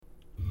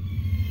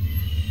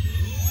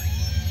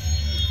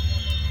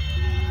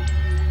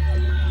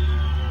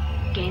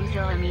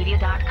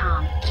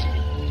GameZillaMedia.com.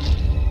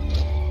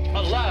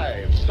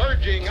 Alive,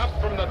 surging up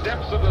from the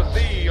depths of the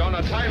sea on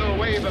a tidal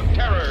wave of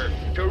terror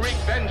to wreak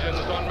vengeance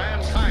on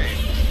mankind.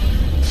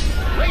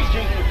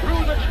 Raging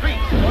through the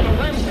streets on a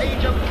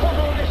rampage of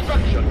total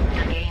destruction. The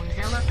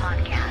GameZilla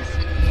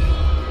Podcast.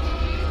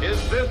 Is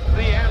this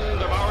the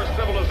end of our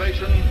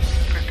civilization?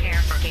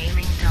 Prepare for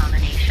gaming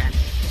domination.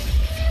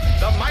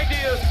 The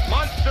mightiest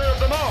monster of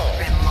them all.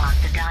 Grimlock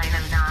the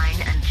Dino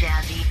 9 and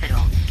Jazzy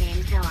Fiddle.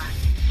 GameZilla.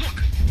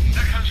 Look,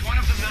 there comes one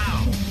of them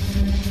now.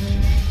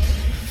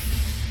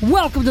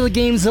 Welcome to the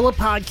GameZilla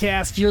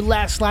Podcast, your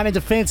last line of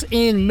defense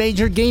in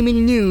major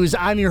gaming news.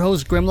 I'm your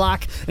host,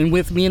 Grimlock, and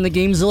with me in the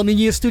GameZilla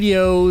Media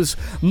Studios,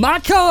 my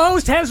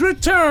co-host has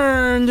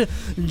returned,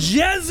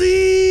 Jazzy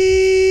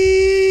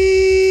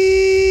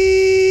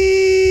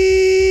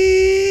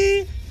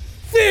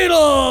Fiddle!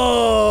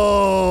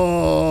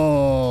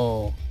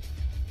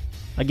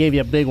 I gave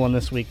you a big one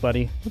this week,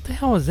 buddy. What the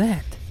hell was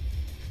that?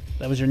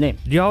 That was your name.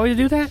 Do you always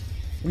do that?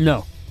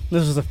 No.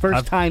 This is the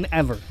first time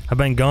ever. I've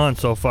been gone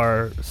so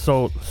far.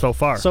 So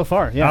far. So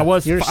far, yeah. I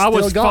was You're I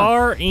was still gone.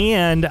 far,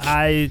 and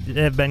I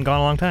have been gone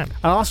a long time.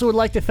 I also would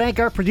like to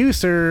thank our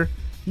producer,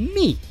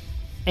 me,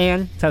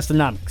 and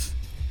Testonomics.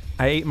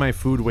 I ate my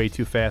food way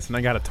too fast, and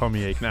I got a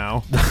tummy ache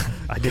now.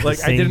 I did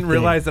I didn't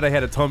realize that I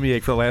had a tummy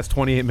ache for the last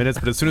 28 minutes,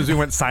 but as soon as we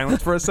went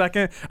silent for a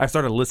second, I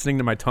started listening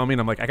to my tummy, and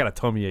I'm like, I got a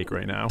tummy ache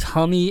right now.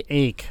 Tummy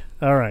ache.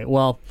 All right,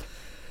 well,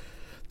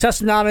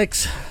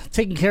 Testonomics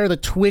taking care of the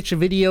Twitch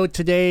video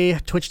today,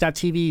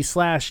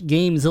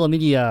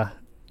 twitch.tv/GameZillaMedia.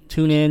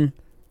 Tune in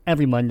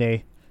every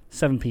Monday,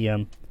 7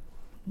 p.m.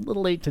 A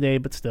little late today,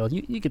 but still,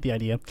 you get the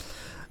idea.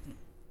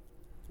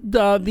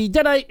 The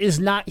Deadite is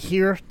not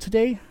here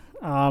today.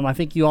 I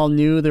think you all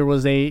knew there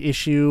was a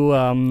issue,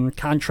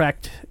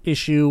 contract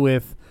issue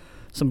with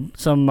some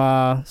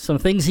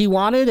things he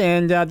wanted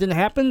and didn't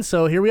happen.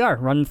 So here we are,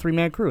 running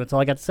 3-man crew. That's all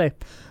I got to say.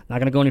 Not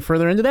going to go any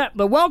further into that.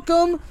 But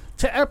welcome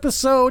to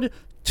episode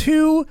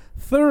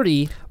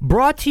 230.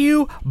 Brought to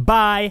you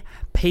by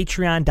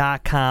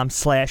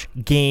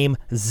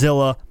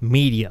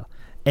patreon.com/GameZillaMedia.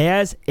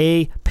 As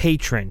a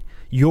patron,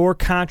 your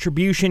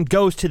contribution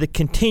goes to the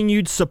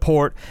continued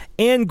support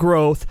and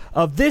growth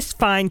of this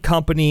fine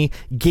company,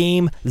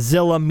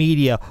 GameZilla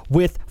Media,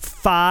 with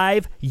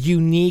 5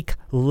 unique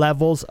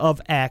levels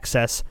of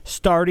access,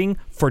 starting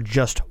for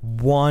just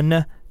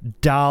 $1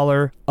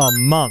 a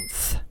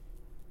month.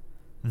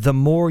 The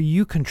more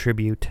you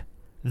contribute,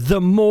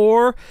 the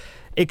more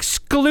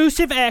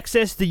exclusive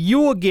access that you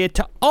will get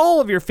to all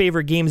of your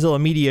favorite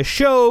GameZilla Media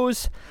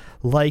shows.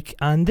 Like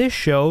on this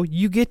show,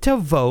 you get to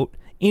vote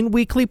in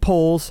weekly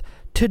polls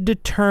to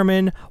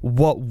determine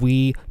what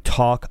we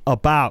talk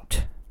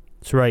about.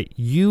 That's right,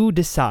 you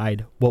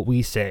decide what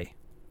we say.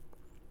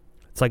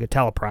 It's like a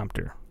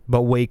teleprompter,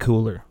 but way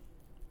cooler.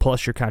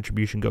 Plus, your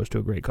contribution goes to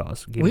a great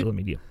cause, GameZilla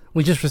Media.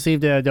 We just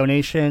received a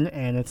donation,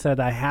 and it said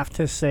I have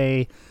to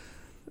say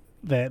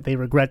that they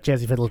regret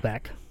Jazzy Fiddle's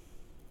back.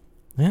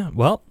 Yeah,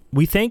 well,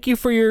 we thank you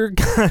for your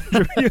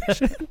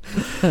contribution.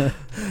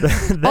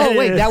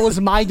 That was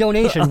my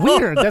donation.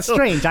 Weird. That's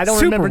strange. I don't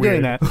Super remember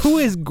doing weird. that. Who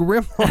is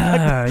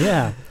Grimlock?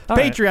 Yeah. All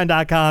right.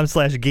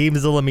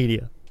 Patreon.com/GameZilla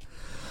Media.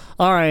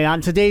 All right.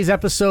 On today's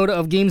episode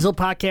of GameZilla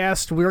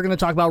Podcast, we're going to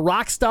talk about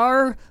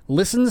Rockstar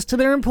listens to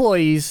their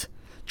employees,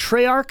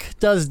 Treyarch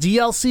does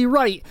DLC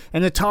right,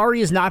 and Atari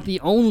is not the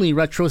only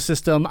retro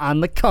system on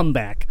the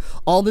comeback.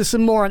 All this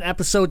and more on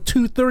episode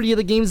 230 of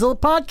the GameZilla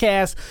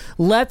Podcast.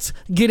 Let's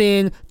get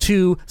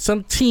into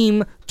some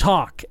team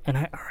talk. And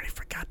I already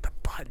forgot the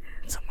button.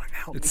 Someone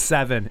help me. It's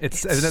 7.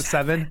 Isn't it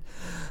 7?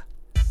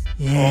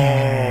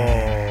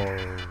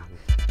 Yeah.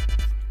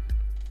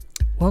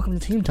 Welcome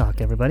to Team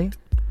Talk, everybody.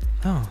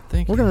 Oh,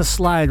 thank you. We're going to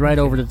slide right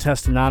over to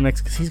Testonomics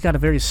because he's got a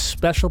very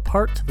special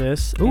part to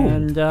this,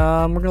 and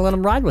we're going to let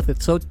him ride with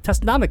it. So,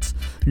 Testonomics,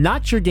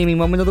 not your gaming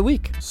moment of the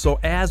week. So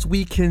as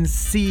we can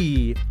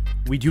see,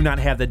 we do not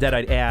have the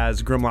Deadite,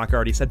 as Grimlock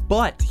already said,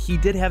 but he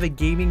did have a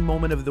gaming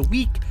moment of the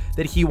week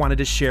that he wanted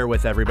to share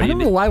with everybody. I don't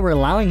know why we're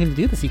allowing him to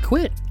do this. He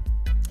quit.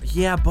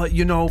 Yeah, but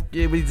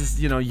it was just,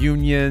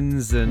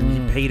 unions, and he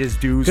paid his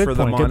dues Good for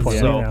the point, good month. point.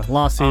 So Yeah.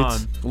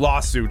 Lawsuits.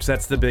 Lawsuits,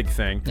 that's the big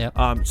thing.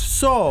 Yep.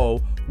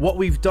 So what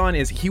we've done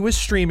is he was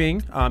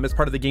streaming as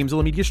part of the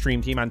GameZilla Media stream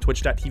team on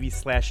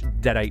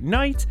twitch.tv/Deadite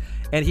Night,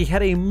 and he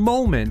had a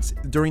moment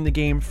during the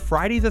game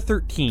Friday the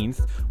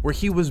 13th where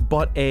he was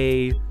but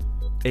a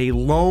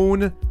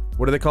lone,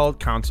 what are they called?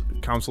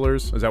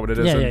 Counselors? Is that what it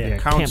is? Yeah.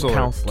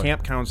 Counselor.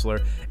 Camp counselor.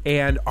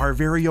 And our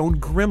very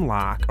own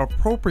Grimlock,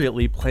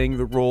 appropriately playing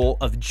the role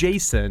of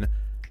Jason,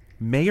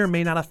 may or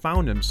may not have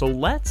found him. So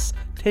let's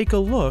take a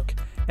look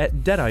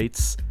at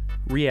Deadite's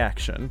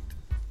reaction.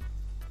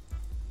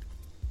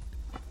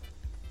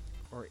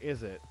 Or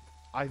is it?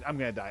 I'm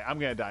gonna die. I'm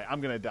gonna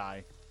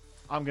die.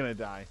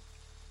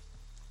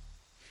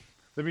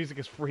 The music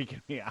is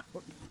freaking me out.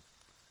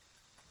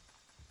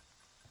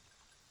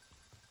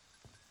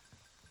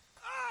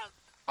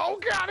 Oh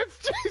God, it's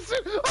Jason!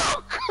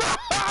 Oh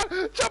God!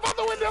 Jump out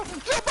the window!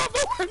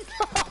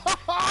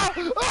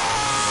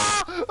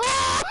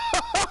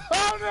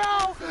 Oh no!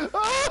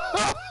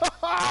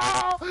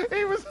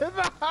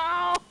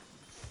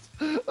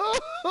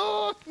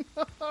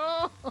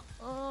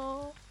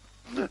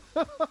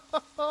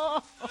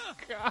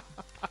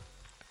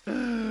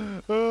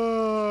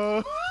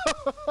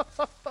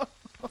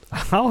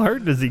 How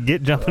hard does he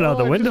get jumping out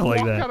the window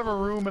like I that? walked out of a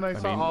room and I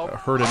saw.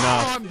 hurt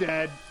enough. I'm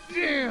dead.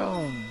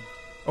 Damn.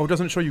 Oh, it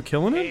doesn't show you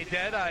killing Hey, it?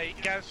 Deadeye,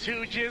 guess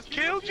who just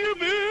killed you,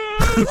 man?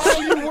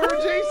 Oh, you were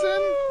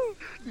Jason?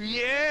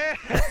 Yeah.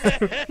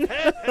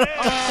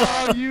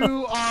 Oh,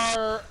 you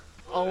are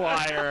a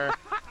liar.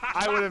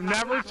 I would have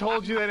never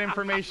told you that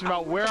information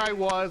about where I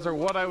was or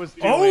what I was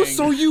doing. Oh,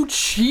 so you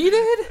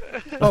cheated?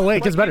 Oh wait,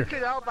 it gets better. You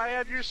could help. I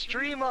had your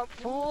stream up,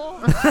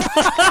 fool.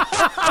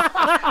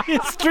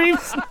 Stream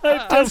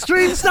sniped.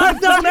 Stream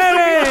sniped him,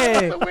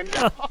 baby. the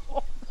window.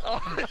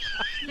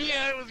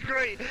 Yeah, it was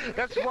great.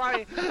 That's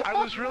why I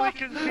was really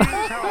confused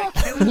how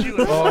I killed you.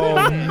 Oh,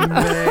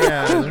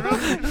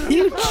 man.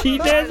 You cheat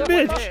ass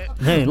bitch.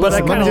 Hey, But I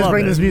listen, let kinda me just love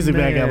bring it. this music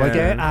back up,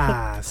 okay?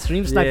 Man.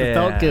 Stream Sniper Yeah,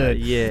 felt good.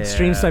 yeah.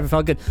 Stream Sniper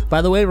felt good.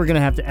 By the way, we're going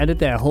to have to edit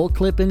that whole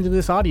clip into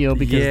this audio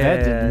because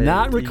that did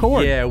not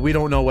record. Yeah, we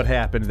don't know what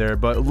happened there,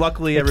 but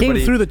luckily It everybody...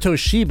 came through the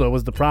Toshiba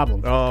was the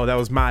problem. Oh, that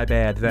was my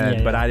bad then,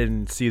 Yeah, but yeah. I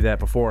didn't see that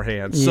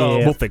beforehand. So,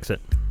 Yeah. We'll fix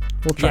it.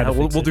 We'll try yeah, to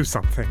we'll fix it. do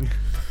something.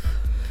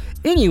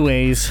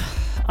 Anyways,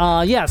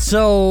 yeah,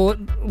 so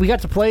we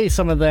got to play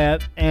some of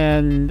that,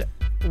 and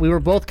we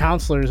were both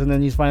counselors, and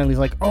then he's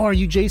like, oh, are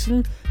you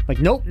Jason? Like,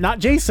 nope, not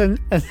Jason.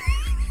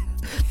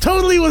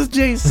 Totally was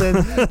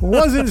Jason.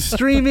 Wasn't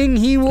streaming.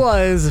 He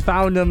was.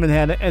 Found him and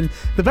had it. And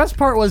the best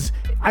part was,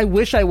 I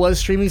wish I was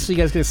streaming so you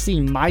guys could see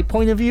my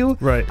point of view.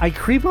 Right. I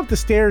creep up the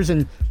stairs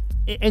and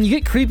you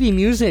get creepy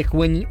music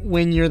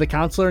when you're the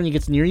counselor and he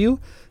gets near you.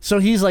 So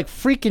he's like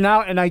freaking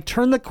out, and I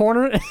turn the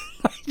corner and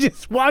I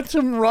just watch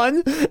him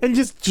run and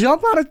just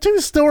jump out a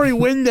 2-story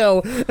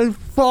window and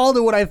fall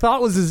to what I thought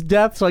was his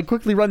death. So I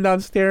quickly run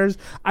downstairs.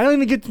 I don't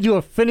even get to do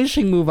a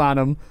finishing move on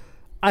him.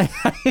 I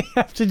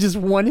have to just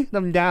one hit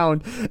him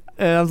down,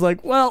 and I was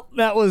like, well,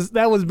 that was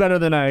better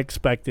than I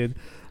expected.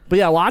 But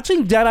yeah,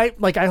 watching Deadeye,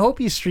 like, I hope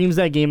he streams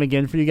that game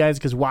again for you guys,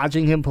 because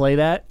watching him play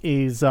that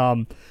is,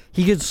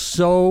 he gets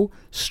so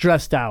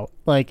stressed out,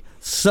 like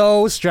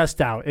so stressed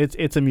out.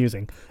 It's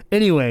amusing.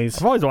 Anyways,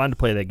 I've always wanted to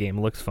play that game.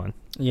 It looks fun.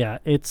 yeah,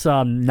 it's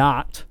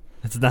not.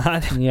 It's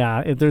not.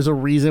 Yeah, there's a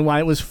reason why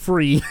it was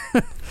free.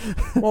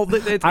 Well,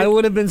 I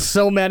would have been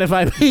so mad if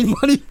I paid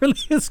money for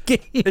this game.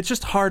 it's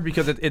just hard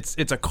because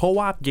it's a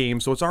co-op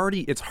game, so it's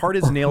hard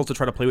as nails to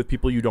try to play with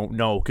people you don't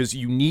know, because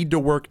you need to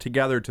work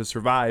together to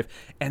survive,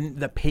 and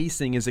the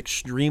pacing is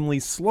extremely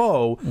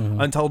slow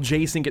until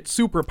Jason gets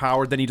super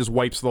powered. Then he just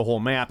wipes the whole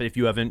map if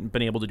you haven't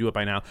been able to do it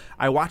by now.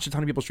 I watched a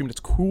ton of people stream. It's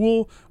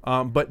cool,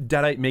 but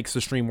Deadeye makes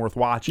the stream worth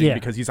watching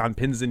because he's on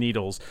pins and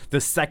needles.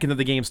 The second that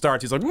the game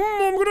starts, he's like,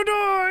 I'm gonna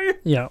die.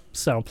 Yeah.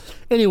 So,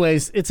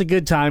 anyways, it's a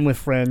good time with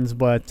friends,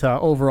 but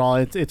overall,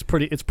 it's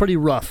pretty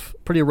rough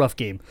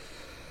game.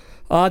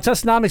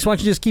 Testonomics, why don't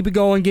you just keep it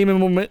going? Gaming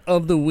moment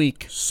of the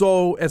week.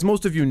 So, as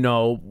most of you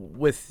know,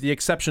 with the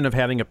exception of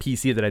having a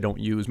PC that I don't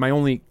use, my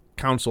only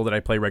console that I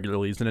play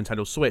regularly is the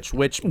Nintendo Switch,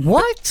 which...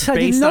 What? I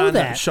didn't know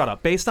that. Shut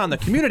up. Based on the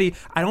community,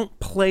 I don't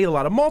play a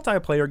lot of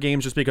multiplayer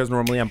games just because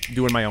normally I'm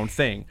doing my own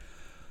thing.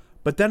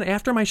 But then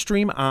after my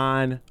stream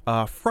on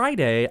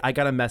Friday, I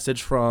got a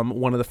message from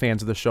one of the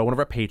fans of the show, one of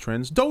our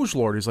patrons, Doge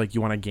Lord. He's like, you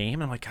want a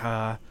game? I'm like,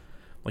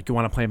 you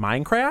want to play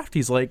Minecraft?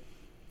 He's like,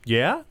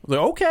 yeah. I'm like,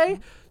 okay.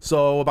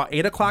 So about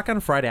 8 o'clock on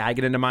Friday, I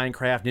get into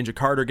Minecraft. Ninja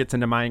Carter gets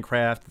into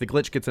Minecraft. The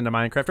Glitch gets into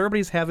Minecraft.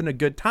 Everybody's having a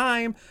good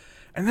time.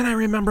 And then I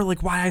remember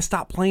like why I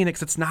stopped playing it,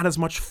 because it's not as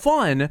much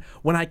fun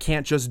when I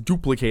can't just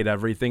duplicate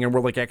everything and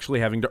we're like actually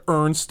having to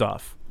earn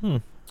stuff.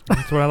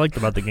 That's what I liked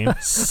about the game.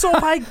 So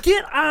I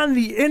get on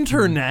the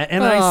internet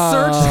and I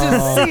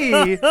search to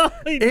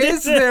see,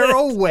 is there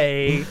a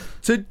way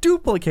to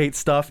duplicate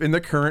stuff in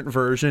the current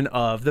version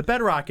of the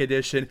Bedrock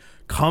Edition?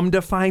 Come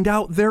to find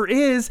out there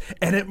is,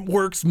 and it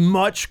works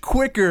much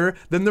quicker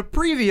than the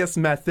previous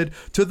method,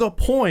 to the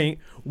point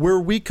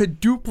where we could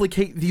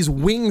duplicate these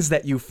wings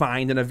that you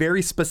find in a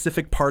very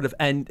specific part of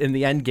in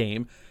the end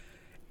game.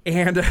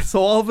 And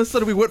so all of a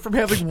sudden we went from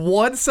having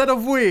one set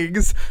of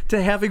wings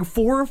to having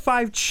 4 or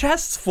 5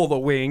 chests full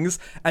of wings.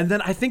 And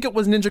then I think it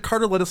was Ninja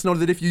Carter let us know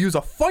that if you use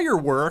a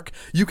firework,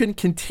 you can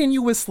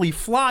continuously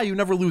fly. You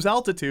never lose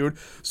altitude.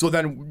 So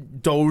then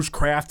Doge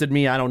crafted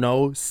me, I don't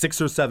know, 6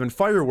 or 7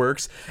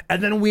 fireworks.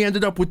 And then we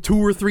ended up with 2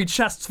 or 3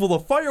 chests full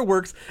of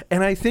fireworks.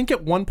 And I think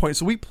at one point,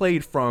 so we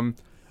played from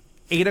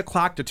 8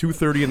 o'clock to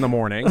 2:30 in the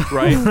morning,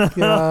 right?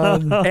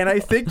 And I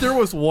think there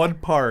was one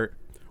part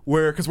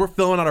where, because we're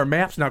filling out our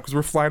maps now because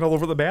we're flying all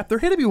over the map, there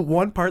had to be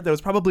one part that was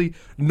probably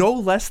no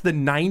less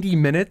than 90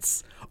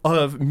 minutes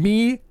of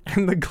me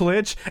and the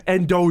Glitch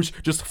and Doge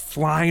just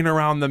flying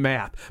around the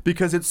map,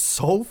 because it's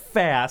so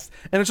fast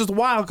and it's just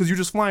wild because you're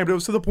just flying. But it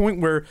was to the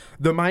point where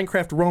the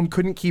Minecraft realm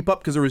couldn't keep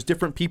up because there was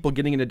different people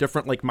getting into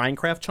different like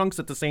Minecraft chunks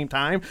at the same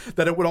time,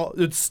 that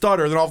it'd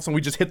stutter. Then all of a sudden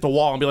we just hit the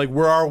wall and be like,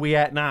 where are we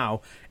at now?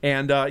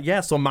 And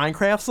so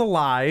Minecraft's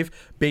alive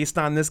based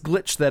on this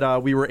glitch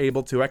that we were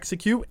able to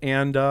execute,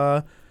 and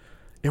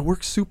it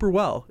works super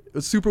well.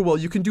 It's super well.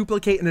 You can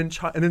duplicate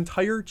an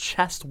entire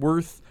chest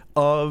worth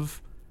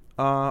of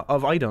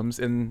of items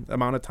in the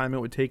amount of time it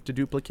would take to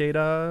duplicate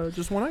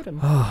just one item.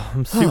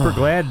 I'm super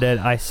glad that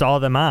I saw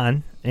them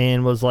on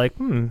and was like,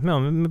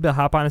 maybe I'll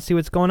hop on and see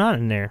what's going on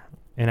in there.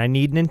 And I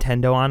need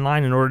Nintendo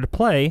Online in order to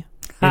play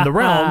in the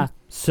realm,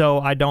 so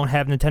I don't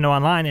have Nintendo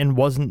Online and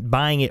wasn't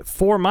buying it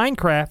for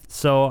Minecraft,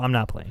 so I'm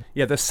not playing.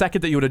 Yeah, the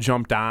second that you would have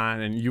jumped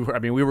on and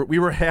we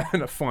were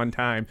having a fun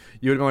time,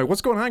 you would have been like,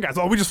 what's going on, guys?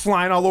 Oh, we're just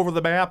flying all over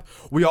the map.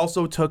 We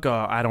also took,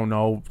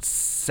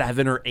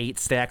 7 or 8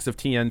 stacks of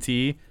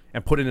TNT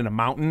and put it in a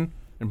mountain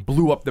and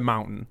blew up the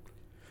mountain.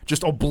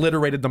 Just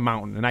obliterated the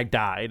mountain, and I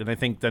died. And I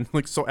think then,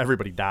 so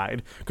everybody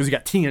died because you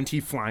got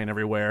TNT flying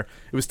everywhere.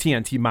 It was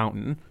TNT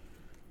Mountain.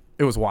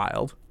 It was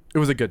wild. It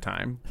was a good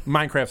time.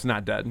 Minecraft's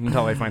not dead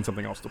until I find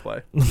something else to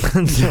play.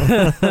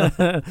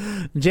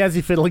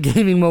 Jazzy Fiddle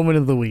gaming moment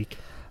of the week.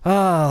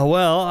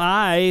 Well,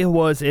 I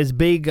was as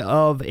big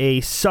of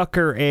a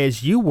sucker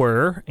as you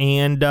were,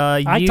 and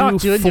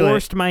you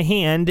forced my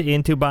hand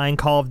into buying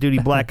Call of Duty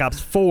Black Ops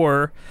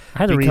 4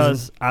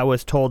 because I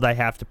was told I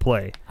have to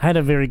play. I had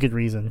a very good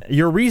reason.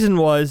 Your reason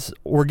was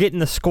we're getting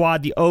the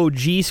squad, the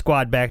OG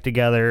squad, back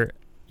together.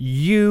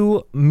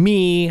 You,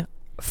 me,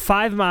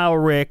 5 Mile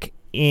Rick,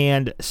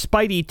 and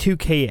Spidey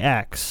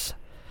 2KX.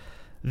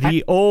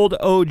 The old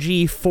OG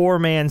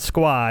 4-man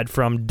squad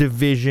from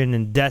Division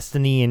and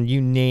Destiny and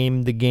you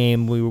name the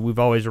game. We've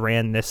always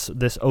ran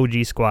this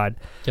OG squad.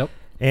 Yep.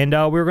 And we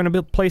were going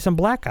to play some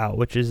Blackout,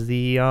 which is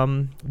the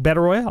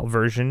Battle Royale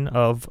version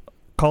of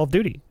Call of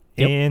Duty.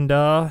 Yep. And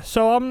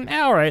so I'm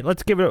all right.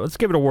 Let's give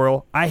it a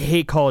whirl. I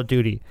hate Call of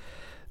Duty.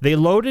 They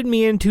loaded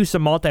me into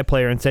some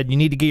multiplayer and said you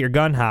need to get your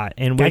gun hot.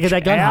 And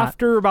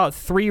after about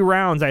 3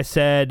 rounds, I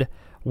said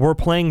we're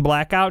playing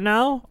Blackout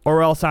now,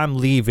 or else I'm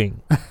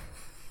leaving.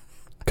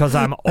 Because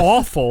I'm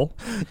awful.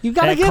 You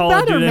gotta get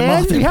better,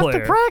 man. You have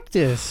to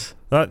practice.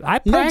 I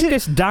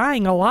practiced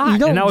dying a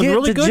lot, and I was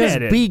really good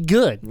at it. Be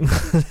good.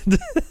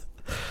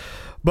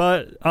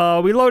 But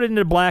we loaded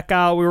into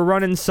Blackout. We were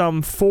running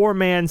some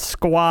 4-man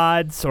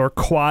squads, or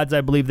quads, I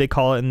believe they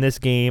call it in this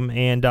game,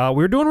 and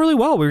we were doing really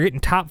well. We were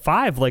getting top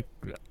 5 like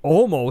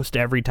almost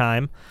every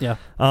time. Yeah.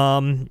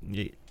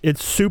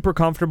 It's super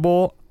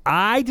comfortable.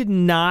 I did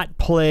not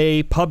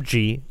play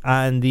PUBG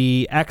on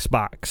the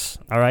Xbox,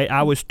 all right?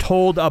 I was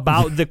told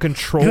about the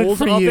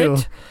controls of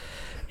it,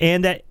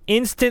 and that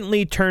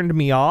instantly turned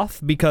me off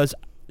because,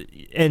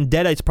 and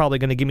Deadeye's probably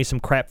going to give me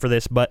some crap for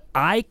this, but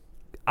I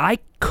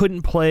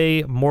couldn't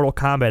play Mortal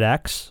Kombat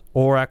X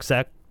or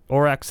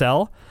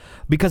XL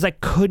because I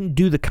couldn't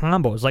do the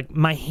combos. Like,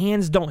 my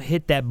hands don't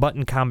hit that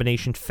button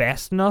combination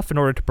fast enough in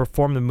order to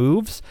perform the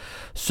moves.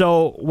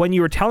 So when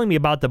you were telling me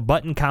about the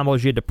button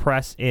combos you had to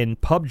press in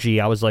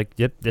PUBG, I was like,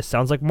 yep, this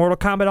sounds like Mortal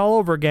Kombat all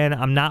over again.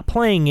 I'm not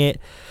playing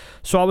it.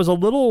 So I was a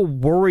little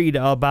worried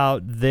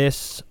about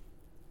this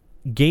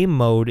game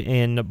mode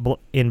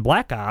in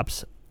Black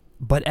Ops,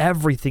 but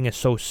everything is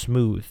so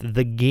smooth.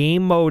 The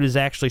game mode is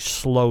actually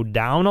slowed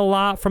down a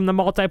lot from the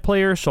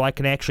multiplayer, so I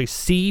can actually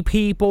see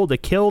people to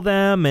kill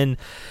them, and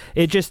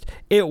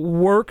it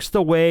works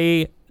the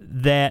way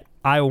that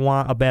I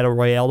want a Battle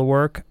Royale to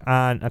work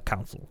on a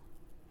console.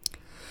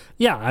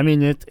 Yeah, I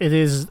mean, it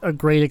is a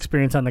great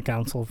experience on the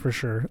console for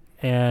sure,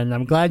 and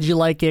I'm glad you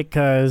like it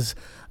because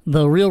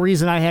the real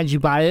reason I had you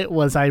buy it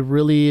was I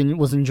really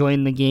was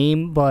enjoying the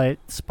game, but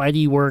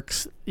Spidey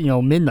works,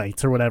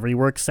 midnights or whatever. He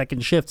works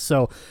second shift,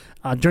 so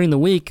during the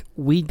week,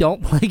 we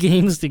don't play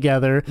games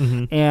together.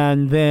 Mm-hmm.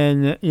 And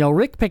then,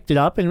 Rick picked it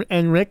up,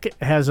 and Rick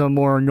has a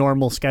more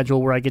normal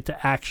schedule where I get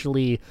to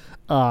actually,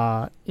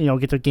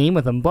 get to game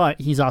with him, but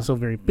he's also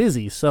very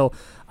busy. So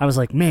I was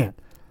like, man,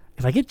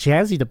 if I get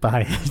Jazzy to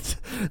buy it,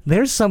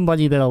 there's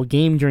somebody that'll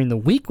game during the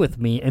week with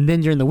me, and then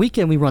during the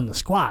weekend, we run the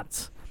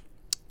squads.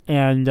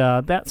 And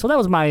that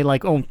was my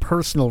own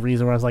personal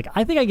reason where I was like,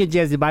 I think I get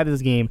Jazzy to buy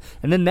this game,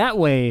 and then that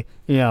way,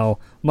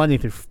 Monday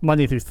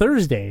through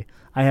Thursday,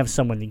 I have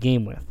someone to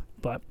game with.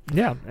 But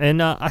yeah, and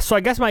so I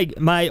guess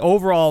my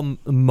overall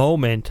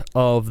moment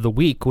of the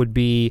week would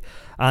be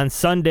on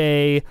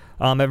Sunday.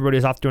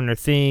 Everybody's off doing their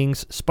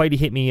things. Spidey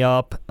hit me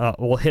up,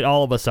 hit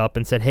all of us up,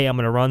 and said, "Hey, I'm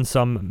going to run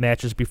some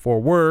matches before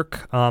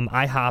work."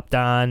 I hopped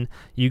on.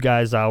 You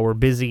guys were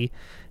busy,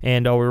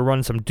 and we were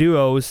running some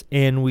duos,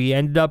 and we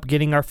ended up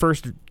getting our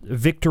first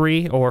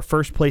victory or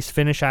first place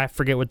finish. I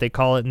forget what they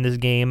call it in this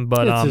game,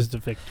 but it's just a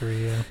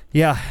victory. Yeah.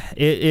 Yeah,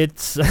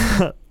 it's.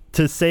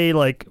 To say,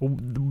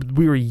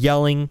 we were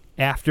yelling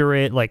after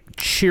it,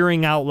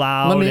 cheering out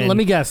loud. Let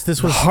me guess.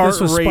 This was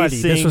Spidey.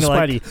 This was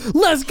Spidey.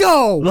 Let's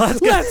go! Let's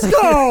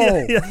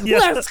go!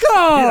 Let's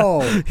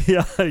go!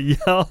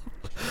 Yeah.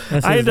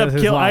 I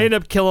ended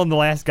up killing the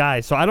last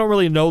guy, so I don't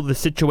really know the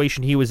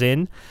situation he was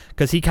in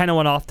because he kind of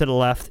went off to the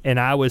left, and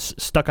I was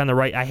stuck on the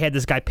right. I had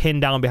this guy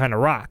pinned down behind a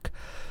rock.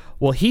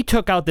 Well, he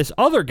took out this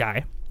other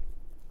guy,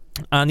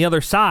 on the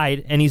other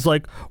side, and he's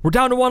like, we're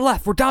down to one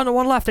left.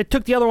 I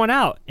took the other one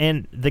out,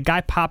 and the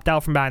guy popped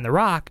out from behind the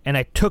rock, and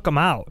I took him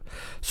out.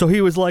 So he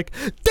was like,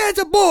 that's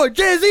a boy,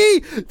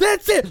 Jazzy,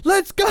 that's it,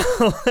 let's go.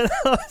 And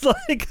I was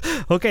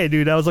like, okay,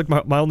 dude, that was like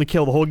my only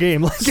kill the whole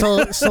game. Like,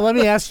 So let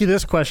me ask you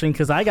this question,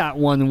 because I got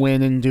one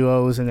win in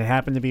duos, and it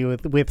happened to be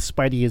with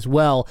Spidey as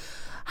well.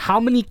 How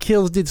many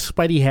kills did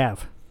Spidey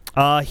have?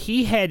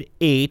 he had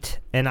 8,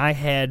 and I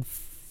had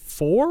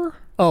 4.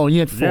 Oh, you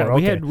had 4. Yeah,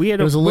 okay. we had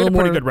It was a little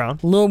pretty more, good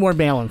round. A little more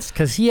balanced,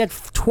 because he had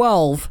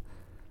 12,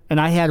 and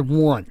I had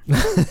 1.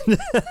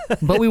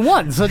 But we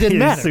won, so it didn't He's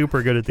matter.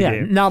 super good at the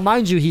game. Now,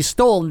 mind you, he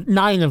stole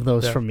 9 of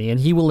those from me, and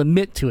he will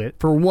admit to it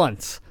for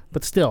once.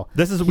 But still,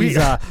 This is he's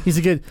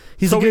a good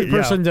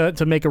person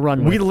to make a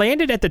run We with.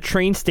 landed at the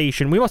train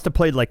station. We must have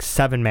played like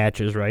 7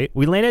 matches, right?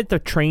 We landed at the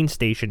train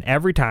station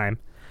every time,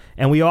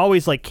 and we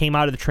always like came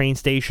out of the train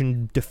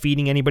station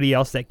defeating anybody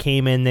else that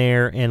came in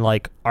there, and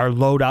like our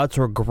loadouts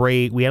were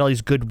great. We had all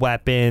these good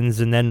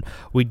weapons, and then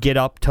we'd get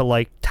up to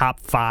like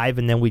top 5,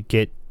 and then we'd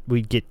get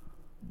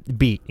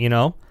beat, you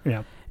know?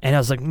 Yeah. And I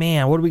was like,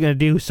 man, what are we going to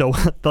do? So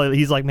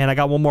he's like, man, I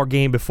got one more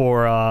game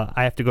before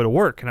I have to go to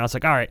work. And I was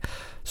like, all right.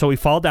 So we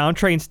fall down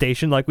train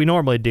station like we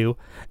normally do,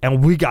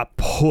 and we got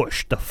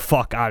pushed the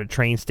fuck out of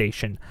train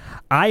station.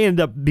 I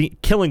ended up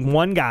killing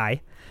one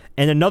guy,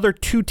 and another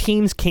 2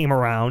 teams came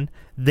around.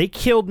 They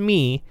killed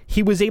me.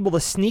 He was able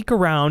to sneak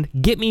around,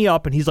 get me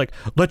up, and he's like,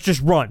 let's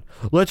just run.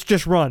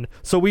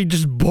 So we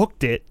just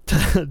booked it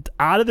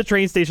out of the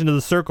train station to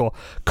the circle.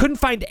 Couldn't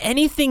find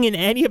anything in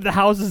any of the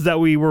houses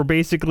that we were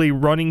basically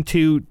running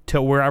to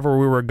wherever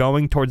we were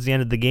going towards the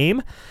end of the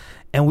game,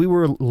 and we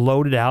were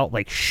loaded out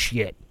like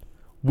shit.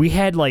 We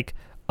had like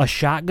a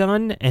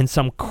shotgun and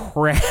some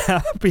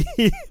crappy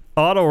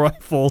auto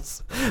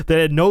rifles that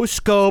had no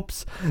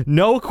scopes,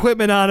 no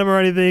equipment on them or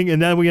anything,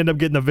 and then we end up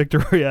getting a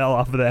victory royale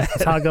off of that.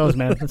 That's how it goes,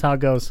 man. That's how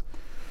it goes.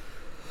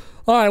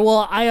 All right.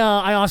 Well,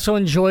 I also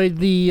enjoyed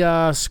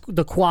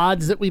the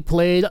quads that we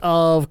played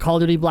of Call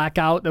of Duty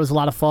Blackout. That was a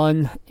lot of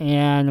fun,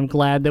 and I'm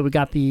glad that we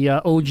got the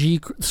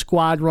OG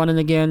squad running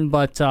again.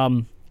 But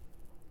I'm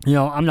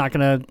not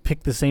gonna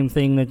pick the same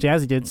thing that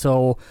Jazzy did.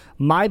 So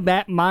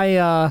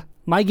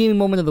my gaming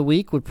moment of the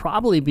week would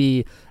probably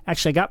be,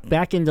 actually, I got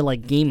back into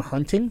like game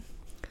hunting.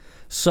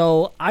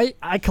 So I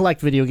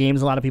collect video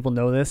games. A lot of people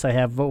know this. I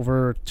have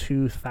over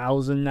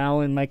 2,000 now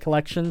in my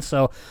collection.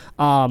 So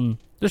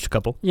Just a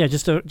couple. yeah,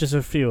 just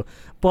a few.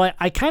 But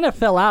I kind of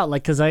fell out,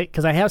 like, because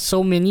I have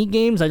so many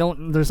games. I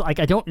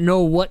don't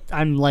know what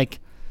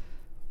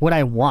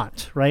I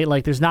want, right?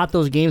 Like, there's not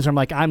those games where I'm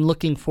like, I'm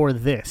looking for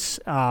this.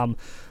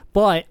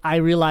 But I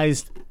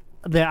realized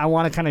that I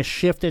want to kind of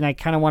shift, and I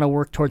kind of want to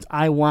work towards,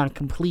 I want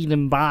complete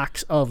in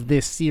box of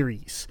this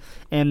series.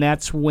 And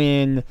that's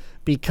when,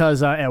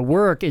 because at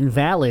work,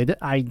 Invalid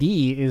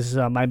ID is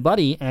my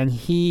buddy, and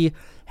he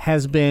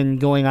has been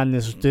going on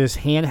this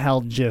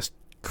handheld just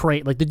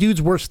crate. Like, the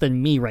dude's worse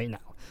than me right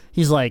now.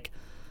 He's like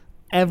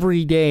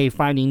every day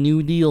finding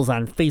new deals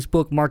on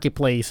Facebook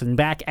Marketplace and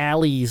back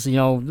alleys,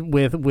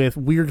 with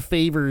weird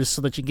favors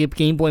so that you get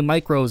Game Boy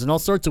Micros and all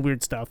sorts of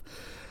weird stuff.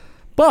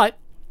 But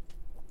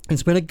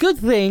it's been a good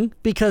thing,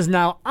 because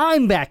now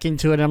I'm back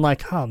into it. And I'm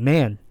like, oh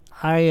man,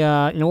 you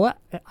know what?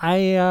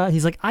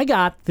 He's like, I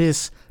got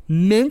this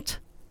mint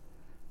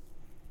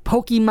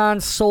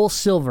Pokemon Soul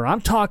Silver.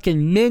 I'm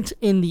talking mint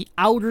in the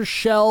outer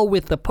shell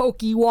with the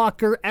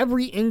Pokewalker,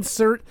 every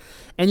insert.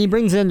 And he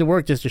brings it into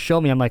work just to show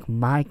me. I'm like,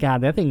 my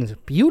God, that thing is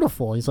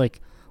beautiful. He's like,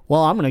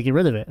 well, I'm going to get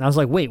rid of it. And I was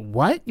like, wait,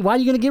 what? Why are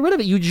you going to get rid of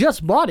it? You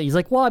just bought it. He's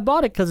like, well, I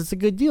bought it because it's a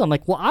good deal. I'm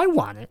like, well, I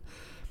want it.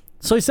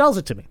 So he sells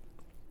it to me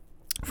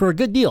for a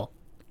good deal.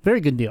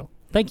 Very good deal.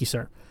 Thank you,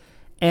 sir.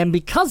 And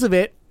because of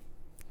it,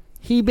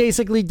 he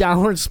basically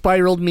downward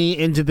spiraled me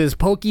into this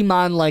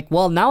Pokemon, like,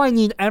 well, now I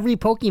need every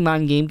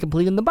Pokemon game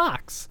complete in the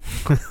box.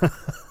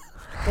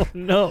 Oh,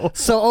 no.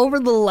 So over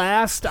the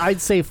last,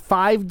 I'd say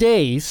 5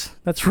 days,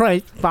 that's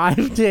right,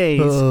 5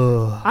 days,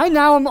 I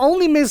now am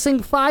only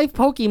missing 5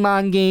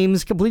 Pokemon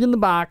games complete in the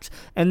box,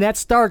 and that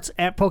starts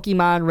at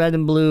Pokemon Red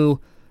and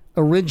Blue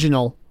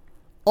Original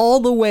all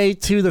the way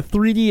to the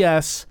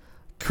 3DS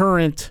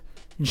current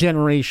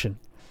generation.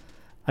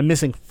 I'm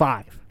missing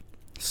 5.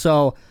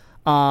 So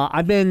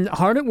I've been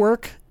hard at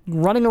work,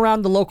 running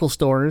around the local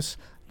stores,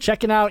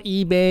 checking out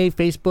eBay,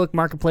 Facebook,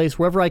 Marketplace,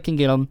 wherever I can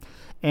get them,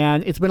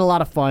 and it's been a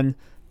lot of fun.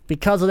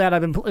 Because of that,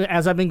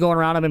 as I've been going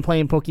around, I've been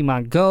playing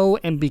Pokemon Go,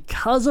 and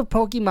because of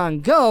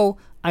Pokemon Go,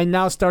 I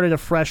now started a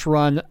fresh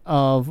run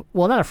of,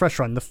 well, not a fresh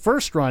run, the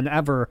first run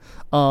ever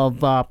of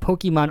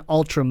Pokemon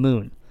Ultra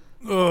Moon.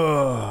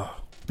 Ugh.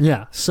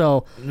 Yeah,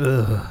 so,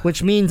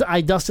 which means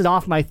I dusted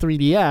off my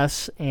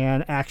 3DS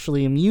and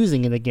actually am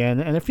using it again,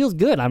 and it feels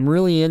good. I'm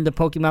really into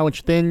Pokemon,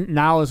 which then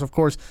now is, of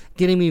course,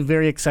 getting me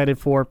very excited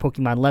for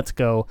Pokemon Let's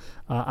Go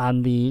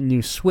on the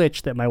new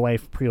Switch that my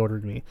wife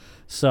pre-ordered me.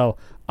 So,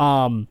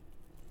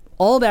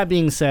 all that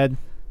being said,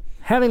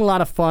 having a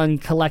lot of fun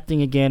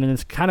collecting again, and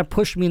it's kind of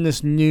pushed me in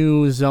this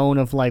new zone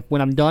of, like,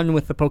 when I'm done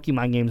with the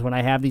Pokemon games, when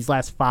I have these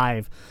last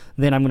 5,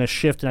 then I'm going to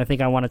shift, and I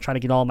think I want to try to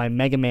get all my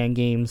Mega Man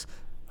games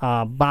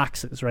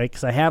boxes, right?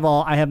 Because I have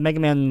Mega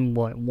Man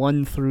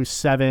 1 through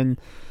 7,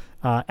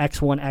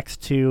 X1,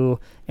 X2,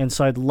 and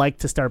so I'd like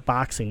to start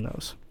boxing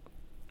those.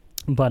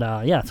 But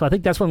so I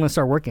think that's what I'm going to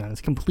start working on,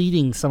 is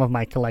completing some of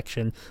my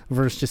collection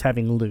versus just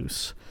having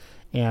loose.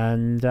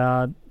 And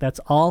that's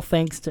all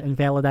thanks to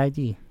Invalid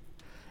ID.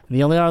 And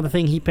the only other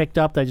thing he picked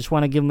up that I just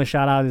want to give him a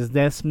shout out is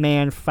this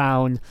man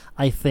found,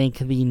 I think,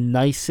 the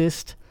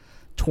nicest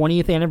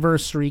 20th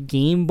anniversary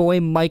Game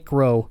Boy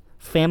Micro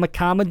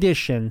Famicom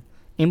edition,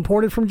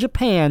 imported from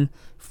Japan.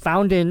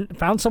 Found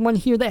someone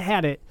here that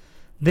had it.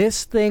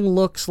 This thing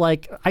looks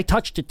like, I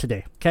touched it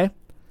today, okay?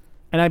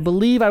 And I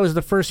believe I was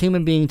the first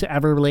human being to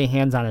ever lay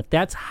hands on it.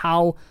 That's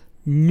how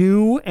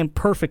new and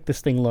perfect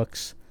this thing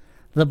looks.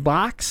 The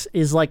box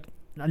is like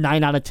a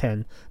 9 out of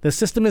 10. The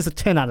system is a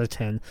 10 out of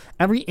 10.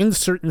 Every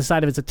insert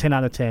inside of it's a 10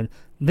 out of 10.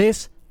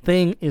 This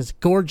thing is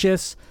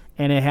gorgeous,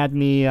 and it had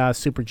me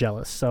super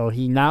jealous. So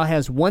he now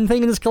has one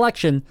thing in his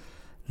collection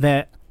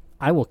that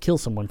I will kill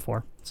someone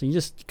for. So you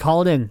just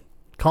call it in.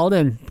 Call it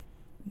in,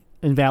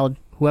 Invalid.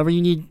 Whoever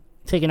you need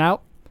taken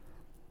out,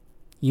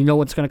 you know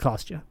what's going to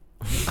cost you.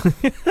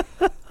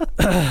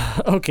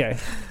 Okay.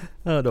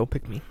 Oh, don't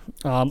pick me.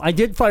 I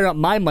did fire up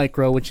my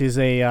Micro, which is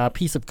a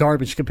piece of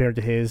garbage compared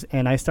to his,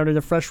 and I started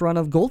a fresh run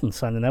of Golden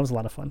Sun, and that was a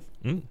lot of fun.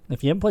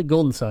 If you haven't played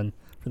Golden Sun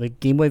for the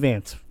Game Boy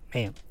Advance,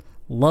 man,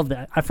 love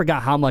that. I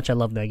forgot how much I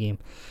love that game.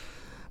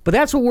 But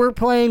that's what we're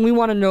playing. We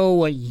want to know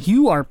what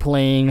you are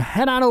playing.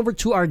 Head on over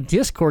to our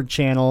Discord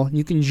channel.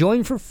 You can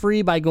join for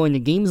free by going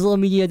to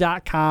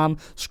GameZillaMedia.com,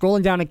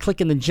 scrolling down and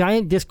clicking the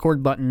giant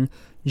Discord button.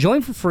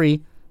 Join for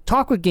free.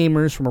 Talk with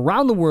gamers from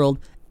around the world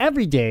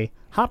every day.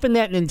 Hop in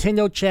that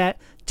Nintendo chat.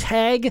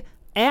 Tag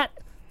at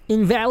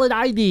Invalid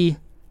ID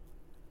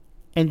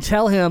and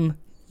tell him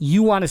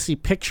you want to see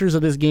pictures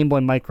of this Game Boy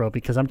Micro,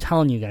 because I'm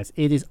telling you guys,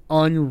 it is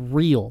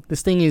unreal.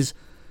 This thing is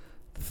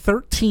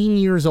 13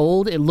 years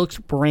old. It looks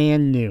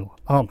brand new.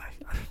 Oh my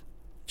God.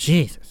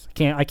 Jesus.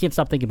 I can't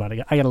stop thinking about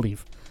it. I gotta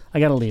leave. I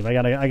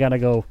gotta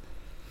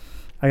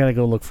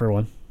go look for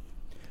one.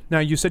 Now,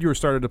 you said you were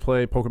started to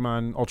play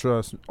Pokemon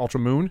Ultra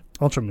Moon.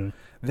 Ultra Moon.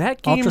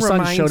 That game Ultra Sun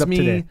reminds showed up me.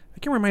 today. That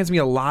game reminds me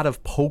a lot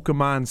of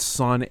Pokemon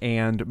Sun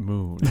and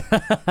Moon.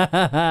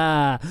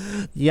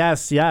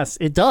 Yes,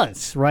 it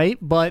does, right?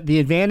 But the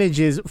advantage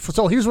is,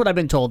 so here's what I've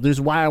been told.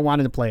 There's why I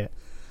wanted to play it.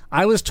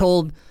 I was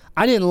told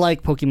I didn't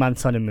like Pokemon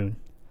Sun and Moon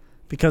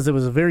because it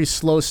was a very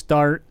slow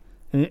start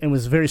and it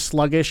was very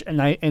sluggish.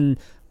 And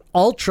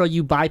Ultra,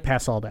 you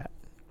bypass all that.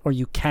 Or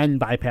you can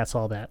bypass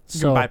all that. You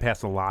can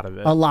bypass a lot of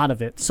it. A lot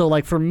of it. So,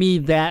 like, for me,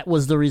 that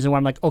was the reason why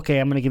I'm like, okay,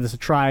 I'm going to give this a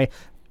try.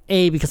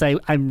 A, because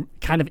I'm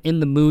kind of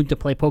in the mood to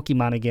play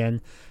Pokemon again.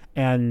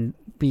 And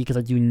B, because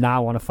I do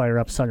not want to fire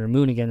up Sun or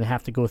Moon again and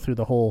have to go through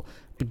the whole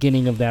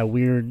beginning of that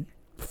weird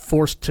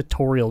forced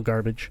tutorial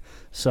garbage.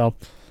 So,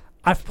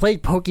 I've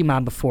played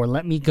Pokemon before.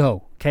 Let me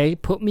go, okay?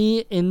 Put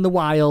me in the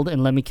wild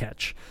and let me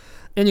catch.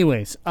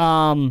 Anyways,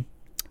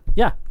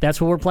 yeah, that's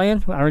what we're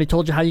playing. I already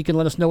told you how you can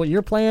let us know what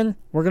you're playing.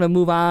 We're going to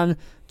move on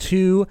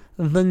to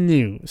the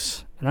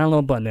news. And I don't know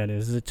what button that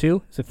is. Is it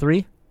 2? Is it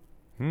 3?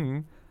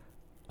 I'm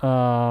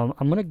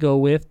going to go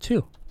with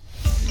 2.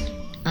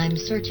 I'm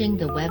searching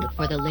the web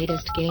for the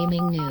latest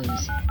gaming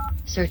news.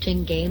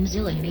 Searching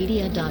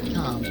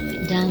GameZillaMedia.com.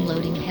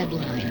 Downloading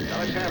headline.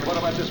 Alexander, what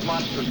about this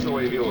monster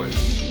story of yours?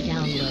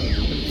 Download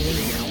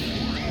complete.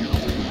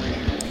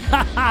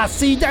 Haha,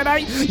 see,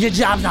 Deadite? Your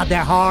job's not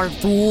that hard,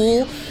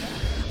 fool.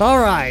 All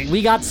right,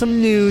 we got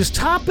some news.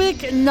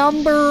 Topic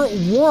number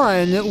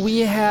 1,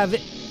 we have...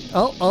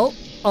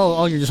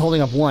 Oh, you're just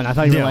holding up 1. I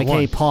thought you were like, one.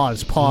 Hey,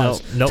 pause.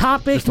 Nope,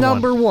 Topic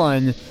number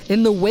 1.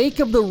 In the wake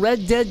of the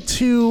Red Dead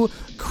 2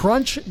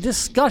 crunch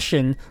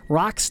discussion,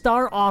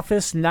 Rockstar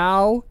Office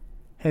now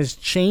has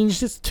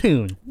changed its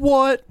tune.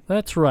 What?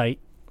 That's right.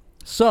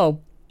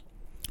 So...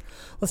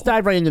 let's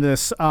dive right into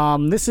this.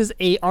 This is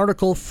an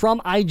article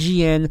from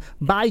IGN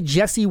by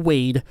Jesse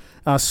Wade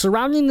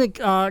surrounding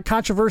the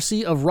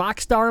controversy of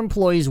Rockstar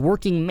employees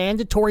working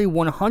mandatory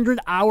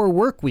 100-hour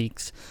work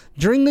weeks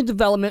during the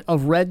development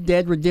of Red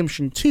Dead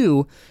Redemption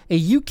 2.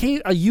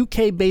 A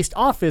UK-based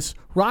office,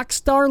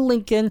 Rockstar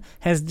Lincoln,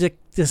 has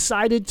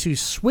decided to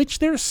switch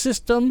their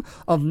system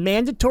of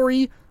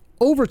mandatory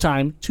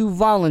overtime to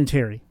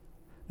voluntary.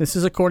 This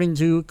is according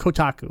to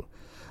Kotaku.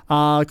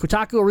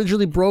 Kotaku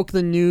originally broke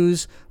the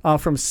news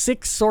from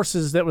 6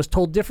 sources that was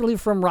told differently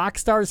from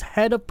Rockstar's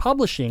head of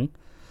publishing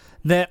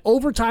that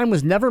overtime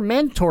was never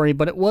mandatory,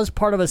 but it was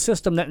part of a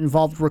system that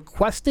involved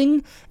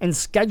requesting and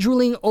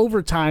scheduling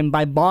overtime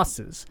by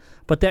bosses,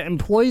 but that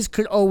employees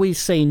could always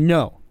say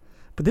no.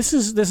 But this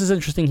is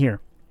interesting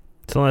here.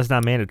 So that's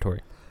not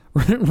mandatory.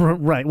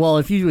 Right. Well,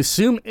 if you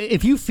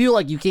feel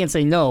like you can't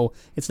say no,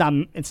 it's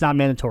not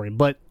mandatory.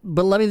 But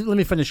let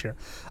me finish here.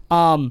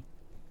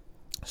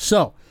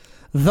 So.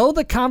 Though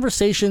the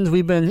conversations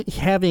we've been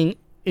having,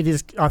 it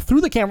is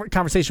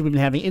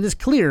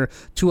clear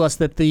to us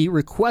that the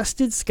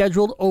requested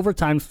scheduled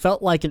overtime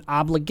felt like an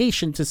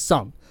obligation to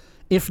some,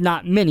 if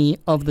not many,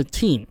 of the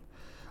team.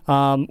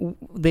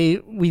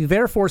 We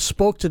therefore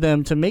spoke to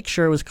them to make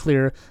sure it was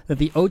clear that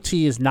the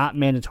OT is not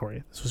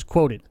mandatory. This was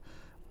quoted.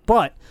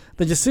 But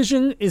the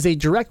decision is a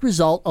direct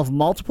result of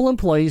multiple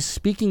employees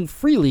speaking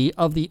freely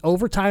of the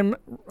overtime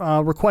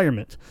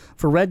requirement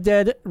for Red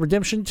Dead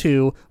Redemption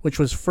 2, which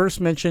was first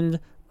mentioned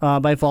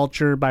by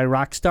Vulture by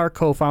Rockstar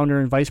co-founder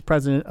and vice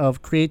president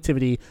of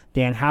creativity,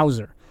 Dan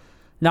Houser.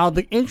 Now,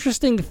 the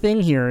interesting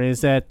thing here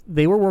is that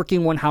they were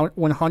working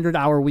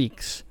 100-hour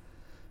weeks,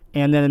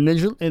 and then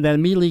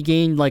immediately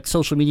gained like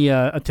social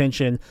media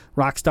attention.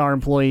 Rockstar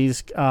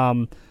employees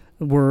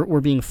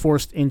were being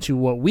forced into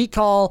what we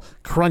call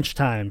crunch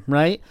time,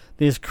 right?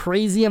 This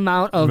crazy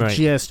amount of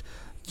just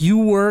you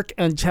work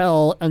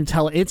until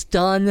it's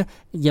done.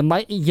 You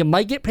might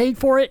get paid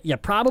for it. You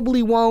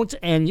probably won't,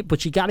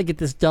 but you got to get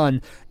this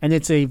done. And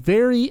it's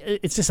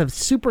just a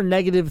super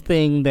negative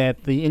thing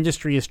that the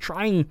industry is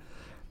trying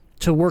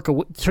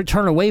to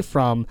turn away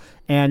from.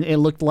 And it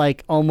looked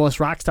like almost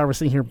Rockstar was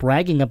sitting here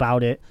bragging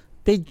about it.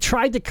 They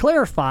tried to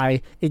clarify.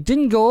 It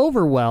didn't go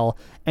over well,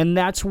 and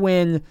that's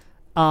when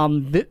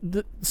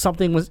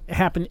something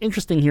happened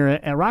interesting here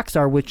at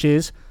Rockstar, which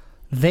is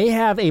they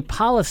have a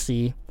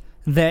policy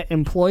that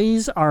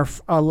employees are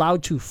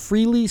allowed to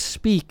freely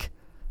speak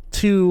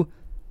to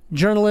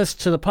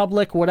journalists, to the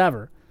public,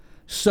 whatever.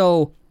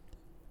 So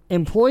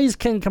employees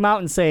can come out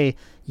and say,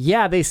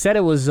 yeah, they said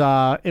it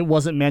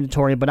wasn't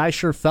mandatory, but I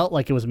sure felt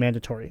like it was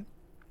mandatory.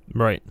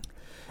 Right.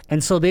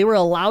 And so they were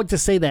allowed to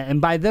say that.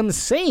 And by them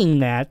saying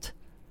that,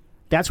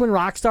 that's when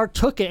Rockstar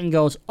took it and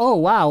goes, oh,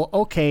 wow,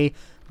 okay,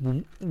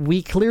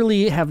 we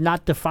clearly have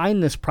not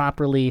defined this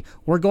properly.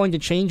 We're going to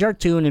change our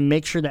tune and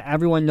make sure that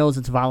everyone knows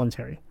it's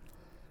voluntary.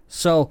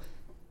 So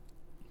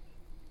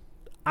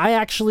I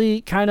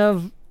actually kind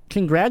of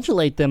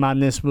congratulate them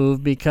on this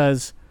move,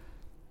 because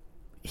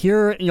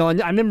here,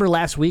 and I remember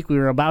last week we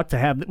were about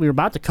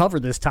to cover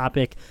this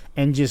topic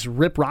and just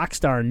rip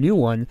Rockstar a new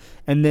one,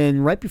 and then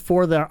right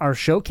before our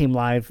show came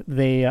live,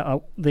 they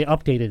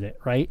updated it,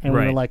 right? And we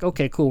were like,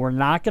 okay, cool, we're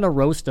not going to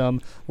roast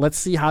them. Let's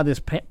see how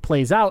this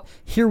plays out.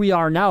 Here we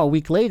are now, a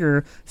week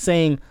later,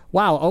 saying,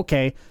 wow,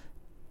 okay,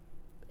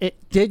 it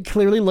did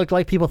clearly look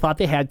like people thought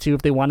they had to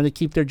if they wanted to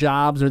keep their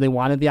jobs or they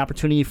wanted the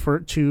opportunity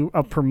to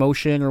a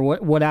promotion or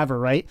whatever,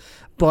 right?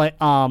 But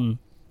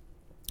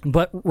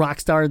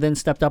Rockstar then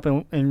stepped up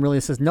and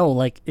really says, no,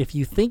 like, if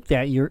you think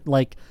that, you're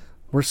like,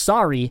 we're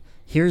sorry,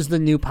 here's the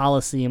new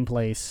policy in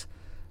place.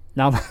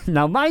 Now,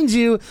 mind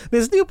you,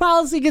 this new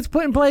policy gets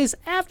put in place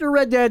after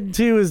Red Dead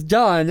 2 is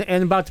done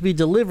and about to be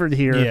delivered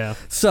here. Yeah.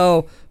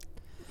 So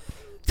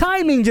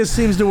timing just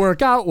seems to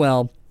work out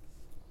well.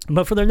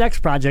 But for their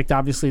next project,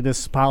 obviously,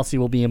 this policy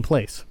will be in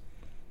place.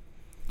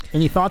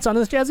 Any thoughts on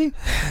this, Jazzy?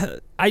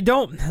 I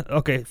don't.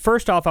 Okay,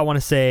 first off, I want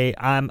to say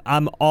I'm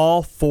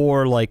all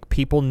for, like,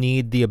 people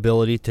need the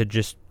ability to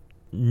just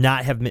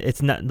not have.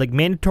 It's not like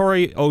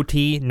mandatory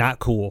OT. Not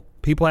cool.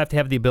 People have to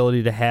have the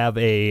ability to have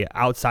a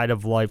outside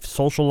of life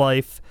social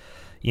life.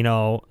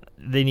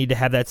 They need to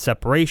have that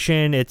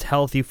separation. It's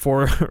healthy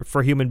for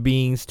human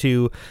beings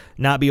to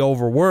not be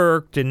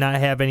overworked and not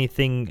have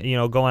anything,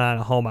 going on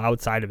at home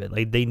outside of it.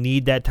 Like, they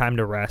need that time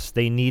to rest.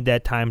 They need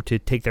that time to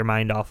take their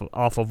mind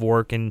off of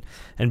work and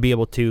be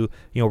able to,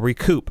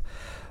 recoup.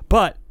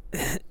 But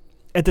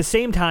at the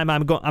same time,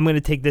 I'm going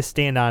to take this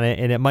stand on it,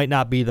 and it might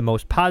not be the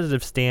most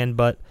positive stand,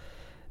 but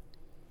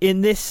in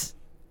this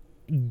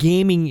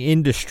gaming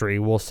industry,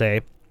 we'll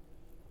say,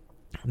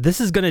 this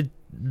is going to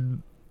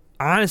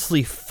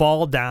honestly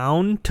fall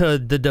down to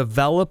the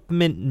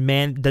developing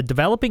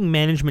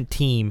management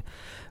team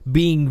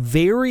being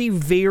very,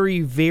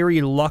 very,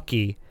 very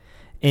lucky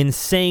in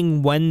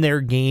saying when their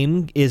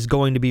game is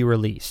going to be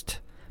released.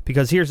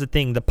 Because here's the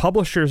thing, the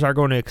publishers are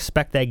going to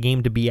expect that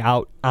game to be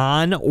out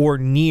on or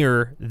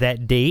near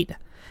that date,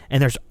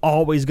 and there's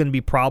always going to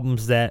be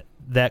problems that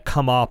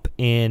come up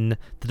in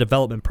the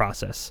development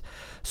process.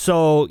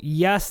 So,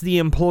 yes, the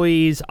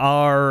employees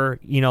are,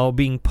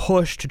 being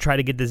pushed to try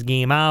to get this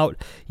game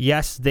out.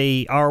 Yes,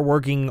 they are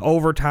working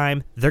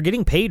overtime. They're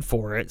getting paid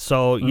for it.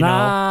 So, we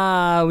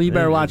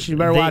better watch. You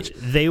better watch.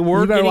 They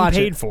were getting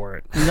paid for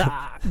it.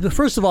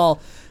 First of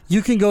all,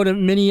 you can go to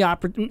many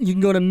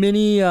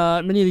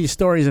of these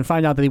stories and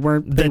find out that they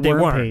weren't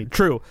paid.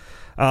 True.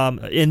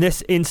 In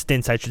this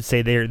instance, I should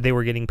say they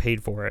were getting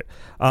paid for it.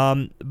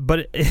 But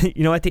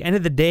at the end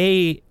of the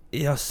day,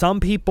 some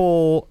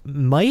people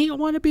might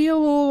want to be a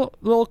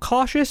little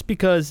cautious,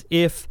 because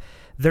if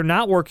they're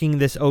not working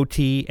this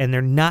OT and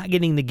they're not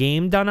getting the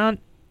game done on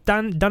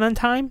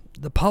time,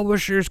 the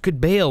publishers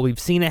could bail. We've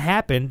seen it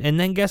happen, and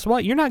then guess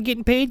what? You're not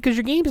getting paid because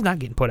your game's not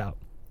getting put out.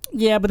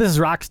 Yeah, but this is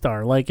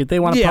Rockstar. Like, if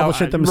they want to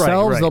publish it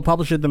themselves, right. They'll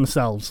publish it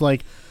themselves.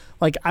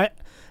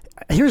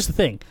 Here's the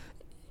thing.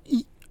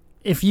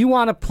 If you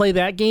want to play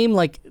that game,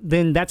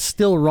 then that's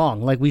still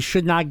wrong. We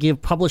should not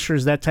give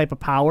publishers that type of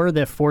power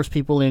that force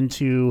people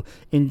into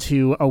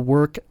a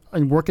work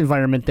work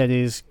environment that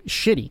is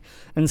shitty.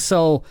 And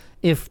so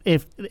if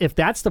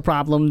that's the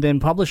problem, then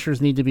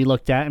publishers need to be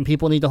looked at, and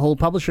people need to hold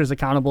publishers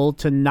accountable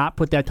to not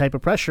put that type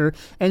of pressure.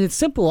 And it's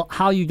simple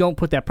how you don't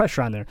put that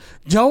pressure on there.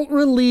 Don't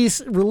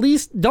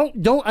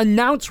don't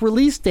announce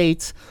release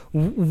dates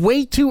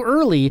way too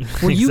early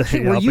where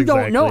you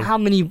don't know how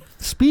many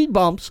speed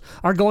bumps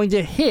are going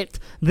to hit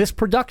this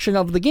production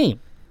of the game.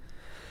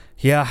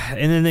 Yeah,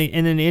 and then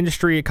in the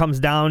industry, it comes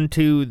down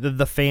to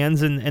the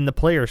fans and the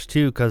players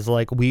too, because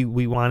like we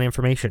want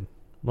information.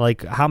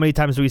 Like, how many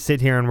times do we sit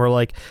here and we're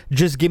like,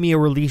 just give me a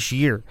release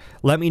year.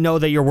 Let me know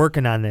that you're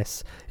working on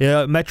this.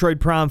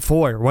 Metroid Prime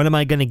 4, when am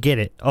I going to get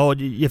it? Oh,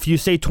 if you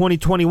say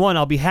 2021,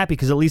 I'll be happy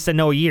because at least I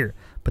know a year.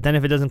 But then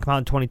if it doesn't come out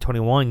in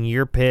 2021,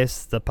 you're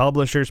pissed. The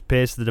publisher's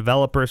pissed. The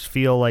developers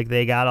feel like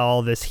they got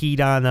all this heat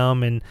on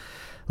them. And,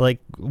 like,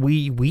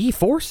 we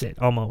force it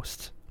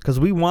almost. Because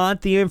we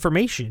want the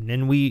information,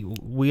 and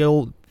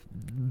we'll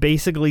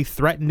basically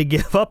threaten to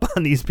give up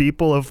on these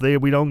people if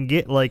we don't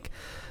get, like,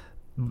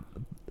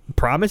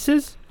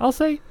 promises, I'll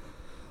say.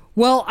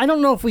 Well, I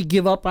don't know if we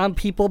give up on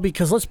people,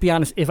 because let's be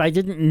honest, if I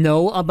didn't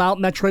know about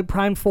Metroid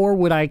Prime 4,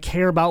 would I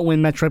care about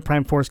when Metroid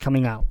Prime 4 is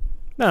coming out?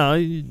 No,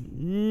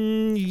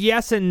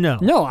 yes and no.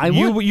 No, I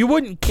would. You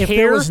wouldn't care. If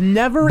there was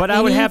never but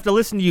I would have to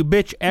listen to you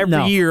bitch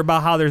every year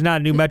about how there's not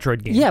a new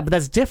Metroid game. Yeah, but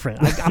that's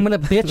different. I'm going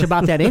to bitch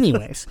about that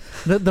anyways.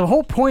 The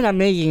whole point I'm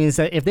making is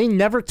that if they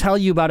never tell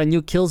you about a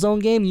new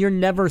Killzone game, you're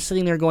never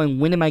sitting there going,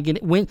 when am I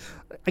getting...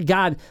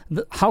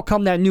 how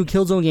come that new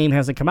Killzone game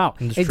hasn't come out?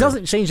 It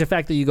doesn't change the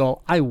fact that you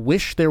go, I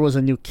wish there was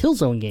a new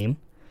Killzone game.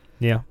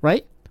 Yeah.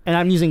 Right? And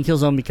I'm using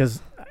Killzone because...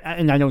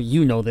 and I know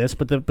you know this,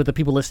 but the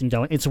people listening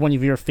don't. It's one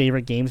of your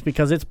favorite games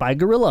because it's by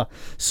Guerrilla.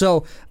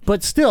 So,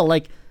 but still,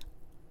 like,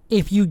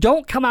 if you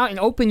don't come out and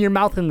open your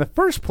mouth in the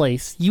first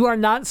place, you are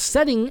not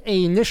setting an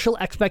initial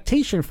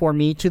expectation for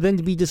me to then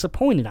be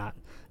disappointed on.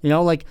 You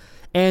know, like,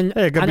 and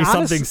it could be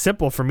something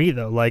simple for me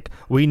though. Like,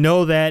 we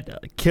know that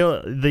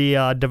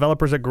the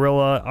developers at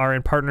Guerrilla are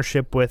in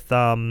partnership with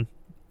for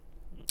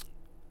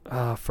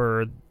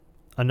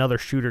another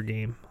shooter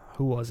game.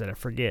 Who was it? I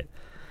forget.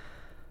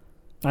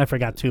 I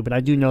forgot too, but I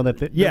do know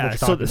that.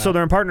 So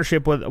they're in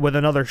partnership with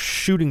another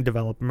shooting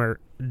developer,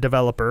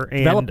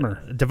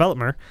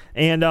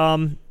 and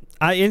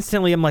I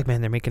instantly am like, man,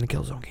 they're making a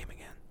Killzone game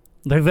again.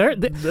 They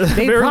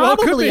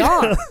probably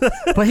are.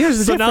 But here's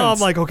the difference. So now I'm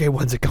like, okay,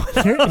 when's it going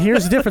out?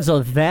 Here's the difference. So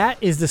that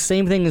is the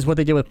same thing as what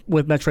they did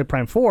with Metroid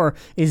Prime 4.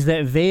 Is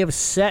that they have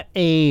set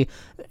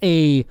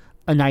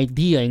an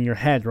idea in your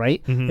head,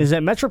 right? Mm-hmm. Is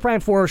that Metroid Prime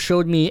 4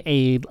 showed me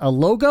a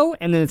logo,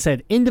 and then it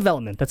said in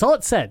development. That's all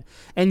it said.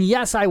 And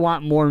yes, I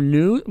want more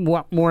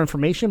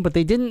information, but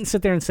they didn't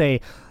sit there and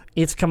say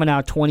it's coming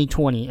out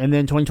 2020, and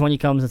then 2020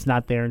 comes, it's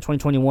not there, and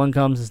 2021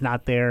 comes, it's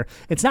not there.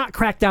 It's not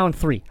Crackdown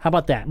 3. How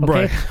about that? Okay,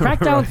 right.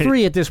 Crackdown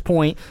 3 at this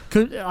point,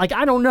 I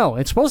don't know.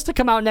 It's supposed to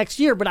come out next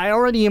year, but I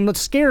already am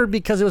scared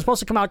because it was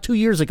supposed to come out 2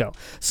 years ago.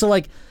 So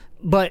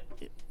but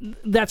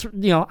that's, I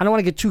don't want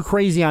to get too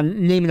crazy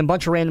on naming a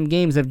bunch of random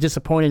games that have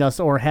disappointed us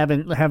or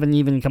haven't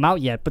even come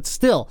out yet. But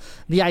still,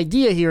 the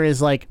idea here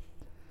is like,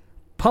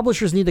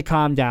 publishers need to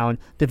calm down.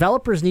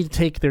 Developers need to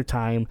take their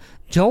time.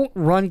 Don't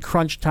run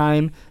crunch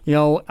time.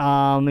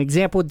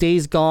 Example,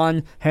 Days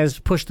Gone has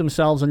pushed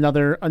themselves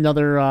another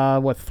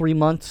 3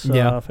 months?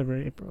 Yeah.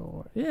 February,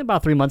 April. Yeah,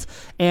 about 3 months.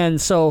 And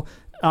so,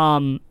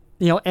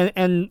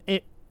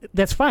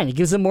 that's fine. It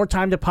gives them more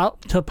time to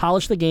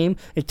polish the game.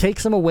 It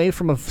takes them away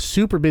from a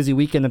super busy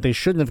weekend that they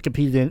shouldn't have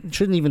competed in,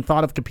 shouldn't even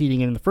thought of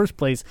competing in the first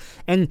place.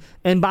 And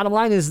bottom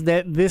line is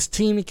that this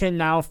team can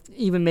now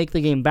even make the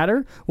game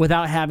better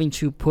without having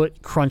to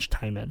put crunch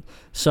time in.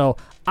 So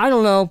I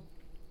don't know.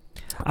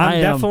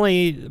 I'm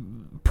definitely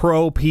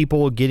pro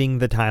people getting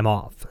the time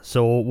off.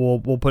 So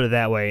we'll put it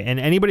that way. And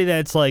anybody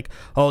that's like,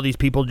 oh, these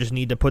people just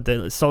need to put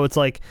so it's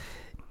like,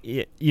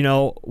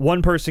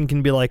 one person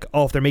can be like,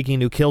 oh, if they're making a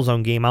new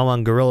Killzone game, I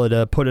want Guerrilla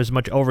to put as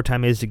much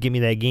overtime as to give me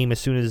that game as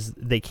soon as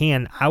they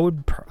can. I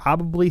would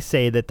probably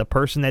say that the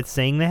person that's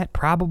saying that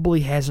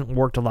probably hasn't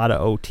worked a lot of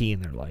OT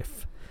in their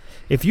life.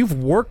 If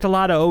you've worked a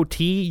lot of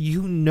OT,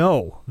 you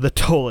know the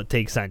toll it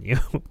takes on you.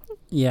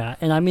 Yeah,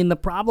 and I mean, the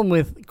problem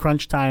with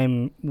crunch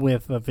time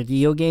with a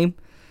video game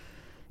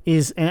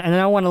is, and I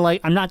don't want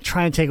to I'm not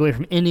trying to take away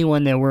from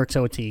anyone that works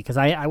OT, because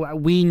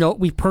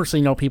we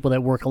personally know people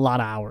that work a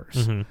lot of hours.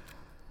 Mm-hmm.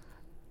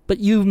 But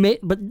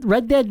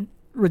Red Dead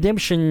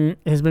Redemption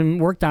has been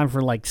worked on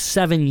for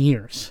 7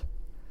 years.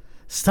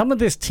 Some of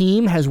this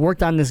team has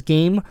worked on this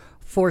game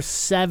for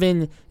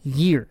 7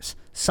 years.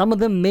 Some of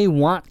them may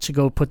want to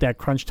go put that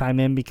crunch time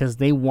in because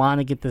they want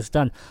to get this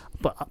done.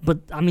 But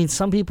I mean,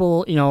 some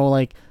people,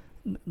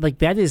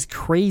 that is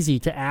crazy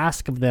to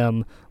ask of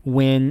them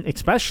when,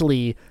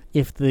 especially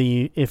if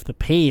the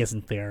pay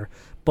isn't there.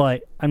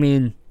 But I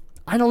mean,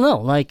 I don't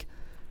know,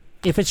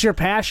 if it's your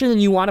passion and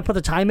you want to put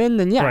the time in,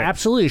 then yeah, right.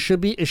 Absolutely,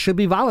 it should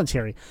be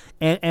voluntary.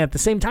 And at the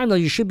same time, though,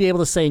 you should be able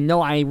to say, no,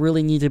 I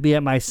really need to be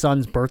at my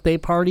son's birthday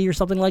party or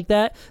something like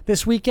that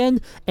this weekend,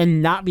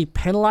 and not be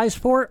penalized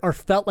for it or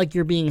felt like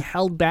you're being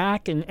held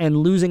back and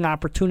losing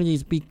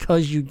opportunities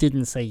because you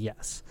didn't say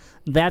yes.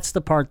 That's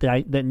the part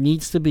that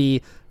needs to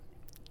be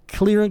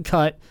clear and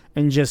cut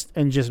and just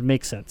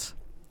make sense.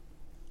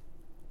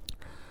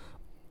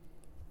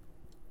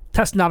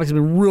 Testonomics has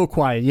been real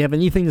quiet. You have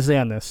anything to say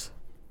on this?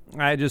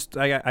 I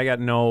got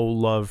no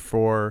love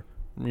for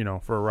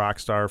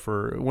Rockstar,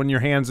 for when your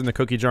hand's in the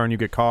cookie jar and you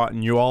get caught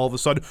and you all of a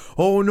sudden,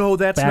 oh no,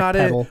 that's not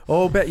it.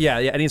 Oh, yeah,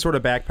 any sort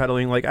of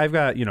backpedaling. Like, I've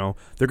got,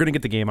 they're going to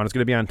get the game on. It's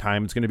going to be on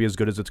time. It's going to be as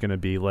good as it's going to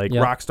be. Like,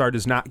 Rockstar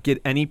does not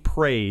get any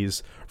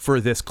praise for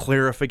this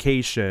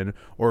clarification,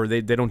 or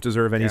they don't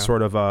deserve any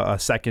sort of a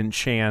second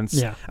chance.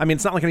 Yeah. I mean,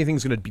 it's not like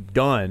anything's going to be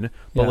done,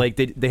 but like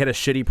they had a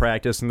shitty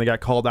practice and they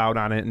got called out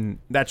on it, and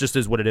that just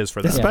is what it is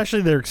for them.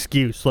 Especially their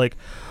excuse, like,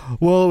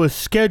 well, it was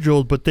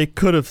scheduled, but they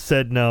could have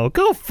said no.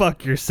 Go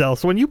fuck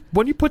yourself. So when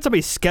you put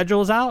somebody's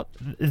schedules out,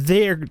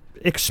 they're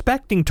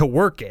expecting to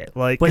work it.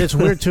 Like, but it's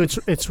weird too.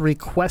 It's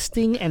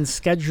requesting and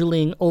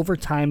scheduling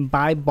overtime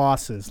by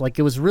bosses. Like,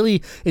 it's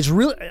really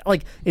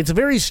like, it's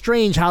very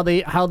strange how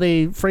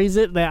they phrase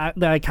it.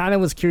 That I kind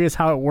of was curious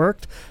how it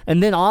worked,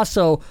 and then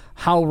also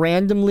how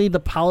randomly the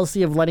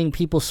policy of letting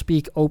people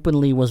speak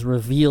openly was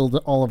revealed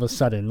all of a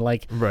sudden.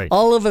 Like,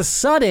 all of a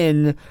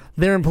sudden,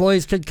 their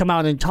employees could come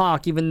out and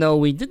talk, even though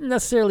we didn't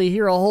necessarily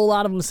hear a whole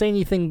lot of them say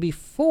anything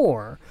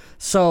before.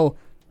 So,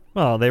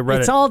 well, they read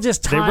it's all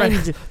just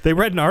timed. They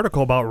read an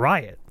article about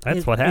Riot.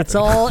 That's what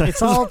happened.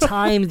 It's all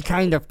timed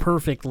kind of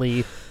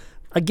perfectly.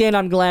 Again,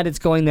 I'm glad it's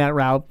going that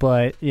route,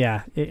 but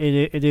yeah,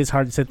 it is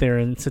hard to sit there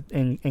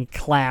and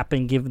clap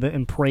and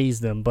and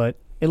praise them. But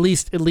at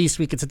least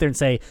we could sit there and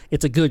say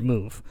it's a good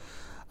move,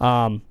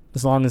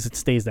 as long as it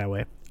stays that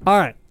way. All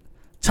right,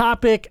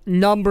 topic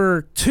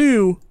number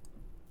 2.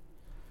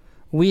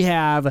 We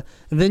have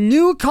the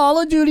new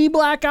Call of Duty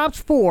Black Ops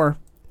 4.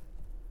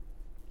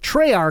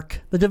 Treyarch,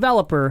 the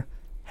developer,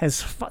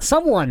 has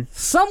someone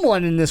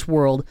in this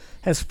world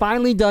has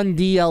finally done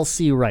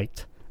DLC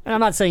right. And I'm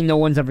not saying no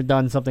one's ever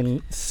done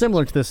something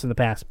similar to this in the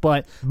past,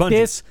 but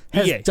this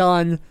has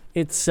done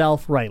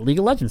itself right. League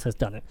of Legends has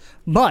done it.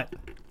 But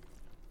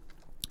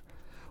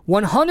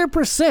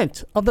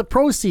 100% of the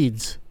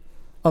proceeds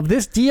of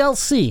this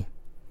DLC,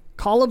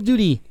 Call of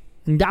Duty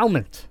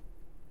Endowment,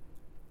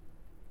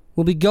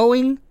 will be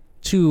going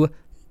to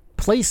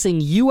placing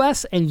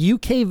U.S. and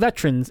U.K.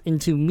 veterans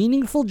into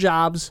meaningful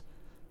jobs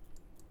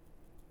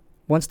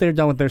once they're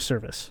done with their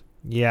service.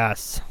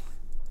 Yes.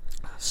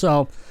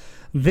 So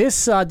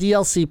this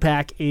DLC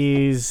pack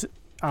is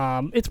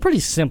it's pretty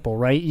simple,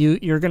 right?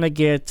 You're gonna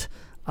get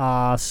it's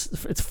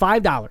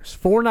 $5,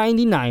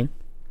 $4.99,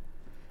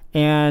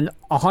 and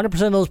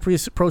 100% of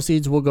those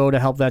proceeds will go to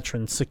help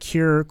veterans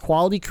secure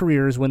quality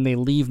careers when they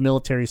leave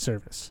military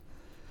service.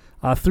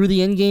 Through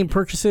the in-game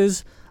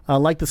purchases,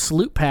 like the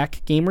Salute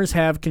Pack, gamers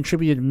have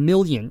contributed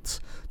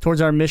millions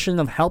towards our mission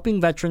of helping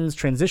veterans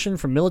transition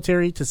from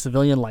military to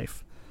civilian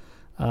life.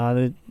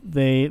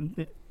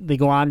 They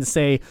go on to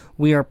say,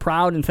 we are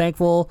proud and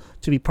thankful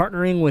to be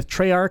partnering with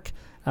Treyarch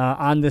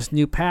on this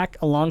new pack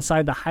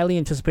alongside the highly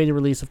anticipated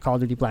release of Call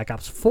of Duty Black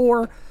Ops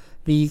 4.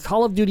 The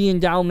Call of Duty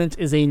Endowment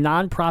is a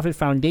non-profit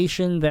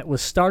foundation that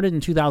was started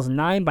in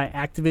 2009 by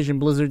Activision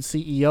Blizzard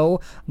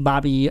CEO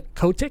Bobby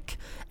Kotick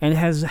and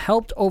has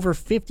helped over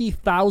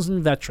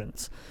 50,000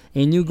 veterans.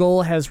 A new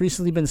goal has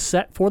recently been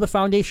set for the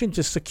foundation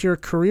to secure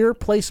career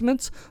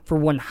placements for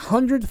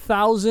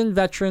 100,000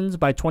 veterans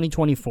by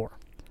 2024.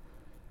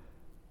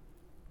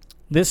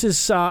 This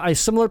is a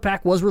similar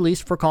pack was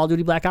released for Call of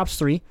Duty Black Ops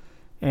 3,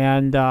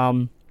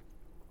 and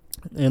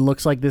it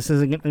looks like this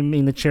isn't. I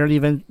mean, the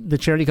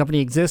charity company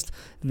exists.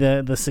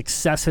 The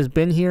success has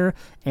been here,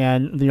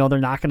 and they're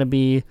not going to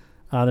be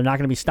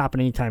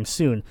stopping anytime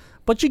soon.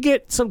 But you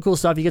get some cool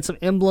stuff. You get some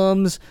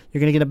emblems. You're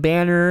going to get a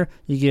banner.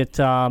 You get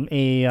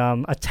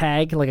a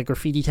tag, like a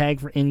graffiti tag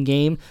for in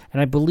game,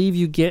 and I believe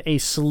you get a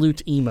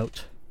salute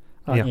emote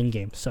in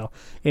game. So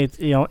it's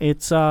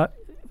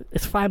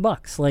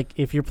 $5. Like,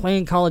 if you're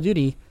playing Call of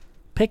Duty,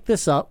 pick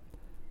this up,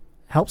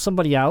 help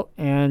somebody out,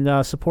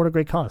 and support a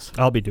great cause.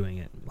 I'll be doing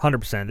it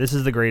 100%. This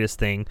is the greatest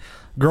thing.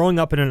 Growing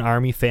up in an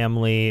Army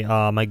family,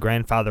 my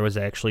grandfather was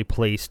actually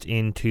placed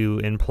into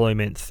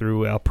employment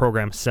through a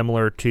program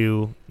similar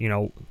to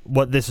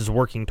what this is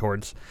working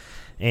towards,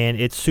 and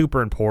it's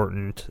super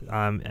important.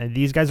 And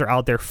these guys are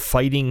out there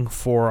fighting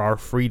for our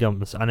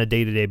freedoms on a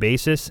day-to-day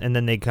basis, and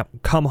then they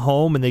come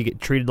home and they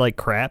get treated like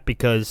crap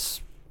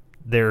because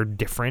they're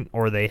different,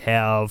 or they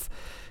have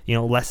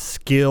less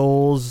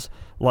skills,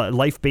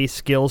 life-based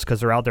skills,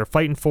 because they're out there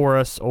fighting for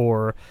us,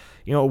 or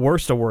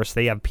worse to worse,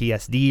 they have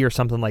PSD or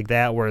something like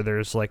that, where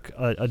there's like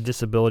a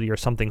disability or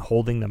something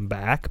holding them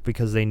back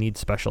because they need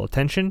special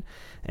attention,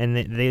 and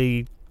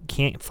they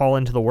can't fall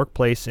into the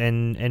workplace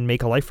and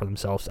make a life for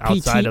themselves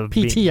outside of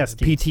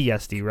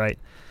PTSD, right?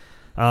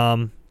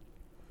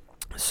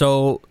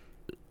 So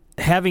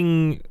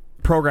having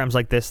programs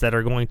like this that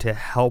are going to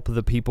help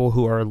the people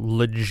who are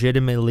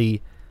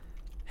legitimately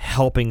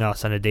helping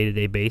us on a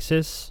day-to-day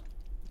basis,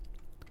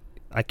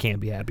 I can't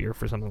be happier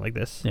for something like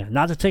this. Yeah,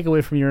 not to take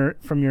away from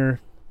your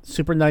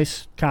super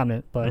nice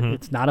comment, but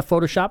it's not a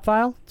Photoshop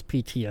file. It's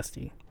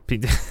PTSD.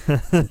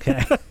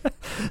 Okay.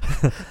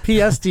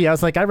 PSD. I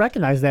was like, I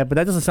recognize that, but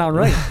that doesn't sound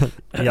right.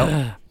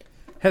 Yep.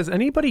 Has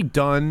anybody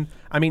done?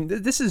 I mean,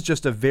 this is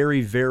just a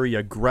very, very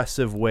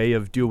aggressive way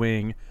of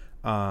doing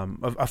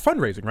a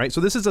fundraising, right?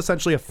 So this is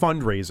essentially a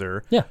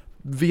fundraiser. Yeah.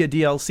 Via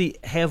DLC.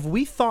 Have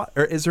we thought,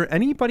 or is there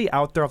anybody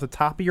out there off the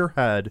top of your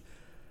head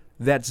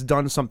that's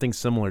done something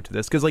similar to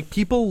this? Because like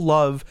people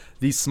love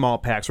these small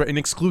packs, right? An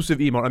exclusive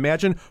emote.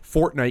 Imagine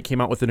Fortnite came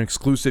out with an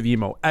exclusive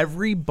emote.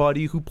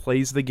 Everybody who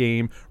plays the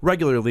game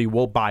regularly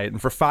will buy it,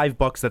 and for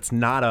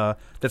 $5,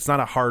 that's not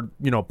a hard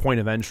point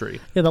of entry.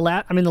 Yeah, the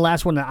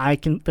last one that I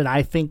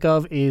think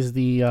of is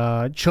the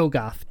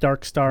Cho'Gath,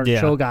 Darkstar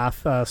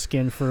Cho'Gath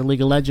skin for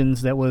League of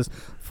Legends that was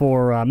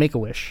for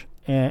Make-A-Wish,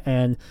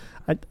 and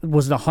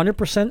was it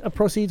 100% of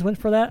proceeds went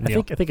for that?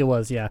 I think it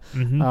was, yeah.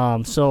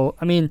 Mm-hmm. So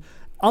I mean,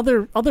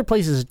 other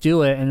places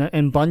do it,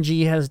 and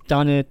Bungie has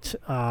done it.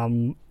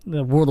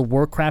 The World of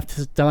Warcraft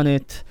has done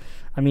it.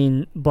 I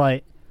mean,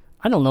 but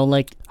I don't know,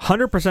 like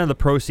 100% of the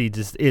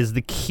proceeds is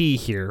the key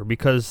here,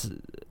 because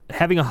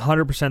having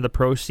 100% of the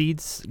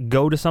proceeds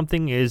go to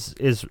something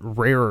is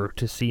rarer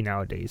to see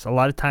nowadays. A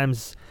lot of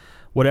times,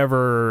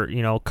 whatever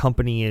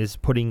company is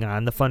putting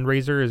on the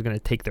fundraiser is going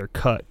to take their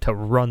cut to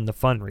run the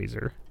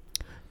fundraiser.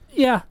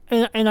 Yeah,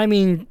 and I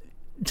mean,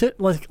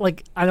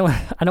 like I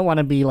don't want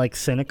to be like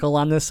cynical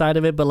on this side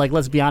of it, but like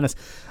let's be honest,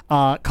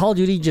 Call of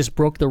Duty just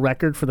broke the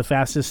record for the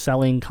fastest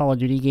selling Call of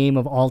Duty game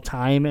of all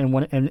time,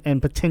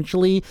 and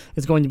potentially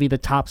is going to be the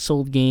top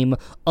sold game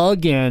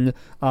again,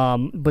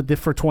 but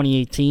for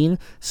 2018.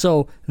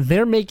 So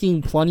they're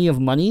making plenty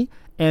of money.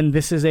 And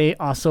this is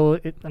tell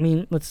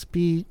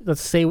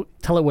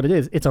it what it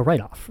is. It's a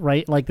write-off,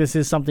 right? Like this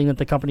is something that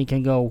the company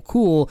can go,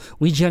 cool,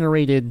 we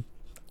generated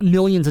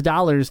millions of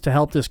dollars to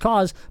help this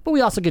cause, but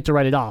we also get to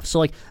write it off. So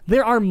like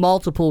there are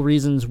multiple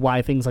reasons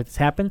why things like this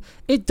happen.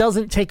 It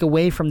doesn't take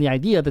away from the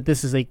idea that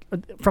this is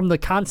from the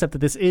concept that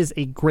this is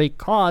a great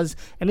cause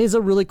and is a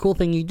really cool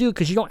thing you do,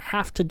 because you don't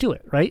have to do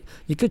it, right?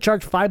 You could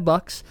charge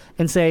 $5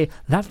 and say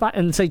say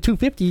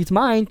 $250 is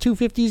mine,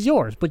 $250 is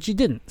yours, but you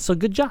didn't. So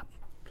good job.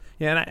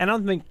 Yeah, and I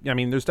don't think,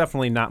 there's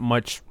definitely not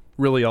much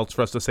really else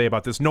for us to say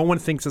about this. No one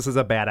thinks this is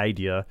a bad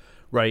idea,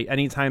 right?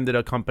 Anytime that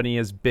a company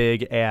as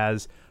big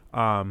as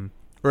or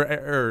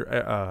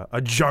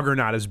a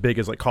juggernaut as big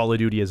as like Call of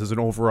Duty is as an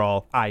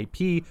overall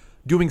IP,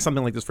 doing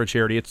something like this for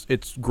charity,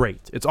 it's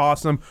great. It's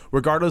awesome,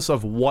 regardless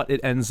of what it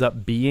ends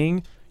up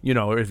being.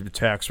 If it's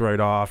tax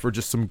write-off or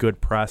just some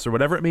good press or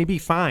whatever it may be,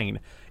 fine.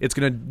 It's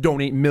going to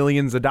donate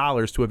millions of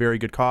dollars to a very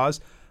good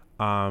cause.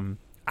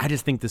 I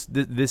just think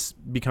this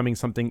becoming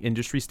something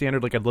industry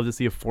standard. Like I'd love to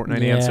see a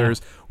Fortnite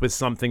Answers with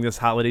something this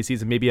holiday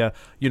season. Maybe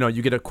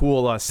you get a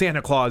cool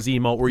Santa Claus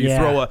emote where you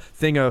throw a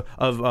thing of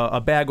a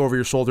bag over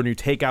your shoulder and you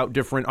take out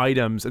different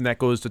items and that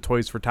goes to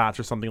Toys for Tots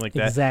or something like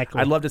that.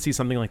 Exactly. I'd love to see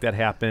something like that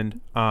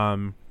happen.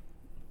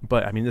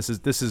 But I mean, this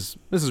is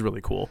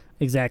really cool.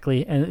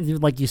 Exactly,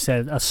 and like you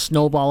said, a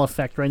snowball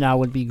effect right now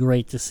would be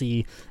great to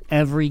see.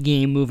 Every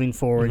game moving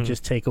forward,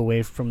 just take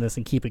away from this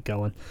and keep it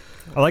going.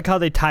 I like how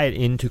they tie it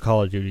into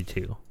Call of Duty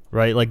too,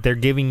 right? Like they're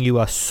giving you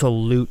a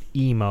salute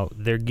emote,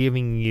 they're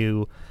giving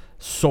you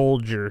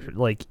soldier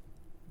like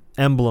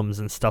emblems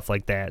and stuff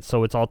like that.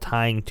 So it's all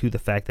tying to the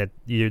fact that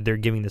they're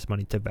giving this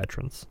money to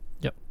veterans.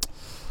 Yep.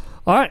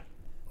 All right.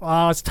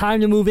 It's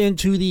time to move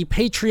into the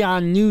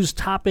Patreon news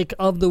topic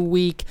of the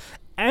week.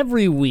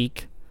 Every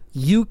week,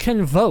 you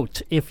can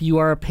vote if you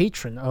are a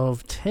patron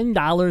of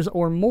 $10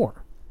 or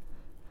more.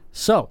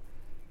 So,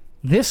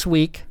 this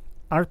week,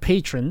 our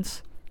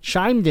patrons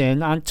chimed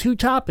in on two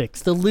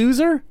topics. The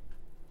loser,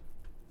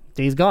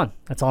 Days Gone.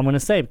 That's all I'm going to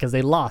say, because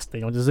they lost. They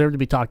don't deserve to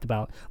be talked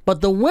about.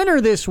 But the winner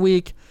this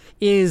week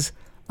is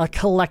a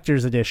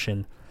collector's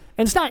edition.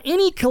 And it's not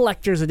any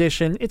collector's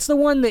edition. It's the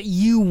one that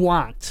you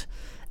want.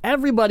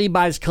 Everybody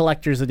buys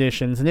collector's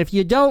editions, and if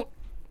you don't,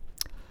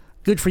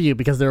 good for you,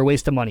 because they're a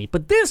waste of money.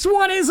 But this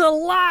one is a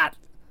lot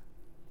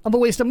of a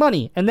waste of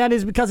money, and that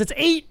is because it's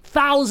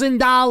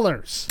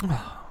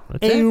 $8,000.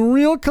 A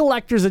real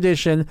collector's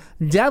edition,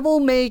 Devil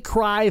May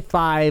Cry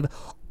 5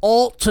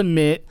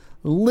 Ultimate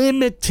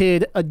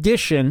Limited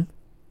Edition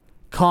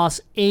costs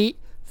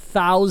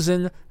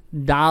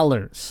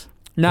 $8,000.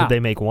 Now, did they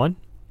make one?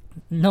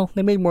 No,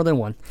 they made more than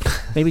one.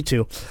 Maybe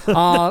two.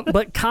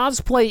 But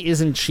cosplay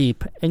isn't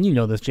cheap. And you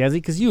know this, Jazzy,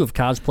 because you have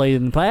cosplayed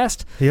in the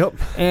past. Yep.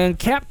 And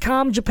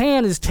Capcom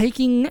Japan is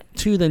taking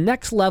to the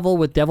next level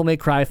with Devil May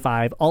Cry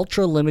 5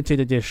 Ultra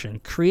Limited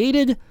Edition.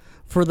 Created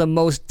for the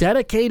most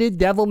dedicated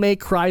Devil May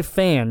Cry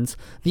fans,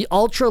 the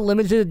Ultra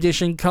Limited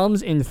Edition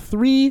comes in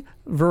 3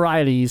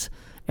 varieties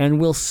and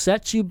will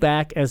set you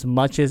back as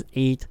much as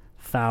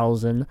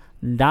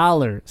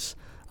 $8,000.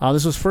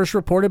 This was first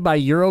reported by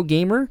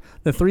Eurogamer.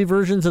 The 3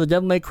 versions of the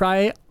Devil May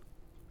Cry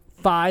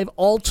 5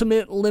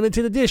 Ultimate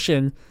Limited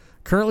Edition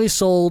currently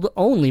sold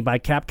only by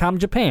Capcom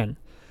Japan.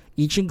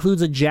 Each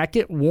includes a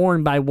jacket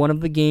worn by one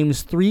of the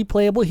game's 3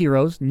 playable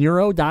heroes,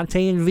 Nero,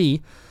 Dante, and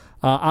V.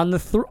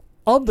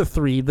 Of the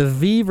 3, the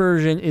V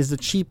version is the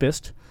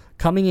cheapest,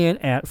 coming in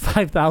at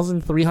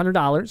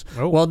 $5,300.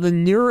 Oh. While the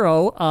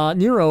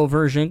Nero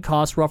version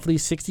costs roughly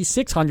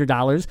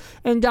 $6,600,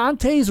 and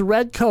Dante's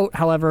red coat,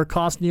 however,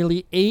 cost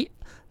nearly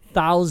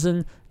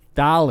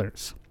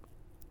 $8,000.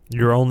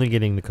 You're only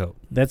getting the coat.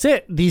 That's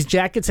it. These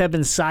jackets have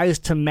been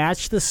sized to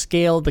match the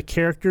scale of the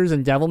characters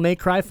in Devil May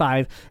Cry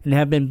 5 and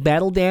have been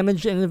battle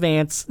damaged in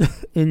advance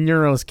in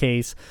Nero's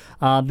case.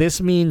 This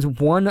means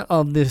one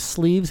of the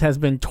sleeves has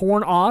been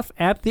torn off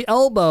at the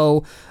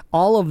elbow.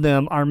 All of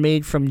them are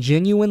made from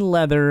genuine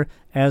leather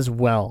as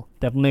well.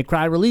 Devil May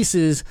Cry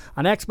releases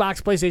on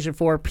Xbox, PlayStation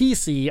 4,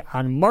 PC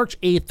on March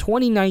 8th,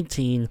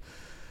 2019.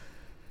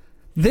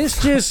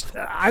 This just...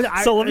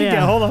 So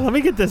let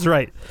me get this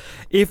right.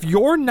 If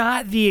you're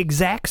not the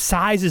exact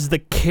size as the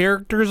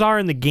characters are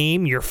in the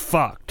game, you're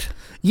fucked.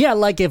 Yeah,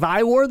 like if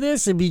I wore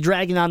this, it'd be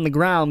dragging on the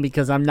ground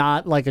because I'm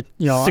not like a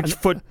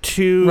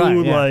 6'2",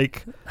 right, yeah.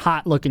 like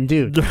hot looking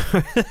dude.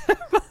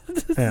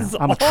 Yeah,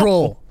 I'm a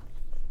troll.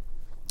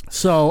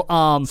 So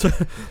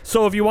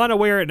if you want to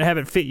wear it and have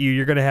it fit you,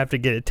 you're gonna have to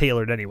get it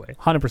tailored anyway.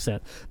 100%.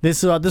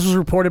 This was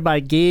reported by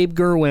Gabe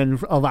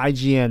Gerwin of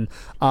IGN,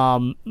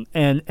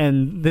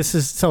 and this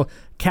is so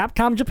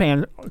Capcom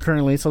Japan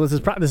currently. So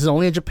this is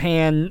only a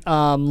Japan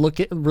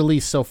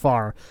release so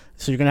far.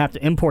 So you're gonna have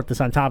to import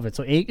this on top of it.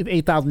 So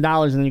 $8,000, and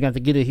then you're gonna have to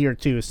get it here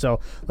too. So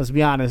let's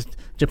be honest,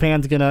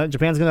 Japan's gonna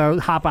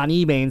hop on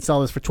eBay and sell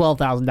this for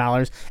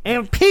 $12,000,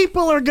 and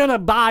people are gonna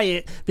buy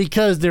it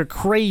because they're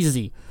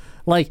crazy.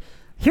 Like,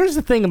 here's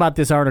the thing about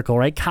this article,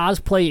 right?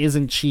 Cosplay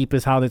isn't cheap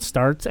is how it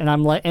starts, and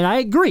I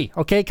agree.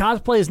 Okay,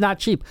 cosplay is not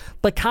cheap,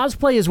 but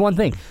cosplay is one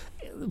thing.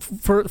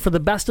 For the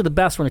best of the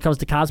best when it comes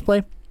to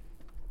cosplay,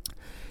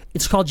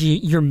 it's called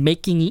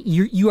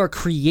you are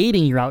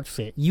creating your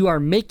outfit. You are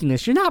making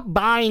this. You're not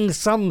buying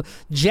some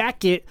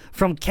jacket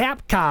from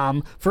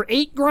Capcom for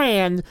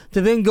 $8,000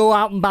 to then go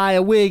out and buy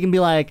a wig and be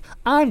like,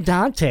 I'm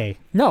Dante.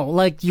 No,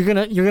 like you're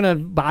gonna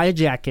buy a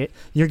jacket.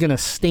 You're gonna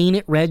stain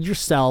it red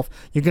yourself.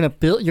 You're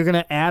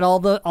gonna add all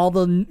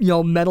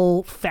the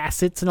metal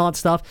facets and all that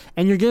stuff,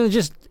 and you're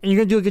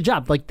gonna do a good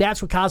job. Like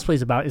that's what cosplay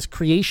is about, is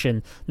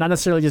creation, not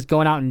necessarily just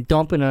going out and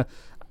dumping a.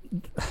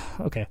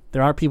 Okay,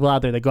 there are people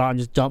out there that go out and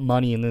just dump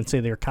money and then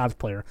say they're a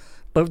cosplayer.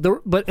 But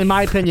in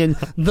my opinion,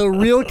 the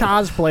real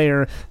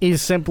cosplayer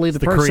is simply the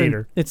person.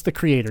 Creator. It's the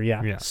creator,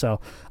 yeah. So,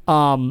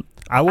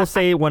 I will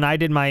say when I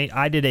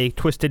did a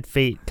Twisted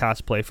Fate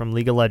cosplay from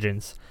League of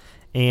Legends,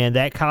 and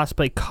that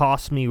cosplay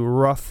cost me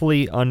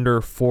roughly under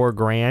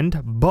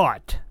 $4,000,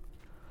 but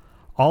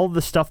all of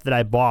the stuff that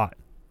I bought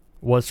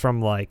was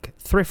from like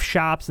thrift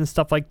shops and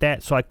stuff like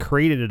that, so I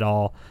created it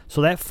all.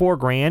 So that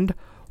 $4,000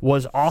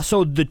 was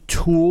also the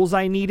tools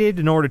I needed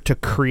in order to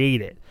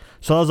create it.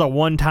 So that was a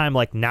one-time,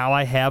 like, now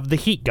I have the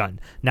heat gun.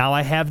 Now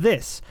I have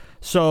this.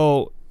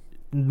 So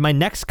my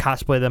next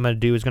cosplay that I'm going to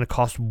do is going to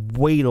cost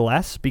way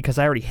less because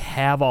I already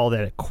have all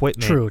that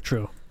equipment.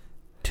 True.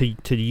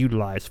 To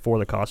utilize for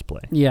the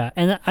cosplay. Yeah,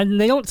 and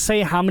they don't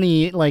say how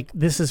many, like,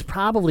 this is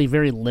probably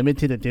very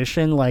limited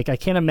edition. Like, I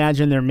can't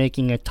imagine they're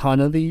making a ton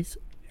of these.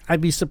 I'd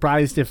be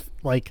surprised if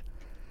they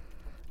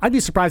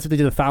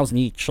did 1,000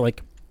 each.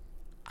 Like,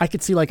 I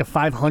could see like a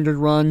 500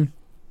 run,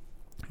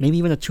 maybe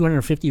even a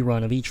 250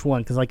 run of each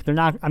one, because like they're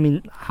not. I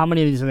mean, how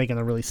many of these are they going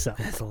to really sell?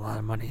 That's a lot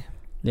of money.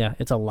 Yeah,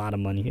 it's a lot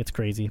of money. It's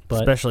crazy, but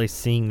especially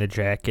seeing the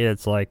jacket,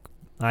 it's like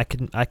I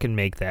can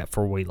make that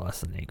for way less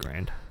than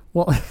 $8,000.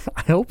 Well,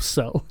 I hope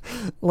so.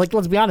 Like,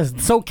 let's be honest.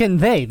 So can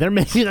they? They're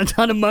making a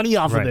ton of money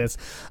off of this.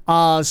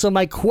 So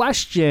my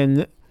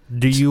question: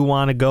 do you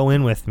want to go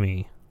in with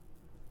me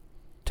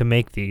to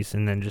make these,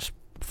 and then just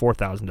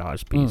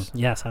 $4,000 piece?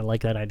 Yes, I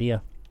like that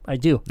idea. I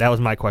do. That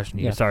was my question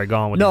to you. Yeah. Sorry, go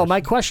on with No, yours.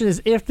 my question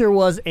is if there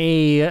was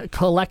a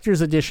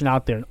collector's edition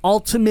out there, an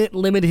ultimate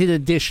limited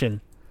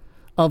edition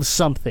of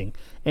something,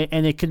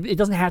 and it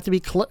doesn't have to be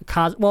it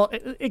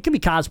could be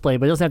cosplay,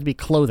 but it doesn't have to be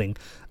clothing.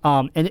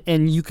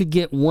 And you could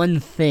get one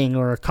thing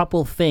or a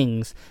couple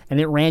things, and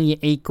it ran you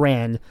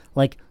 $8,000.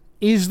 Like,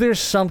 is there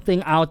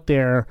something out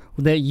there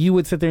that you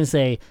would sit there and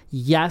say,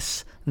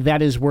 yes,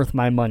 that is worth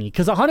my money?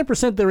 Because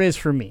 100% there is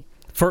for me.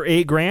 For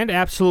 $8,000,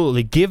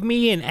 absolutely. Give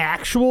me an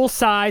actual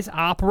size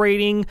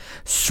operating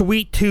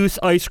Sweet Tooth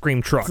ice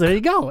cream truck. So there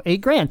you go,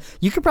 $8,000.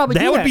 You could probably do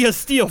that. That would be a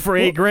steal for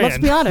 $8,000. Let's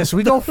be honest.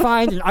 We go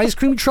find an ice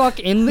cream truck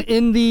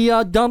in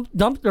the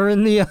dump or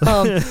in the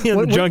in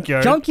the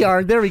junkyard.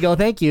 Junkyard. There we go.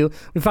 Thank you.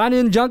 We find it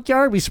in the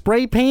junkyard. We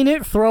spray paint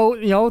it.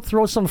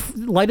 Throw some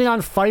lighting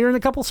on fire in a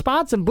couple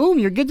spots, and boom,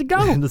 you're good to go.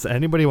 Does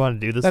anybody want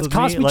to do this? That's with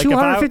cost me like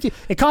 $250.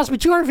 It cost me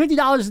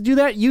 $250 to do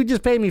that. You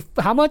just paid me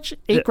how much?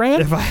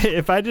 $8,000.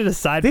 If I did a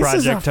side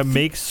project to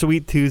make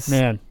Sweet Tooth's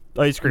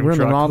ice cream we're in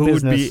the truck, wrong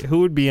business. who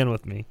would be in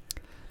with me?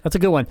 That's a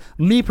good one.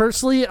 Me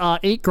personally,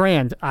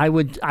 $8,000. I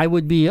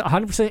would be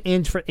 100%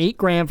 in for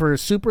 $8,000 for a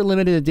super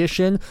limited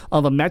edition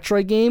of a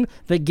Metroid game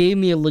that gave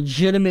me a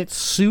legitimate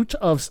suit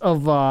of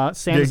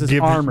Samus's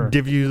armor.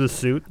 Give you the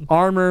suit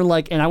armor,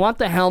 like, and I want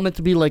the helmet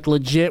to be like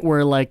legit,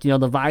 where like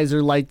the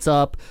visor lights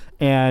up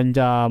And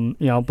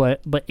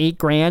but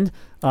 $8,000.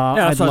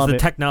 Yeah, I'd so love it's the it.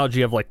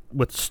 technology of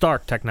with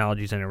Stark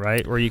technologies in it,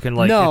 right? Where you can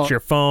No. it's your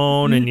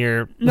phone and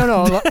your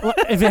No.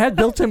 If it had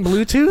built-in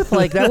Bluetooth,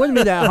 that wouldn't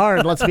be that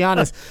hard. Let's be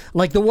honest.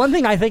 The one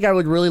thing I think I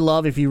would really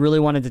love if you really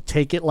wanted to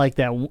take it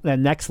that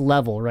next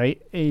level,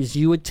 right, is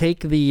you would take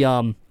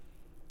the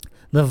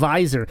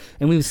visor,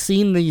 and we've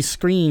seen these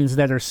screens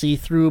that are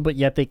see-through, but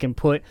yet they can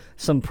put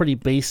some pretty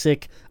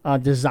basic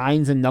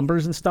designs and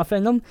numbers and stuff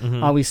in them.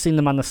 We've seen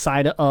them on the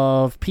side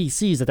of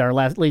PCs at our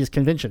latest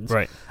conventions.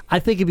 Right. I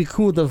think it'd be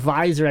cool if the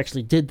visor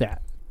actually did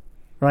that.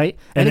 Right?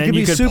 and it then could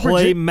you be could super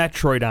play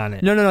Metroid on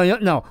it.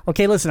 No.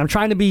 Okay, listen, I'm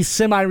trying to be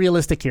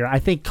semi-realistic here. I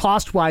think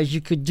cost-wise,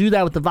 you could do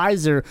that with the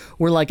visor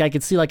where, I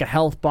could see, a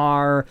health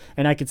bar,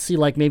 and I could see,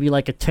 maybe,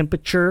 a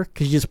temperature,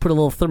 because you just put a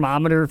little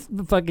thermometer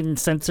fucking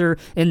sensor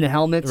in the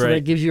helmet so that Right.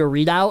 it gives you a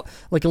readout,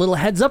 a little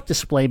heads-up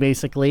display,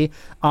 basically.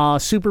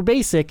 Super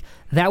basic.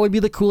 That would be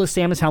the coolest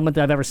Samus helmet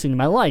that I've ever seen in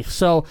my life.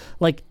 So,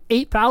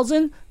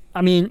 $8,000,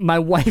 I mean, my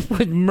wife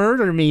would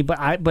murder me, but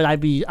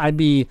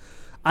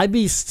I'd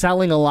be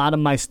selling a lot of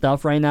my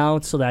stuff right now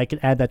so that I could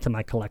add that to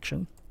my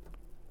collection.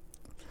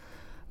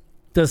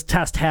 Does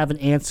Test have an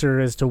answer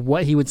as to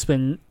what he would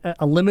spend,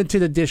 a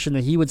limited edition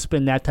that he would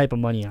spend that type of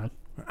money on?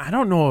 I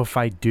don't know if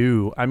I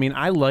do. I mean,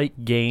 I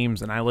like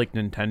games and I like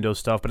Nintendo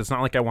stuff, but it's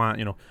not like I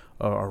want,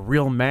 a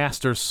real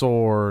Master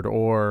Sword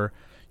or,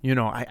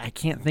 I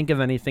can't think of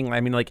anything. I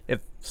mean,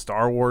 if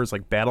Star Wars,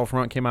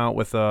 Battlefront came out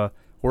with a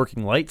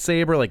working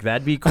lightsaber,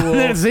 that'd be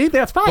cool. See,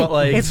 that's fine.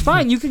 But, it's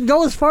fine. You can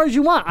go as far as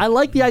you want. I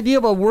like the idea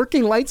of a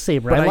working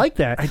lightsaber. But I like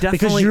that I because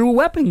definitely- you're a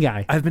weapon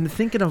guy. I've been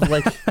thinking of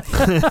I've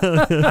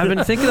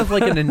been thinking of a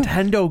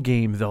Nintendo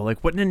game though.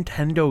 What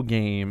Nintendo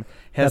game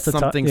has That's a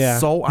something yeah.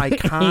 so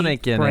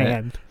iconic in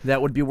 $8,000. it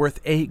that would be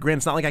worth $8,000?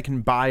 It's not like I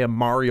can buy a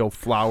Mario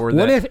flower.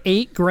 What that, if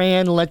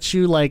 $8,000 lets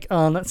you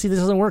see, this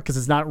doesn't work because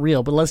it's not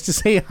real, but let's just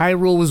say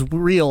Hyrule was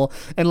real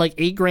and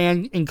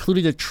 $8,000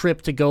 included a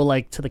trip to go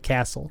to the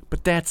castle.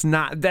 But that's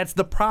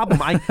the problem.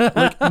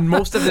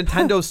 Most of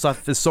Nintendo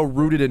stuff is so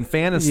rooted in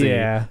fantasy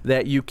Yeah.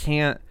 that you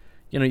can't.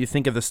 You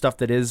think of the stuff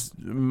that is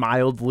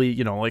mildly,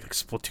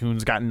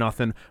 Splatoon's got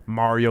nothing,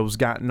 Mario's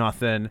got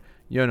nothing.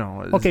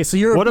 Okay, so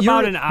you're. What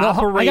about you're, an no, I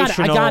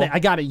operational?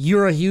 got it.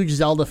 You're a huge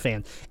Zelda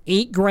fan.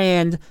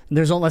 $8,000.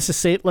 There's only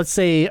let's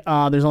say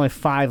there's only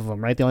 5 of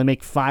them, right? They only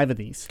make 5 of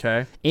these.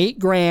 Okay.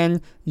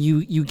 $8,000.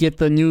 You get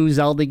the new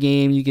Zelda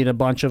game. You get a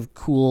bunch of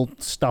cool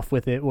stuff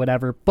with it,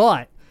 whatever.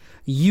 But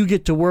you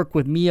get to work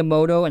with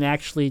Miyamoto and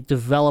actually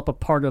develop a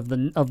part of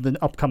the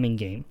upcoming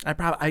game.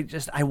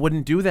 I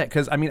wouldn't do that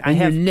because I And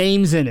have your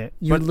name's in it.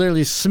 You're but-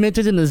 literally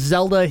cemented in the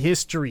Zelda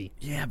history.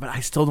 yeah, but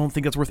I still don't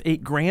think it's worth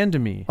 $8,000 to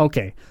me.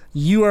 Okay.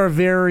 You are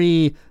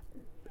very.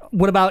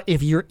 What about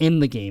if you're in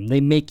the game?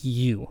 They make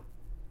you.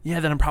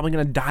 Yeah, then I'm probably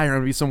gonna die or I'm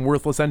gonna be some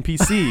worthless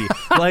NPC.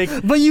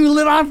 But you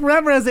live on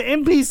forever as an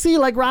NPC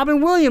like Robin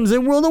Williams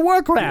in World of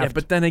Warcraft. yeah,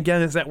 but then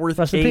again, is that worth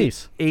Rest in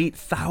peace.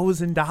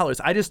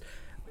 $8,000? I just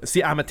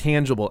see. I'm a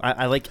tangible.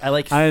 I like I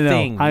know,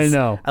 things. I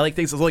know. I like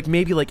things. So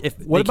maybe if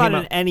What they about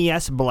came an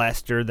NES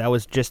blaster that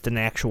was just an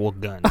actual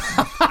gun?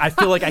 out, I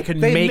feel like I could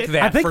make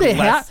that. I think for they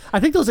less. have. I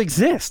think those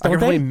exist. I Don't could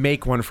probably they?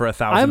 make one for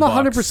 $1,000. I'm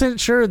 100%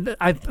 sure that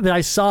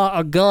I saw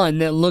a gun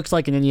that looks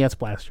like an NES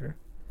blaster.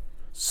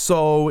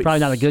 So Probably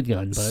not a good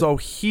gun, but So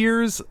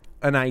here's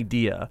an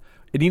idea.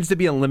 It needs to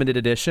be a limited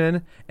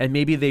edition, and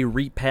maybe they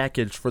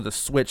repackage for the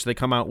Switch. They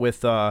come out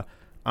with the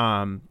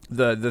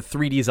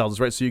 3D Zeldas,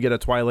 right? So you get a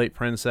Twilight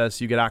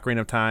Princess, you get Ocarina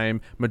of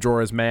Time,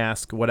 Majora's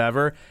Mask,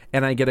 whatever,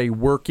 and I get a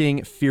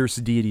working Fierce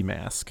Deity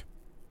mask.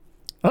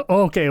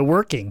 Okay,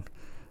 working.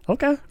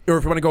 Okay. Or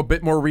if you want to go a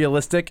bit more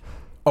realistic,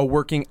 a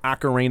working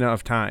Ocarina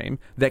of Time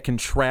that can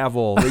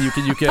travel. That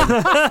you can.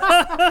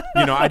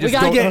 I just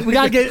We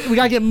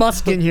gotta get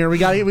Musk in here. We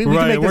can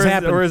make this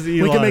happen.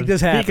 We can make this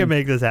happen. He can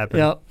make this happen.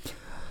 Yep.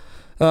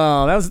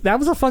 Oh, that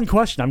was a fun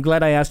question. I'm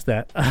glad I asked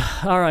that.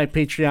 All right,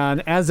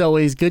 Patreon. As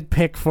always, good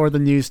pick for the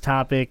news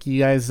topic. You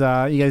guys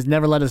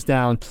never let us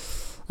down.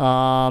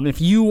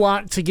 If you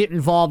want to get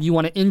involved, you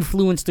want to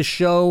influence the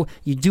show,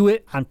 you do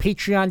it on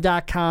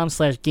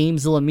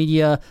patreon.com/Gamezilla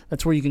Media.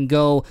 That's where you can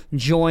go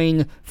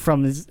join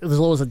from as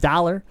low as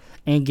 $1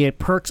 and get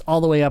perks all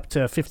the way up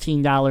to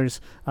 $15.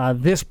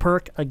 This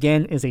perk,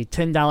 again, is a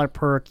 $10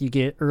 perk. You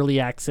get early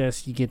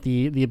access. You get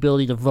the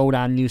ability to vote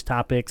on news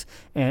topics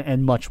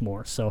and much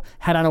more. So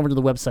head on over to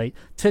the website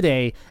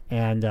today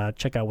and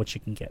check out what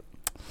you can get.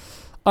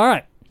 All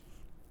right.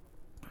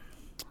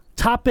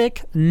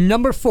 Topic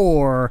number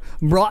 4,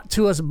 brought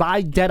to us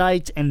by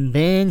Deadite, and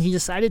then he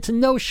decided to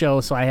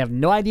no-show, so I have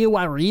no idea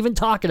why we're even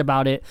talking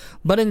about it.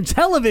 But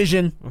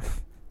Intellivision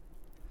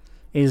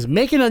is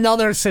making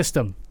another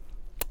system.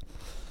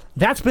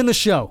 That's been the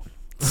show.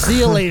 See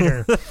you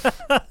later.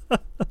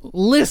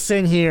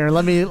 Listen here.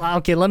 Let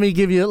me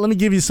give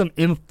you some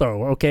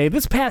info. Okay,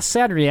 this past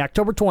Saturday,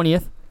 October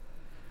 20th,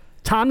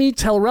 Tommy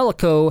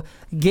Tallarico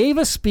gave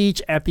a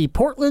speech at the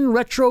Portland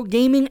Retro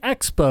Gaming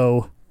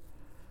Expo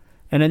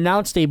and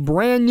announced a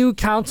brand new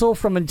console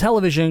from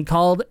Intellivision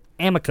called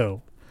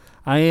Amico.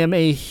 I am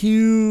a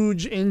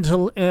huge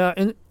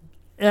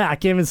Yeah, I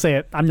can't even say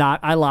it. I'm not.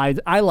 I lied.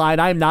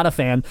 I'm not a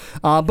fan.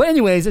 But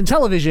anyways, in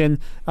television,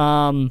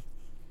 man,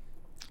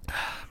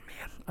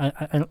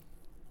 I don't.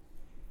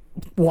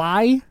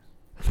 Why?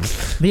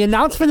 The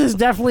announcement is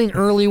definitely an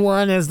early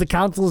one, as the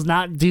console is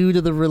not due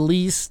to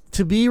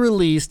be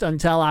released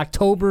until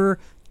October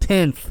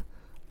 10th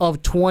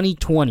of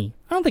 2020.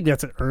 I don't think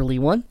that's an early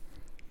one.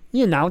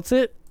 You announce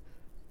it.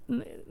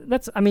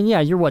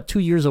 You're what, 2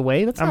 years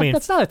away? That's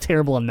not a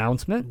terrible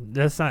announcement.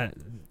 That's not.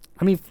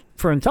 I mean,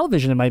 for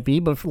television it might be,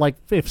 but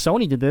if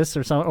Sony did this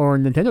or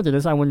Nintendo did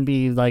this, I wouldn't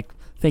be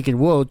thinking,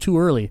 whoa, too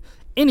early.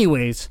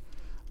 Anyways,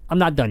 I'm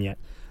not done yet.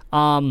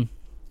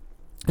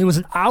 It was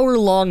an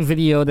hour-long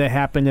video that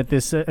happened at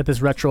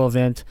this retro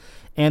event,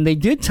 and they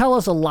did tell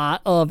us a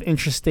lot of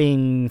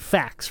interesting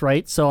facts,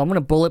 right? So I'm going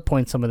to bullet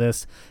point some of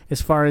this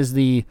as far as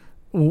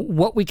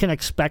what we can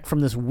expect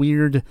from this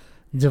weird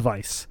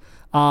device.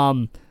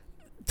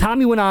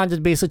 Tommy went on to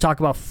basically talk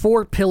about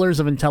 4 pillars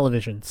of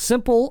Intellivision: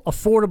 simple,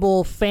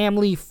 affordable,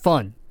 family,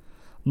 fun.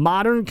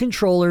 Modern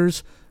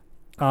controllers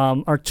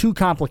are too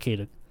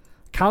complicated.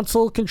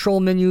 Console control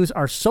menus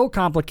are so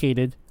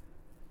complicated.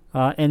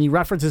 And he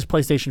references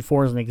PlayStation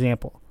 4 as an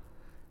example.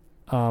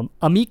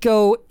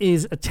 Amico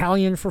is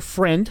Italian for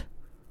friend.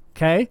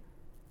 Okay?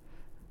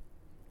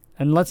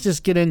 And let's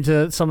just get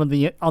into some of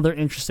the other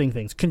interesting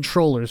things.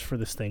 Controllers for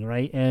this thing,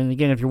 right? And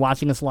again, if you're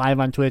watching us live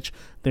on Twitch,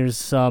 there's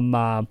some,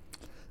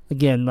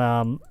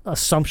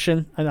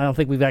 assumption. And I don't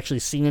think we've actually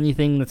seen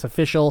anything that's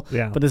official.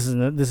 Yeah. But this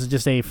is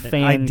just a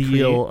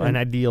an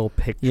ideal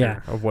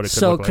picture of what it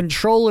could look like. So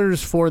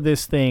controllers for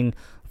this thing,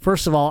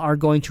 first of all, are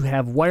going to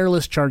have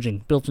wireless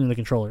charging built into the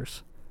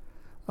controllers.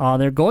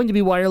 They're going to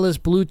be wireless,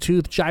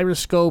 Bluetooth,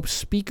 gyroscope,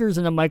 speakers,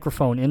 and a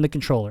microphone in the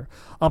controller.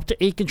 Up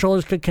to 8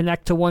 controllers could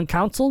connect to one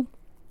console.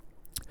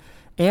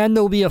 And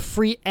there will be a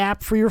free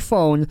app for your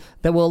phone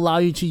that will allow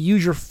you to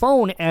use your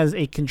phone as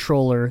a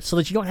controller so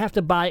that you don't have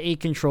to buy 8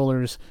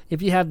 controllers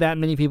if you have that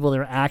many people that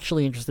are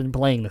actually interested in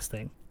playing this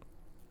thing.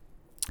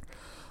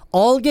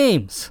 All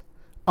games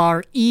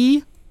are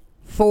E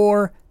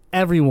for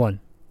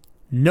everyone.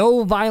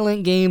 No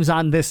violent games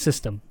on this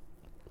system.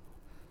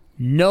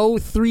 No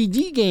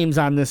 3D games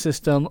on this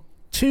system.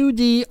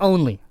 2D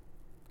only.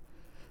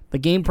 The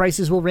game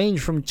prices will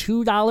range from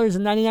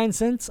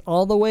 $2.99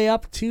 all the way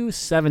up to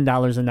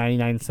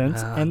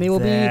 $7.99, and they will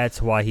That's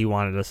why he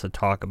wanted us to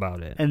talk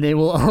about it. And they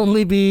will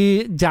only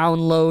be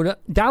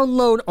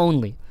download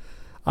only.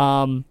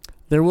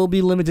 There will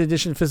be limited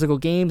edition physical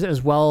games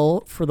as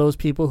well for those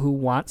people who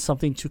want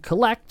something to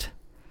collect.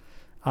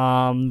 They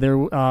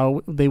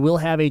will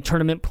have a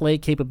tournament play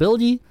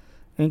capability,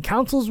 and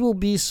consoles will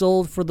be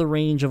sold for the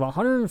range of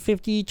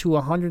 $150 to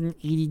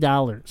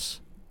 $180.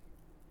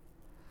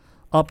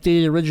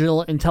 Updated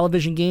original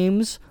Intellivision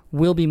games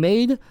will be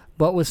made,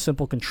 but with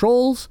simple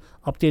controls,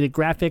 updated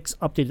graphics,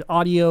 updated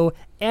audio,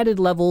 added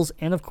levels,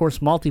 and of course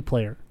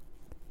multiplayer.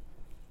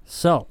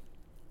 So,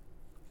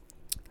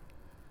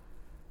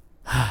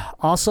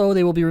 also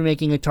they will be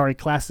remaking Atari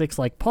classics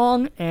like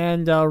Pong,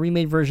 and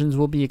remade versions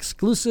will be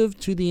exclusive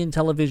to the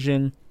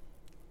Intellivision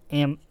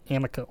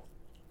Amico,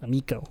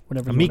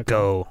 whatever you want to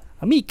call it.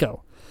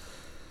 Amico.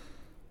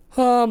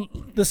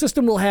 The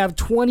system will have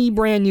 20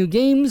 brand new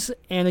games,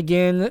 and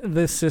again,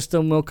 this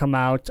system will come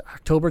out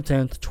October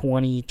 10th,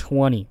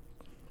 2020.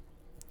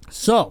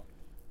 So,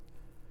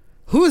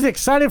 who's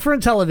excited for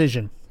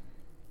Intellivision?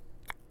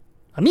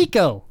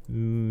 Amico.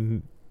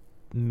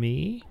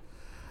 Me?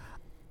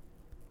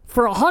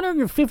 For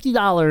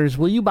 $150,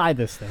 will you buy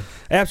this thing?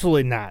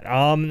 Absolutely not.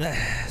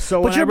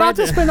 But you're about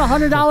to spend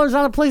 $100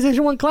 on a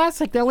PlayStation 1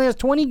 Classic that only has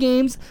 20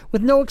 games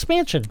with no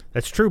expansion.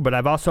 That's true, but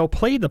I've also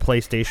played the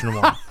PlayStation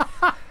 1.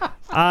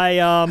 I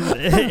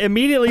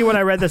immediately when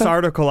I read this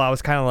article, I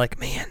was kind of like,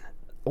 man,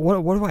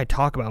 what do I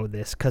talk about with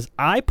this? Because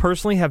I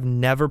personally have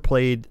never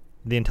played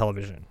the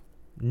Intellivision.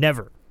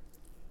 Never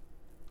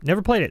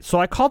played it. So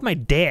I called my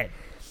dad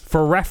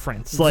for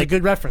reference. It's a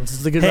good reference.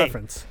 It's a good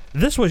reference.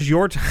 This was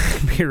your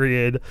time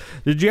period.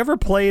 Did you ever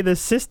play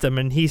this system?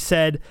 And he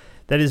said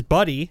that his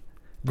buddy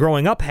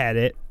growing up had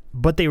it,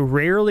 but they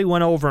rarely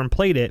went over and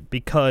played it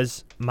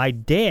because my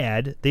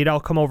dad, they'd all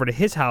come over to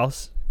his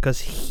house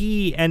because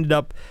he ended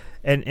up,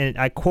 and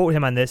I quote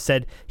him on this,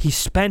 said he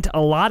spent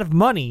a lot of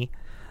money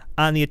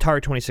on the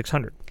Atari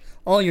 2600.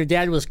 Oh, your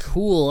dad was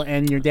cool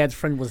and your dad's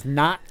friend was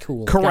not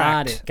cool.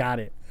 Correct. Got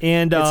it.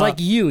 And it's like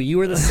you. You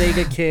were the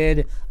Sega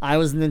kid. I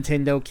was the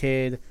Nintendo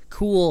kid.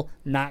 Cool,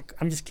 not...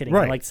 I'm just kidding.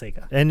 Right. I like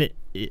Sega. And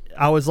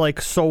I was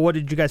like, so what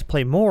did you guys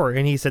play more?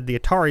 And he said the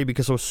Atari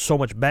because it was so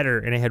much better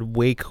and it had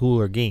way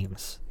cooler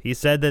games. He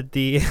said that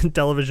the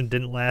Intellivision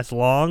didn't last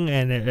long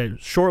and it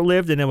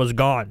short-lived and it was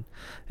gone.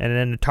 And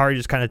then Atari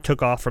just kind of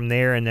took off from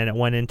there and then it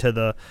went into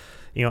the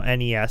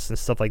NES and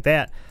stuff like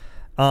that.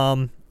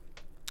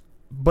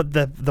 But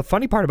the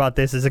funny part about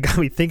this is it got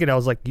me thinking. I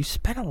was like, you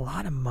spent a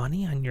lot of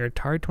money on your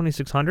Atari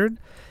 2600?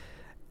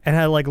 And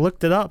I like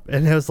looked it up,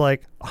 and it was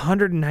like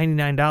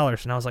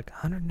 $199, and I was like,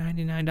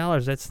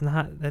 $199?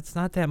 That's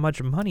not that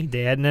much money,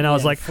 Dad. And then I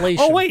was like,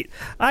 inflation. oh wait,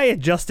 I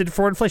adjusted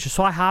for inflation.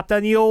 So I hopped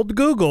on the old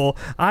Google.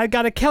 I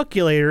got a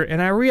calculator,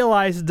 and I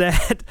realized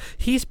that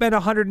he spent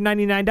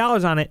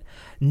 $199 on it.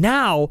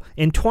 Now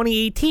in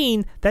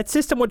 2018, that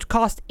system would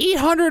cost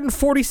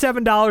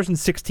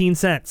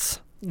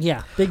 $847.16.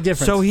 Yeah, big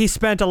difference. So he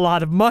spent a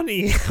lot of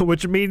money,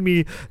 which made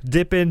me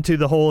dip into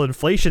the whole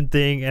inflation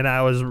thing, and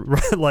I was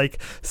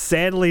like,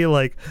 sadly,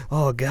 like,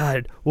 oh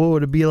God, what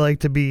would it be like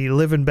to be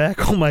living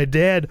back when my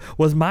dad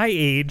was my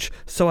age?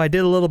 So I did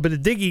a little bit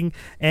of digging,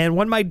 and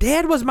when my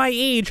dad was my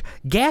age,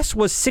 gas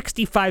was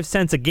 65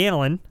 cents a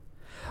gallon.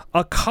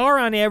 A car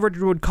on average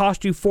would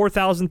cost you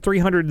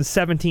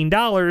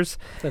 $4,317.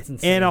 That's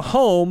insane. And a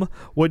home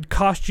would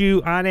cost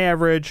you on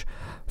average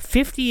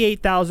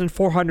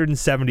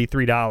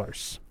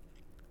 $58,473.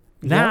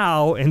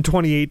 Now in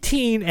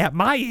 2018, at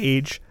my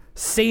age,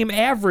 same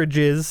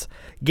averages.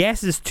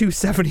 Gas is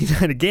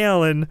 $2.79 a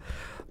gallon.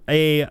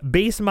 A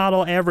base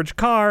model average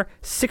car,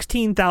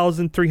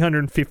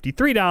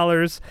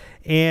 $16,353,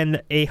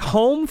 and a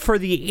home for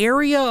the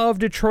area of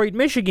Detroit,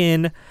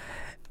 Michigan,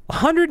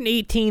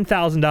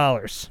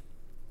 $118,000.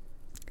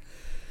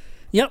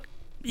 Yep.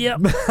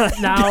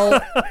 Now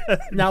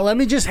let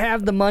me just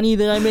have the money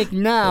that I make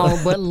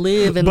now, but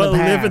live in the past.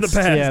 Live in the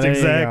past, yeah, there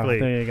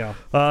exactly. You go.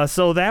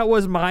 So that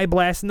was my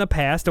blast in the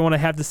past. And what I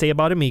have to say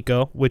about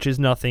Amico, which is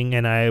nothing,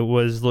 and I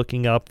was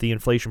looking up the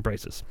inflation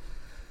prices.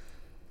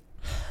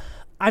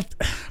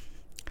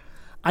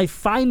 I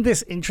find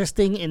this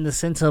interesting in the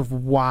sense of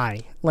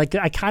why. Like,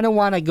 I kind of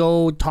want to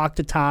go talk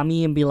to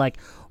Tommy and be like,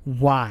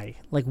 why?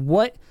 Like,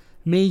 what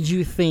made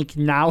you think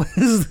now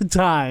is the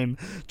time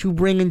to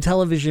bring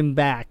Intellivision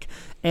back?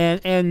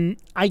 And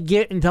I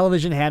get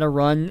Intellivision had a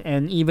run,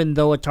 and even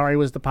though Atari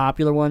was the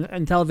popular one,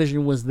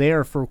 Intellivision was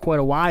there for quite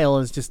a while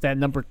as just that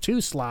number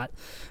 2 slot.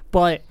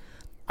 But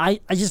I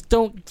just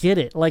don't get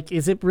it. Like,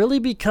 is it really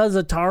because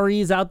Atari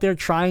is out there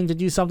trying to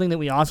do something that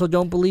we also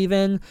don't believe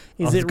in?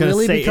 Is it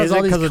really because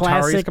all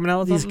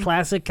these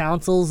classic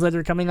consoles that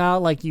are coming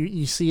out, like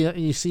you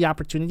see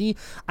opportunity?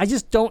 I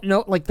just don't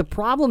know. Like, the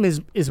problem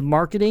is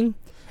marketing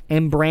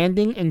and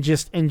branding and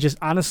just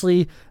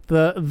honestly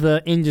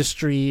the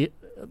industry,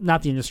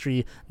 not the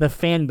industry, the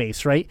fan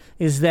base, right?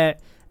 Is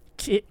that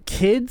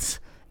kids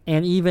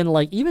and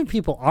even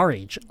people our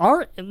age,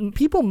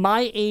 people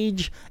my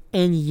age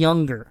and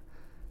younger,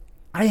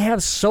 I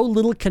have so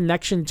little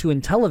connection to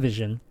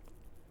Intellivision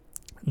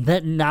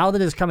that now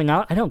that it's coming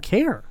out, I don't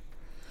care.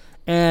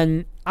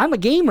 And I'm a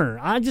gamer.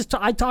 I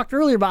talked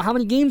earlier about how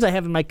many games I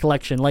have in my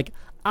collection. Like,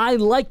 I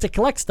like to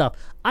collect stuff.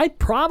 I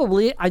have an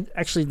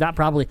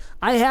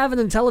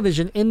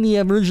Intellivision in the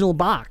original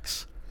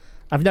box.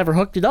 I've never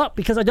hooked it up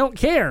because I don't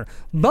care.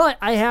 But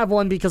I have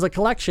one because of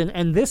collection.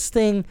 And this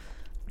thing,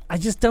 I'm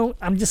just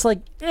like,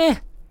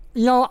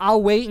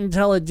 I'll wait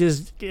until it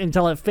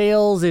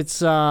fails.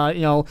 It's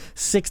 $60,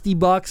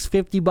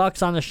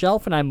 $50 on the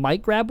shelf, and I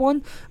might grab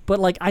one. But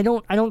like, I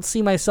don't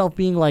see myself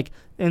being like,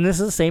 and this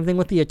is the same thing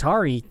with the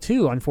Atari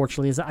too,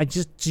 unfortunately, is I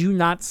just do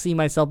not see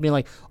myself being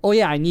like, oh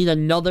yeah, I need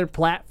another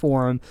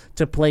platform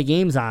to play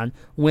games on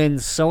when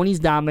Sony's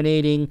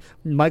dominating,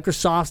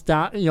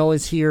 Microsoft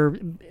is here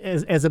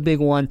as a big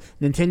one,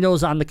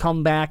 Nintendo's on the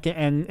comeback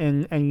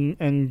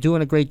and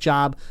doing a great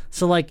job.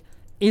 So like,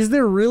 is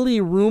there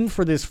really room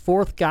for this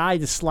fourth guy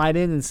to slide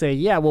in and say,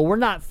 yeah, well, we're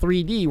not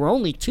 3D, we're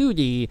only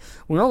 2D,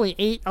 we're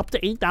only up to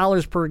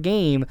 $8 per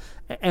game,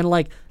 and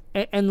like,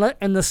 and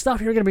the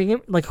stuff you're gonna bring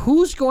in, like,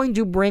 who's going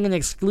to bring an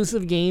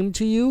exclusive game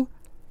to you?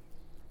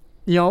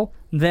 Who's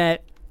gonna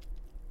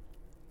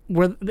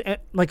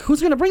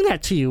bring that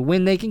to you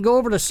when they can go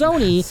over to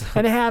Sony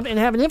and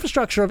have an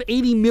infrastructure of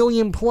 80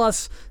 million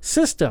plus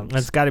systems?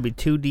 It's got to be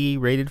 2D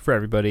rated for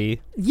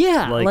everybody.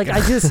 Yeah,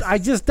 I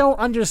just don't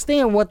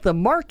understand what the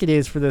market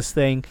is for this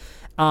thing.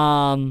 The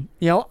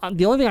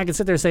only thing I can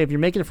sit there and say, if you're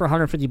making it for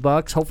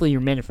 $150, hopefully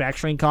your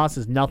manufacturing cost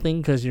is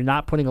nothing because you're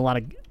not putting a lot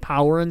of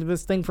power into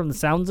this thing from the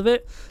sounds of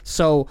it.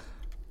 So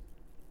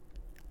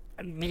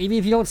maybe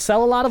if you don't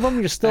sell a lot of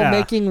them, you're still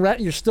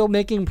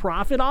making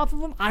profit off of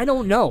them. I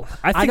don't know.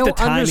 I think the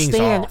timing's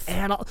off.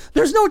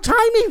 There's no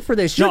timing for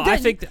this. I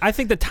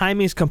think the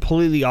timing's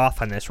completely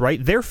off on this.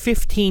 Right? They're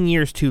 15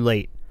 years too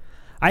late.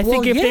 I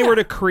think if they were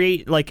to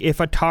create, like, if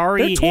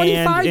Atari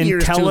and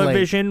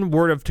Intellivision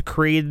were to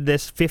create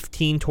this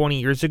 15,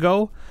 20 years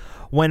ago,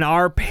 when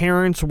our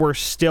parents were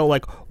still,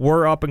 like,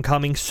 we're up and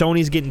coming,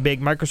 Sony's getting big,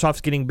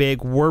 Microsoft's getting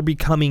big, we're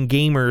becoming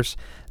gamers,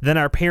 then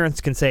our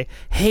parents can say,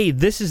 hey,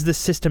 this is the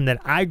system that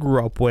I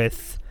grew up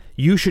with,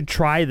 you should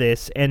try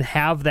this, and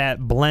have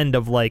that blend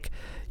of, like,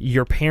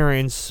 your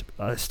parents'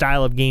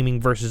 style of gaming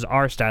versus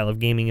our style of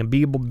gaming, and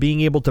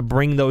being able to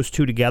bring those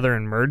two together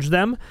and merge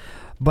them.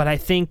 But I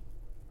think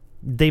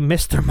they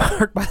missed their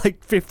mark by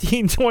like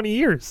 15, 20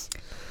 years.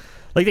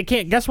 Like, they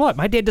can't. Guess what?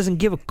 My dad doesn't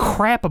give a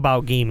crap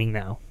about gaming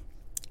now.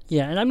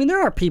 Yeah, and I mean,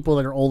 there are people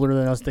that are older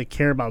than us that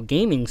care about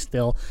gaming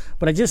still.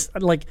 But I just,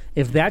 like,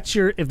 if that's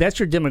your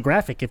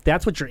demographic, if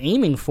that's what you're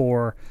aiming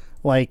for,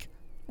 like,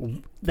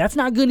 that's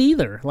not good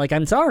either. Like,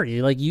 I'm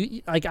sorry. Like,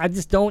 I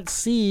just don't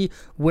see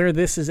where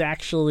this is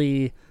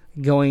actually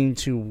going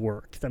to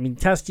work. I mean,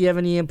 Tess, do you have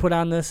any input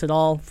on this at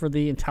all for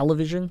the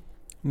television?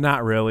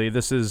 Not really.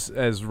 This is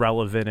as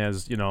relevant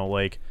as,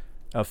 like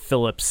a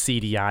Philips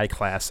CDI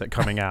Classic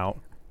coming out,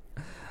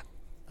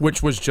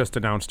 which was just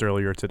announced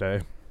earlier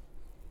today.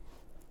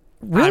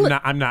 Really?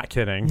 I'm not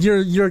kidding.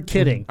 You're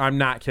kidding. I'm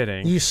not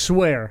kidding. You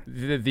swear.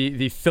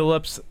 The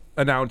Philips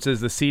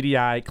announces the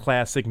CDI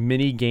Classic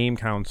mini game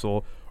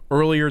console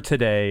earlier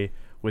today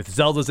with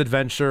Zelda's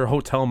Adventure,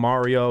 Hotel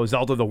Mario,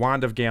 Zelda the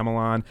Wand of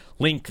Gamelon,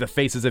 Link the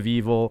Faces of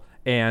Evil,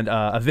 and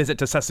a visit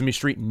to Sesame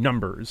Street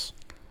Numbers.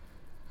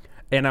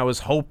 And I was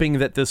hoping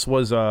that this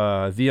was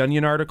The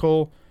Onion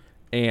article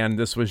and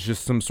this was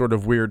just some sort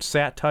of weird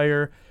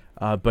satire,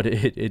 but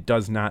it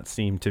does not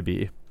seem to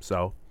be.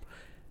 So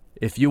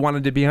if you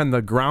wanted to be on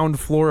the ground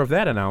floor of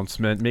that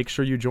announcement, make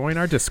sure you join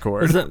our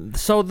Discord. I'm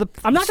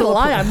not gonna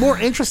lie, I'm more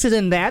interested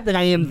in that than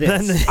I am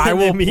this. I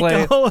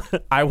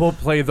will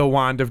play the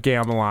Wand of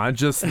Gamelon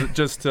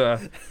just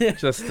to.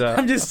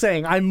 I'm just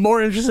saying, I'm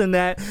more interested in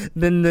that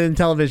than in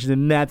television,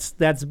 and that's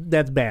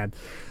bad.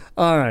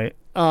 All right.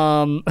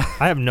 I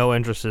have no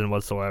interest in it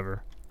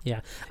whatsoever.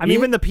 Yeah, I mean,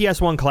 even the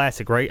PS1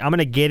 Classic, right? I'm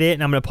gonna get it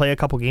and I'm gonna play a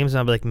couple games and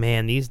I'll be like,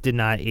 man, these did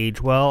not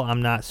age well.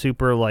 I'm not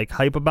super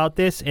hype about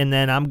this, and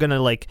then I'm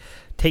gonna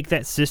take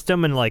that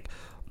system and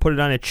put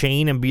it on a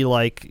chain and be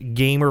like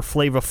gamer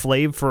Flava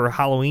Flav for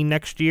Halloween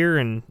next year.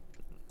 And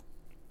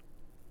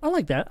I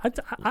like that.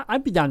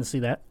 I'd be down to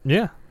see that.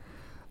 Yeah.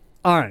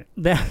 All right.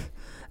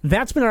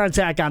 That's been our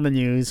attack on the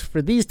news.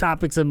 For these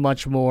topics and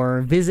much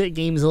more, visit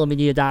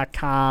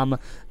GameZillaMedia.com.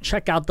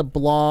 Check out the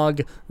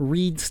blog.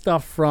 Read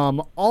stuff from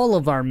all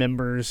of our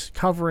members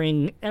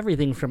covering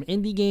everything from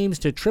indie games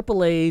to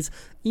AAAs,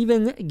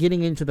 even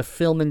getting into the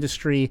film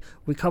industry.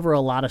 We cover a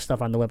lot of stuff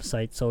on the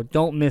website, so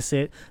don't miss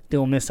it.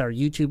 Don't miss our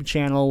YouTube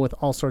channel with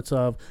all sorts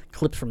of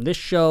clips from this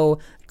show,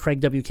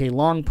 Craig WK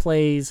Long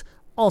Plays,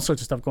 all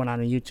sorts of stuff going on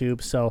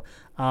YouTube. So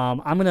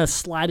I'm going to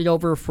slide it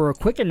over for a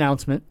quick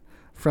announcement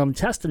from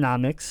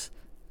Testonomics,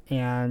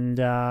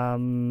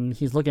 and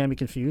he's looking at me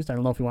confused. I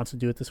don't know if he wants to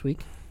do it this week.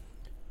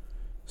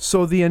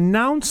 So the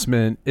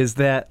announcement is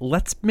that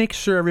let's make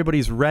sure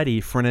everybody's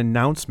ready for an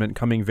announcement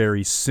coming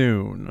very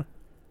soon.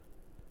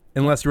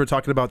 Unless you were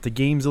talking about the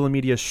GameZilla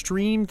Media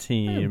stream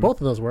team. Yeah,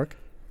 both of those work.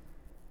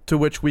 To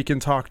which we can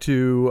talk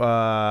to,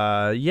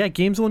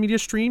 GameZilla Media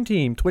stream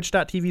team,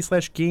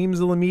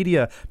 twitch.tv/GameZilla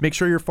Media. Make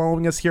sure you're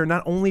following us here,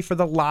 not only for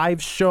the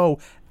live show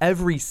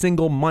every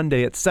single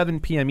Monday at 7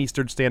 p.m.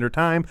 Eastern Standard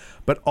Time,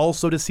 but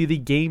also to see the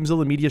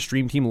GameZilla Media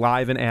stream team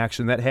live in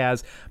action that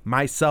has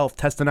myself,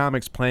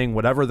 Testonomics, playing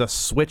whatever the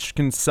Switch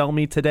can sell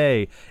me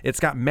today. It's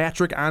got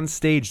Matrick on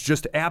stage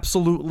just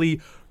absolutely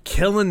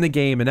killing the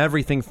game and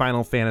everything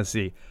Final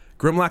Fantasy.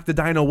 Grimlock the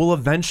Dino will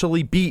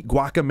eventually beat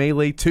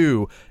Guacamelee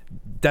 2.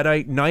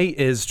 Deadite Knight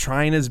is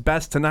trying his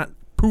best to not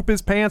poop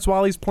his pants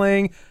while he's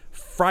playing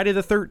Friday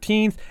the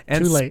 13th.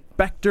 And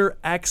Spectre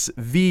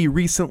XV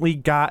recently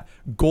got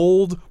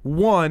Gold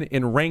 1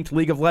 in Ranked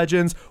League of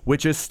Legends,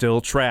 which is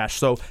still trash.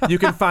 So you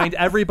can find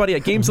everybody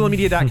at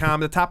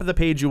GameZillaMedia.com. At the top of the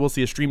page, you will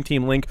see a stream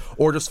team link,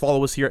 or just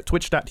follow us here at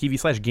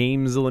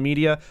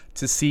twitch.tv/GameZillaMedia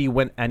to see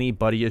when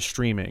anybody is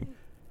streaming.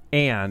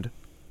 And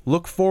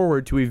look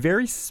forward to a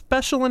very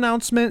special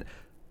announcement,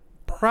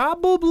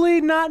 probably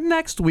not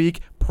next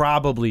week,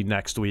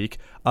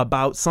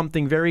 about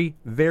something very,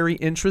 very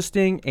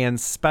interesting and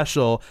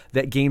special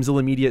that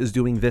GameZilla Media is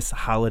doing this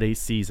holiday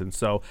season.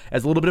 So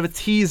as a little bit of a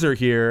teaser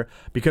here,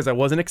 because I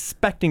wasn't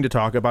expecting to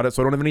talk about it,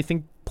 so I don't have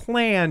anything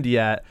planned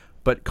yet,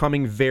 but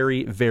coming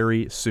very,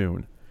 very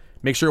soon.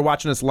 Make sure you're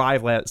watching us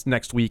live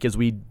next week as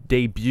we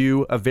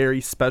debut a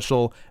very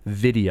special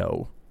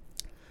video.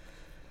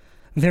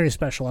 Very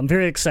special. I'm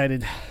very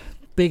excited.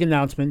 Big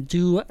announcement.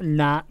 Do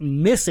not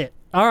miss it.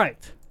 All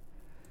right.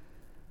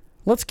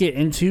 Let's get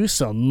into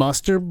some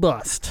Must or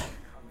Bust.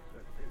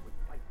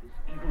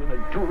 Evil in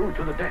a duel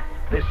to the death.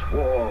 This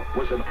war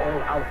was an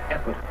all-out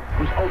effort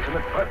whose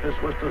ultimate purpose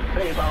was to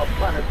save our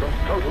planet from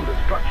total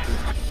destruction.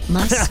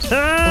 Must or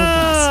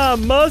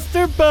Bust. Must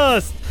or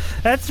Bust.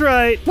 That's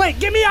right. Wait,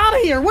 get me out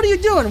of here. What are you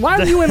doing? Why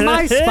are you in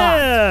my spot?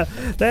 Yeah,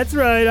 that's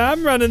right.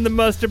 I'm running the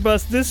Must or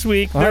Bust this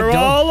week. All right, They're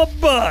all a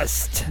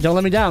bust. Don't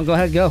let me down. Go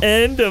ahead, go.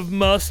 End of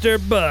Must or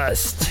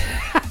Bust.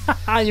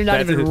 You're not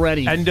even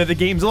ready. End of the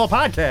GameZilla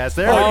podcast.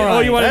 There.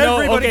 Oh, you want to know?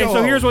 Everybody Okay, go so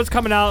home. here's what's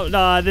coming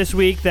out this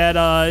week that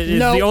is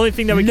the only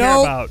thing that we care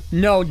about.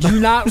 No, do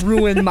not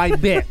ruin my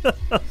bit.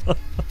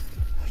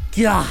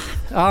 God.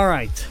 All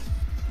right.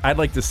 I'd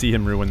like to see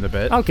him ruin the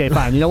bit. Okay,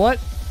 fine. You know what?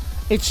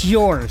 It's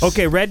yours.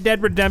 Okay, Red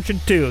Dead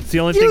Redemption 2. It's the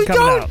only thing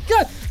coming out.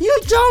 You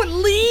don't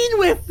lead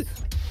with...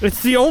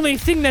 It's the only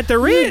thing that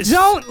there is. You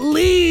don't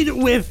lead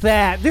with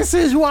that. This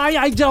is why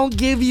I don't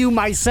give you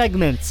my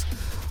segments.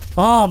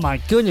 Oh, my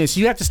goodness.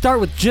 You have to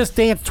start with Just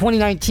Dance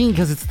 2019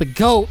 because it's the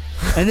GOAT.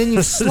 And then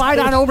you slide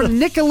on over to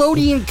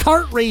Nickelodeon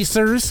Kart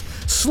Racers.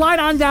 Slide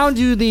on down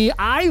to the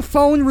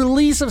iPhone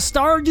release of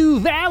Stardew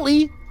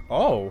Valley.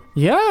 Oh.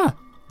 Yeah.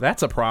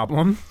 That's a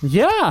problem.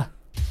 Yeah.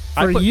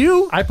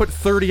 I put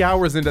 30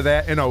 hours into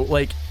that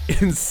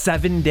in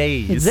 7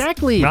 days.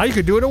 Exactly. Now you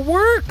could do it at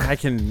work. I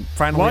can While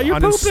finally you're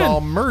uninstall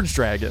pooping. Merge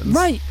Dragons.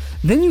 Right.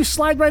 Then you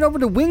slide right over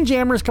to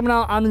Windjammers coming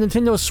out on the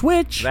Nintendo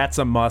Switch. That's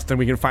a must, and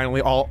we can finally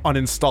all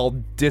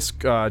uninstall Disc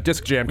Jam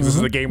because this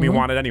is the game we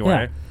wanted anyway.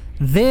 Yeah.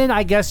 Then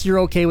I guess you're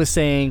okay with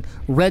saying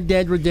Red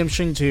Dead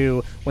Redemption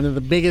 2, one of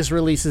the biggest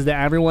releases that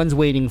everyone's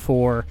waiting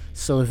for.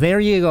 So there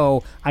you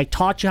go. I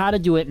taught you how to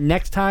do it.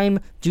 Next time,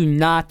 do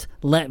not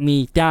let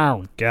me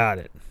down. Got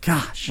it.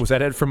 Gosh. Was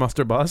that it for Must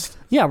or Bust?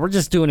 Yeah, we're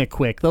just doing it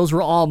quick. Those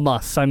were all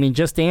musts. I mean,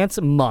 Just Dance,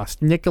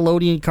 must.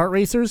 Nickelodeon Kart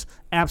Racers,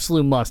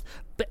 absolute must.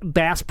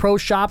 Bass Pro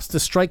Shops, the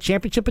Strike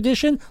Championship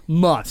Edition,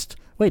 must.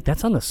 Wait,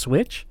 that's on the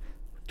Switch?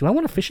 Do I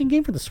want a fishing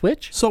game for the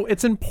Switch? So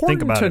it's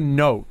important about to it.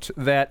 note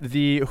that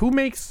who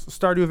makes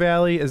Stardew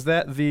Valley? Is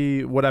that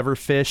the whatever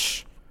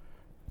fish?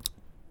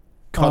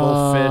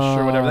 Cuttlefish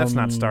or whatever. That's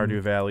not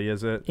Stardew Valley,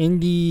 is it?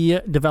 Indie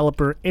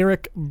developer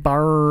Eric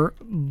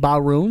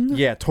Baroon.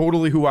 Yeah,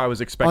 totally who I was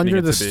expecting Under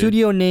it the to be.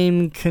 studio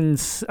name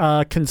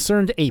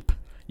Concerned Ape.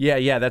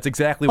 Yeah, that's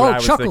exactly what I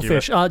was thinking.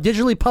 Chucklefish,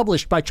 digitally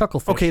published by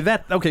Chucklefish.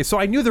 Okay, so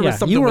I knew there was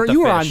something you were with the you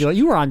were fish. onto it.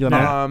 You were onto it.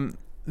 man.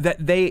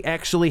 That they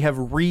actually have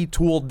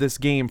retooled this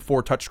game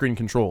for touchscreen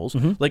controls.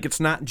 Like it's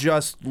not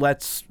just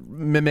let's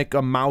mimic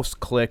a mouse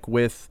click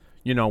with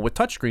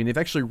touchscreen. They've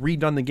actually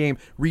redone the game,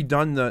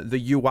 redone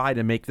the UI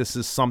to make this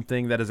as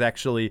something that is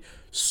actually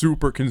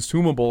super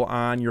consumable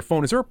on your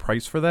phone. Is there a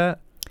price for that?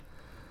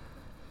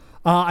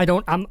 I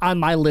don't. I'm on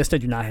my list. I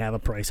do not have a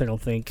price. I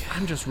don't think.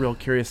 I'm just real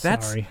curious.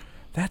 Sorry.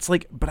 That's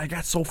like, but I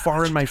got so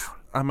far on my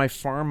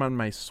farm on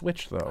my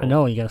Switch though. I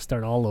know you got to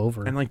start all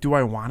over. And do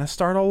I want to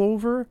start all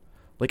over?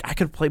 Like I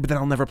could play, but then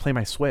I'll never play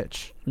my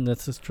Switch.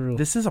 That's just true.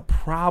 This is a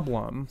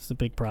problem. It's a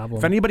big problem.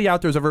 If anybody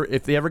out there's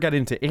if they ever got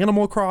into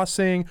Animal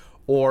Crossing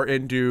or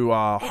into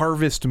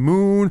Harvest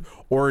Moon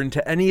or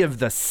into any of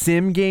the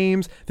sim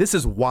games, this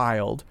is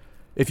wild.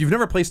 If you've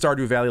never played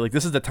Stardew Valley,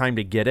 this is the time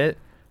to get it,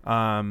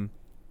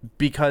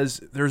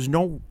 because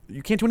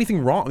you can't do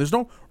anything wrong. There's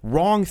no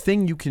wrong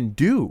thing you can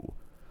do.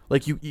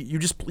 Like you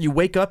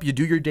wake up, you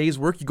do your day's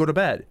work, you go to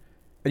bed,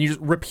 and you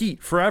just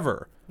repeat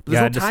forever. There's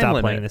Yeah, no I just time stopped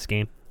limit. playing this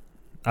game.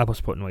 I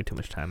was putting way too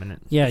much time in it.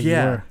 Yeah, you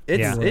Yeah, were.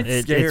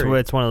 it's scary.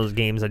 It's one of those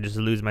games I just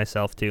lose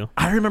myself to.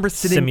 I remember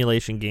sitting.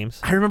 Simulation games.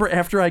 I remember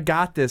after I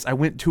got this, I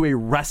went to a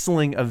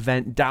wrestling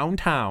event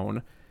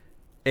downtown,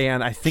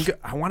 and I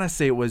want to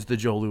say it was the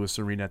Joe Louis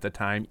Arena at the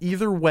time.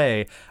 Either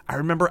way, I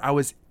remember I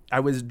was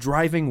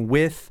driving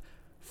with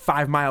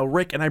 5 Mile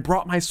Rick, and I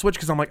brought my Switch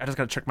because I'm like, I just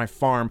got to check my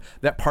farm.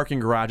 That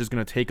parking garage is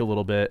going to take a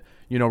little bit.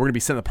 We're going to be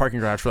sitting in the parking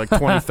garage for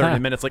 20, 30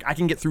 minutes. I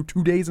can get through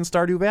 2 days in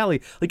Stardew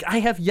Valley. I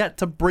have yet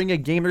to bring a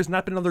game. There's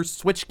not been another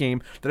Switch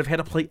game that I've had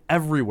to play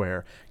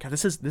everywhere. God,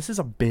 this is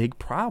a big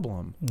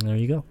problem. There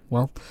you go.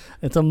 Well,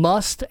 it's a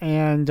must,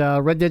 and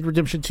Red Dead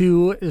Redemption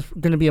 2 is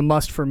going to be a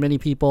must for many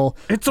people.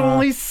 It's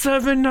only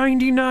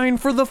 $7.99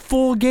 for the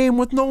full game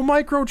with no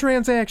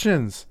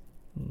microtransactions.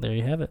 There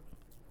you have it.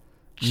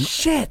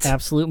 Shit.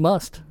 Absolute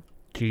must.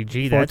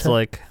 GG, For that's te-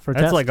 like for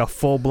that's test. like a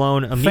full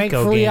blown Amico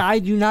Thankfully, game. I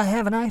do not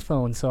have an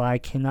iPhone, so I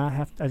don't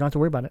have to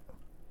worry about it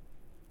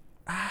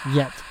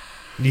yet.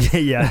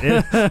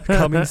 yeah,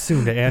 coming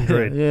soon to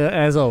Android. Yeah,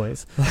 as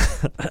always.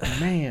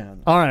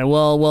 Man. All right.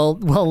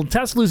 Well.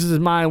 Tess loses his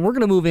mind. We're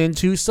gonna move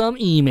into some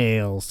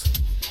emails.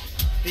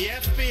 The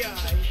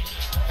FBI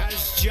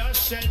has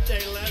just sent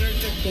a letter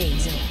to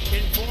Gamezilla.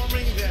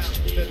 informing them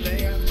that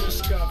they have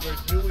discovered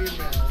new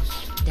emails.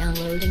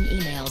 Downloading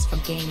emails from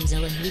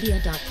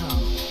GameZillaMedia.com.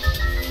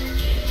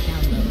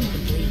 Download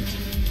complete.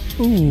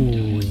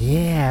 Ooh,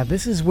 yeah.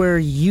 This is where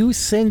you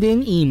send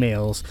in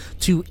emails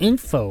to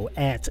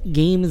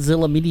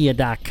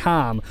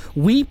info@GameZillaMedia.com.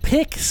 We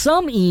pick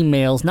some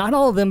emails, not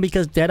all of them,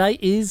 because Deadeye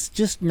is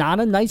just not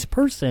a nice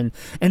person.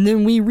 And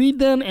then we read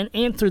them and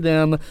answer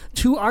them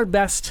to our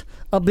best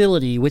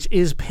ability, which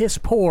is piss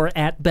poor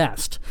at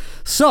best.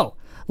 So,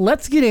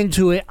 let's get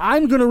into it.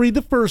 I'm going to read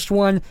the first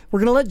one. We're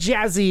going to let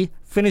Jazzy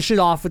finish it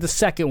off with the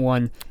second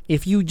one.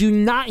 If you do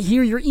not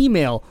hear your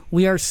email,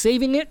 we are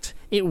saving it.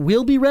 It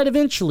will be read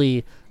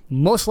eventually,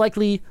 most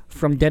likely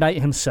from Deadeye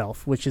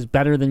himself, which is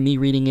better than me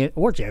reading it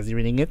or Jazzy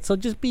reading it. So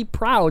just be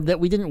proud that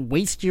we didn't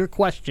waste your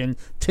question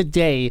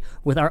today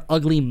with our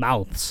ugly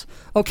mouths.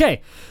 Okay.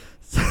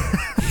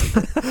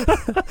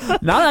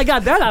 Now that I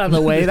got that out of the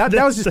way, that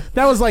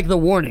was like the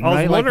warning, I was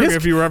right? wondering this,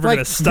 if you were ever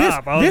gonna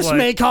stop. I was This like-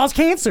 may cause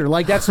cancer.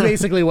 That's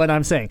basically what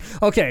I'm saying.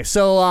 Okay,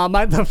 so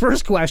the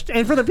first question,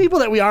 and for the people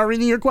that we are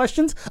reading your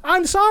questions,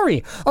 I'm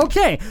sorry.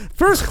 Okay,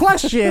 first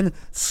question,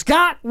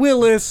 Scott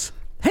Willis.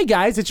 Hey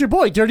guys, it's your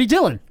boy Dirty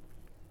Dylan.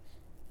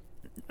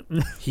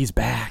 He's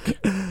back.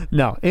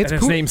 No, it's And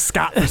his name's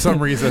Scott for some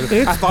reason.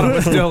 I thought it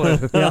was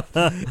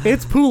Dylan.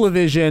 It's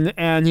Poolavision,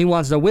 and he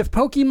wants to with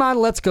Pokemon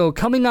Let's Go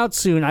coming out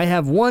soon. I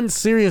have one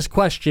serious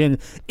question: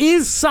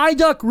 is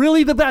Psyduck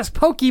really the best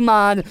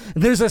Pokemon?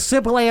 There's a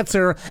simple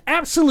answer: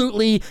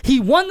 absolutely. He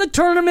won the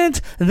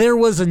tournament. There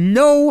was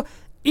no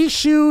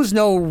issues,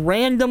 no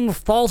random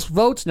false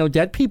votes, no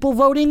dead people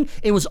voting.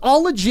 It was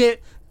all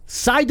legit.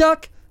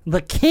 Psyduck,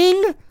 the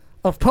king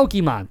of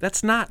Pokemon.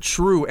 That's not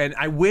true, and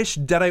I wish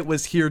Deadite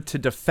was here to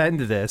defend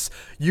this.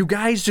 You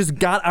guys just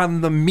got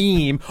on the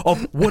meme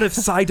of what if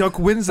Psyduck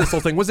wins this whole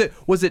thing? Was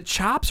it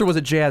Chops or was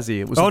it Jazzy?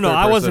 It was Oh the no, third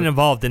I person. wasn't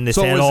involved in this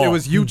So at all. it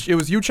was you,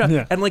 Chops,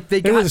 Yeah. and like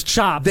they got was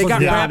Chops, They let's got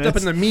be wrapped up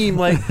in honest. the meme.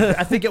 Like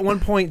I think at one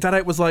point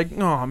Deadite was like,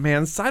 "Oh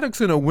man, Psyduck's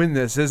gonna win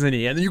this, isn't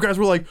he?" And then you guys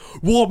were like,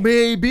 "Well,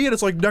 maybe." And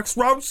it's like next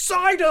round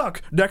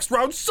Psyduck,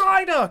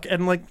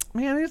 and like,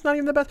 man, he's not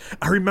even the best.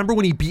 I remember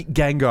when he beat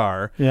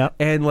Gengar. Yeah.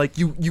 And like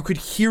you could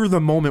hear the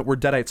moment where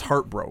Deadite's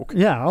heart broke.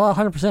 Yeah, well,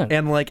 100%.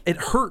 And like it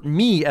hurt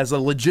me as a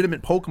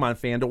legitimate Pokemon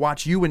fan to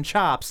watch you and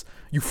Chops,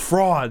 you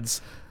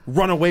frauds,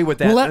 run away with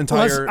that let's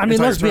entire. be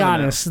tournament.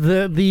 honest.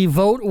 The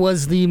vote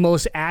was the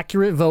most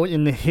accurate vote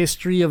in the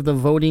history of the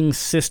voting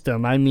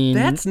system. I mean,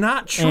 That's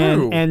not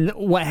true. And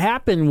what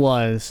happened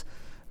was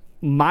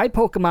my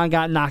Pokemon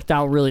got knocked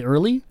out really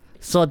early.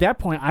 So at that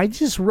point, I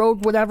just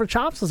rode whatever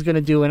Chops was going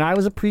to do, and I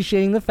was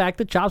appreciating the fact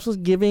that Chops was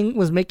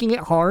making it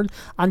hard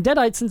on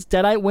Deadite, since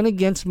Deadite went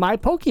against my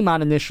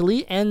Pokemon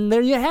initially, and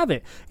there you have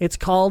it. It's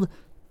called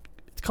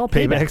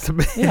Payback's a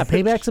bitch. Yeah,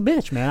 Payback's a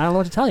bitch, man. I don't know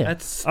what to tell you.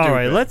 That's stupid. All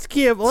right, let's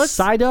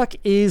Psyduck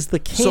is the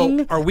king,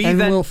 So, are we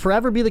and then- will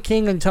forever be the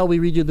king until we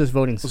redo this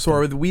voting system. So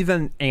are we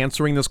then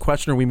answering this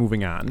question, or are we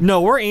moving on?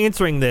 No, we're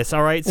answering this.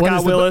 All right, What Scott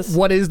is Willis.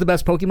 what is the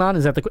best Pokemon?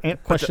 Is that the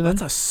question then?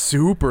 That's a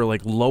super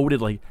like loaded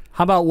like.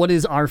 How about what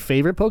is our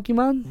favorite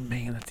Pokemon?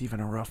 Man, that's even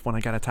a rough one.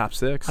 I got a top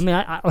 6. I mean,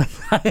 I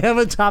have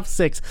a top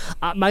 6.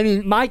 I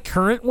mean, my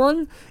current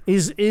one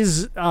is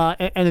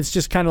and it's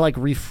just kind of like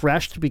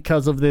refreshed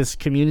because of this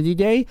community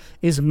day,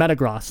 is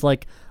Metagross.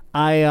 Like,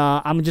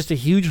 I'm just a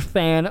huge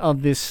fan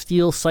of this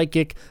Steel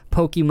Psychic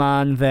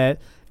Pokemon that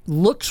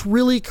looks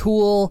really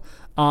cool.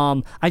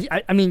 I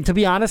mean, to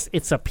be honest,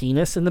 it's a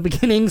penis in the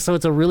beginning, so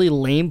it's a really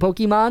lame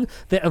Pokemon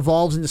that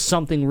evolves into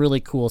something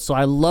really cool. So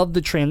I love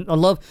it's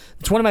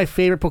one of my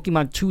favorite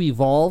Pokemon to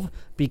evolve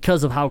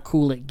because of how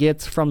cool it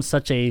gets from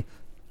such a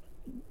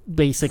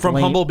basic From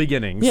lame, humble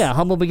beginnings. Yeah,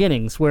 humble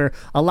beginnings, where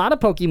a lot of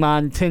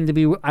Pokemon tend to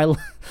be,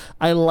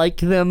 I like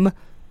them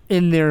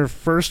in their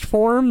first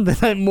form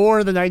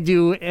more than I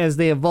do as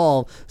they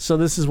evolve. So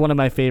this is one of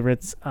my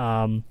favorites.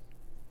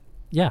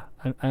 Yeah,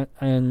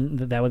 and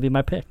that would be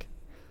my pick.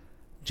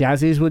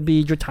 Jazzy's would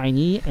be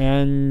Dratini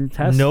and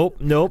Tess. Nope.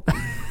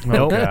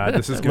 Oh God,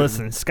 this is good.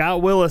 Listen,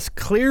 Scott Willis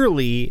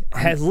clearly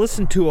has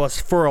listened to us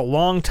for a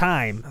long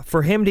time.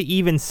 For him to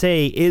even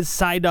say, is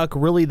Psyduck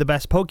really the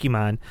best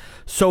Pokemon?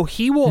 So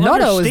he will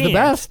Noto understand. is the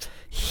best.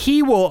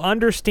 He will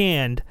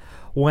understand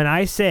when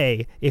I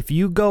say, if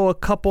you go a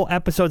couple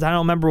episodes, I don't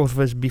remember if it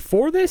was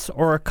before this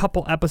or a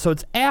couple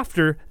episodes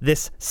after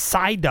this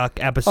Psyduck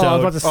episode. I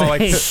was about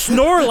to say.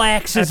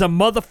 Snorlax is a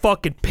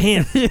motherfucking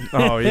pimp.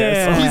 Oh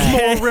yes,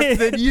 he's more ripped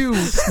than you.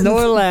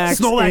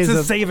 Snorlax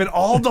is saving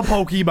all the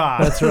Pokemon.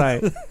 That's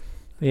right.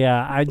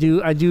 Yeah, I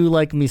do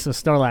like me some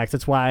Snorlax.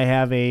 That's why I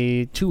have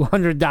a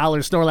 $200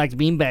 Snorlax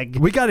beanbag.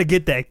 We got to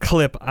get that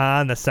clip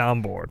on the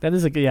soundboard. That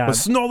is yeah. But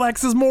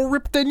Snorlax is more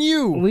ripped than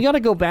you. We got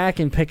to go back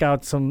and pick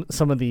out some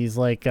of these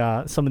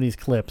some of these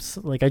clips.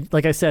 Like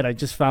I said, I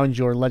just found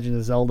your Legend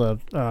of Zelda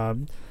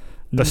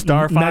The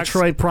Star Fox?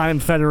 Metroid Prime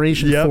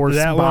Federation Force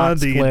that one,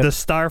 box clip. the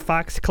Star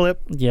Fox clip.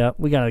 Yeah,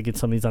 we got to get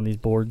some of these on these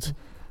boards.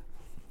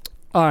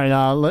 All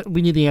right,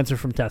 we need the answer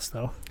from Tess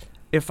though.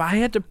 If I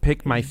had to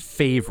pick my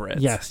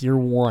favorite, Yes, you're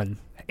one.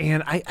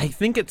 and I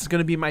think it's going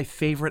to be my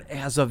favorite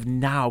as of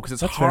now because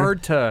it's That's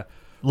hard to.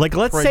 Like,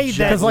 let's say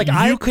that 'Cause, like,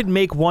 you could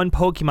make one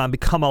Pokemon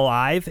become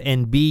alive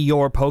and be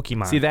your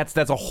Pokemon. See, that's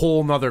a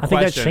whole nother I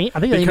think that question. I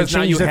think that even because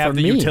now you changed it have for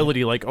the me.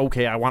 utility, like,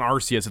 okay, I want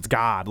Arceus, it's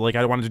God. Like,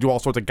 I wanted to do all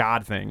sorts of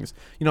God things.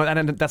 You know,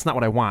 and that's not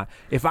what I want.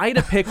 If I had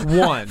to pick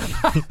one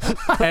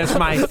as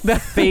my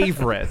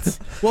favorite,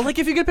 well, like,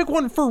 if you could pick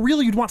one for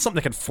real, you'd want something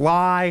that could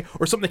fly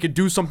or something that could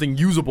do something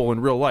usable in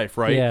real life,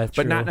 right? Yeah,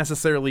 but not true.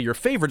 necessarily your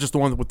favorite, just the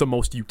one with the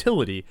most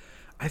utility.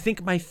 I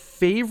think my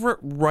favorite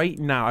right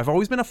now, I've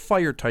always been a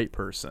fire type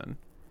person.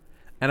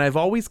 And I've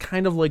always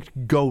kind of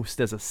liked Ghost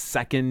as a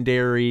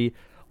secondary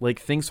like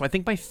thing. So I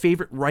think my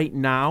favorite right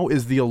now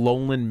is the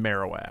Alolan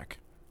Marowak.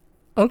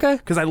 Okay.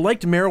 Because I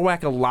liked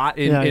Marowak a lot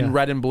in Yeah.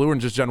 Red and Blue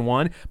and just Gen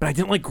 1, but I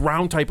didn't like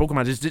ground type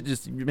Pokemon.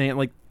 Just man,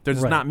 like they're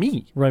just Right. not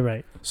me.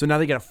 Right. So now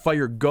they got a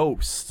Fire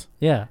Ghost.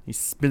 Yeah. He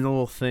spins a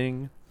little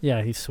thing.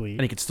 Yeah, he's sweet.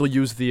 And he can still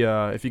use the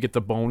if you get the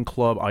Bone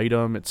Club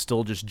item, it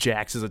still just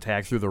jacks his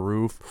attack through the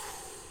roof.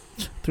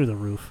 Through the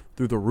roof.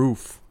 Through the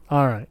roof.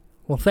 All right.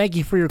 Well, thank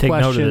you for your Take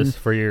question. note of this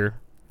for your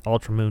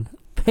Ultra Moon.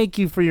 Thank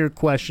you for your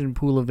question,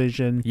 Pool of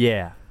Vision.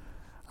 Yeah.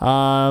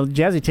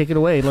 Jazzy, take it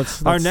away.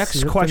 Let's Our next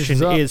finish question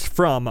this up. is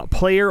from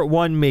Player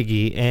One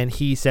Miggy, and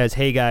he says,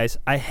 "Hey guys,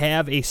 I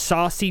have a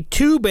saucy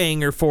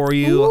two-banger for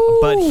you,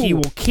 but he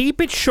will keep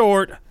it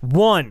short.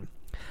 1.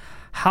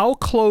 How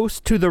close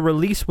to the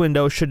release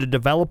window should a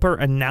developer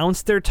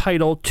announce their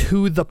title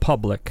to the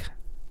public?"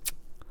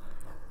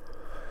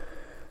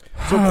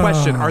 So,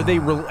 question: Are they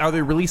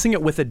releasing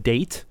it with a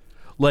date?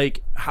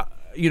 Like,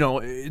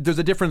 there's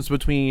a difference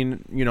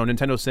between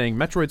Nintendo saying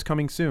Metroid's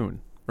coming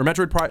soon, Or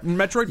Metroid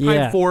Prime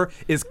Yeah. 4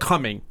 is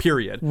coming,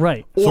 period.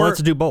 Right. Or, So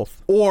let's do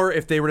both. Or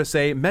if they were to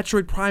say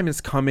Metroid Prime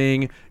is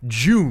coming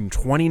June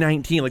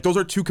 2019, like those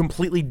are two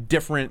completely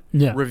different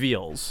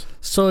reveals.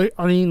 So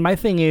I mean, my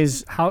thing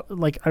is how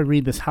I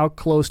read this, how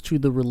close to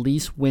the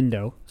release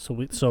window.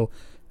 So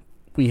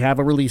we have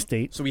a release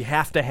date. So we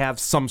have to have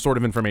some sort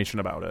of information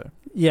about it.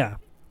 Yeah.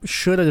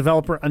 Should a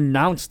developer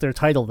announce their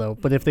title though?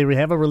 But if they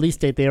have a release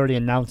date, they already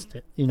announced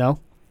it.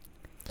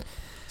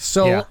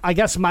 So Yeah. I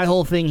guess my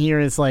whole thing here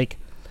is like,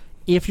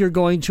 if you're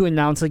going to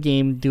announce a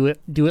game, do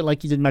it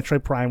like you did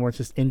Metroid Prime, where it's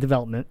just in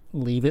development.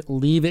 Leave it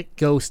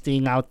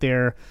ghosting out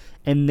there,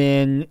 and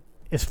then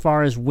as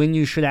far as when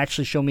you should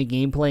actually show me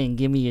gameplay and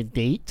give me a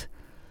date,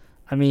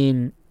 I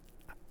mean,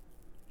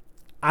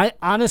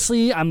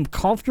 I'm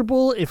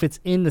comfortable if it's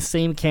in the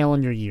same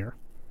calendar year.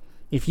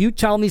 If you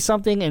tell me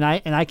something and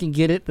I can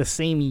get it the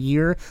same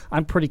year,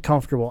 I'm pretty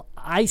comfortable.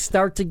 I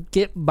start to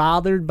get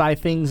bothered by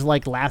things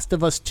like Last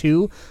of Us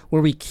 2,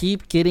 where we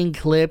keep getting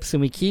clips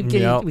and we keep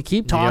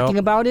talking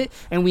about it,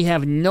 and we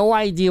have no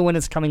idea when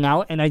it's coming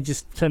out, and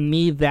to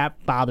me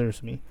that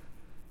bothers me.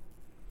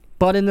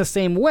 But in the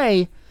same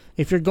way,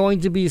 if you're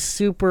going to be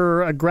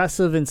super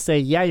aggressive and say,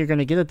 yeah, you're going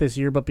to get it this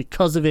year, but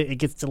because of it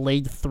gets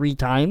delayed 3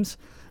 times,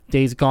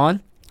 Days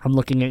Gone, I'm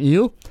looking at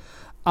you,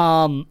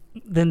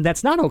 then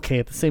that's not okay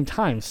at the same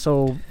time.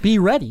 So be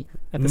ready.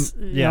 You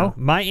know?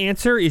 My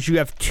answer is you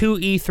have 2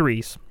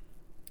 E3s.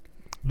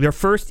 Your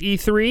first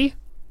E3,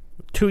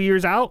 2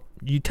 years out,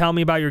 you tell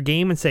me about your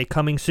game and say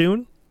coming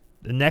soon.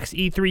 The next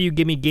E3, you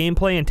give me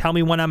gameplay and tell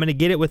me when I'm going to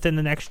get it within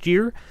the next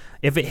year.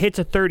 If it hits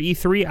a third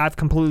E3, I've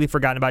completely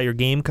forgotten about your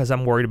game because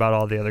I'm worried about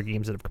all the other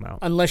games that have come out.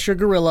 Unless you're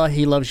Gorilla,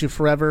 he loves you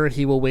forever.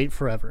 He will wait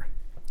forever.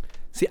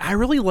 See, I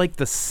really like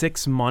the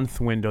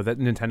 6-month window that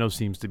Nintendo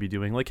seems to be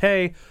doing. Like,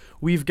 hey,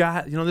 we've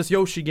got this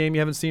Yoshi game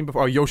you haven't seen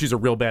before. Oh, Yoshi's a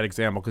real bad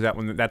example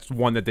because that's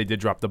one that they did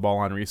drop the ball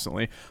on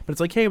recently. But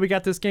it's like, hey, we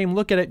got this game.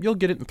 Look at it. You'll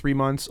get it in 3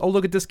 months. Oh,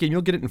 look at this game.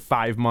 You'll get it in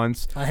 5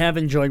 months. I have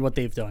enjoyed what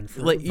they've done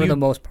for the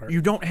most part. You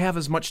don't have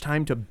as much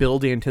time to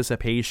build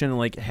anticipation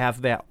and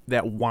have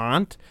that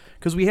want,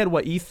 because we had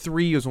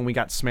E3 is when we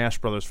got Smash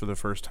Brothers for the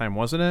first time,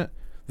 wasn't it?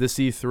 This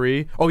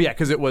E3. Oh yeah,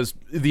 because it was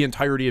the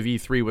entirety of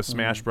E3 was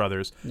Smash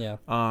Brothers. Yeah.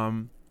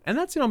 And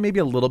that's maybe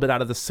a little bit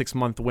out of the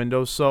 6-month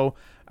window. So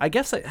I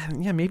guess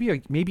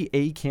maybe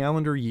a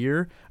calendar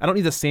year. I don't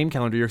need the same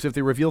calendar year. So if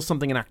they reveal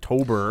something in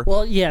October,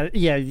 well, yeah,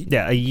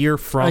 a year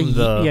from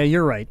yeah,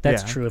 you're right.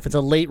 That's true. If it's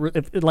a late,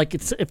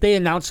 if they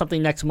announce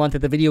something next month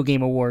at the Video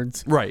Game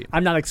Awards, right?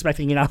 I'm not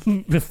expecting it out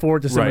before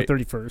December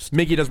 31st.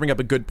 Mickey does bring up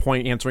a good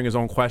point, answering his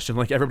own question.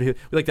 Like everybody,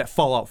 we like that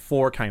Fallout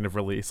 4 kind of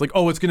release. Like,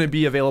 oh, it's going to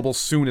be available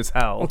soon as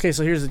hell. Okay,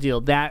 so here's the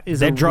deal. That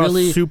draws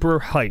really super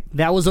hype.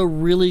 That was a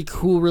really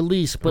cool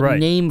release, but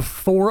name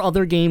 4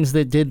 other games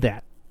that did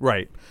that.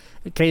 Right.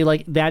 Okay,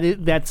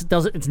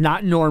 it's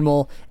not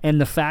normal, and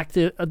the fact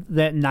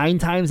that 9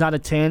 times out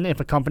of 10,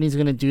 if a company's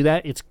going to do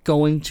that, it's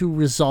going to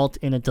result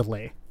in a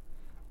delay.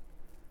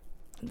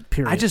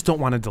 Period. I just don't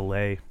want a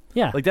delay.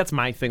 Yeah, that's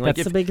my thing.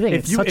 That's the big thing.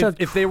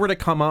 If they were to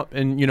come up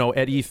and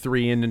at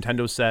E3 and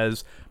Nintendo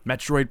says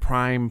Metroid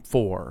Prime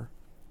 4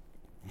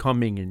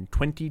 coming in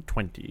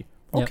 2020.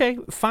 Okay,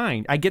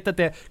 fine. I get that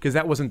because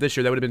that wasn't this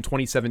year. That would have been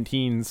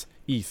 2017's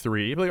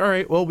E3. Like, all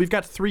right, well, we've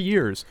got 3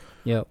 years.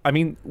 Yep. I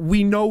mean,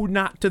 we know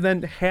not to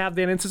then have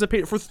that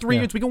anticipated for 3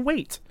 years. We can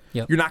wait.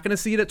 Yep. You're not going to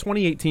see it at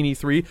 2018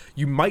 E3.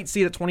 You might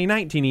see it at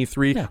 2019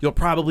 E3. Yeah. You'll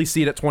probably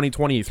see it at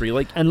 2020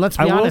 E3. And let's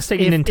be honest, if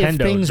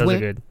Nintendo does it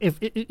good. If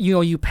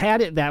you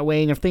pad it that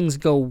way, and if things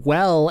go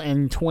well,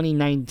 and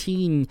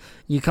 2019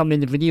 you come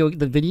into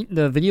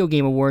the Video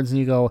Game Awards and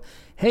you go,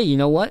 hey, you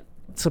know what?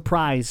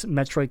 Surprise,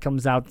 Metroid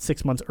comes out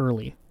 6 months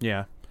early.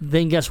 Yeah.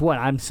 Then guess what?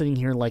 I'm sitting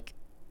here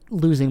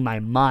losing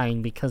my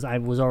mind because I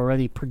was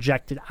already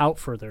projected out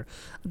further.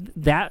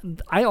 That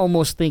I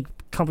almost think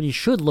companies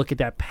should look at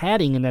that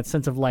padding in that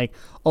sense of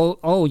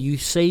oh, you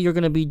say you're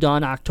going to be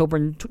done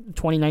October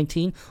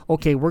 2019.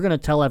 Okay, we're going to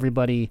tell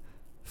everybody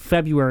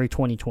February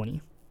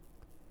 2020.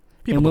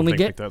 People don't think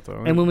like that,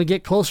 though. And when we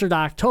get closer to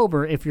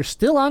October, if you're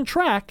still on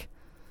track,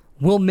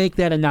 we'll make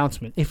that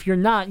announcement. If you're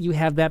not, you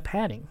have that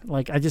padding.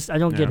 I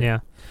don't get it. Yeah.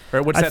 All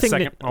right, what's that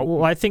second?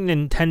 I think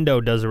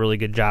Nintendo does a really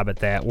good job at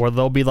that, where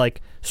they'll be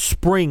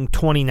spring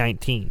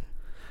 2019.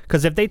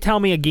 Because if they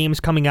tell me a game's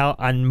coming out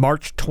on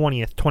March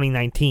 20th,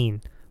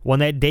 2019, when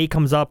that day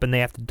comes up and they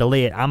have to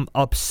delay it, I'm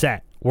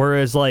upset.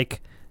 Whereas,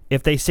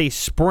 if they say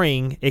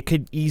spring, it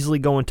could easily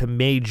go into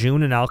May,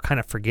 June, and I'll kind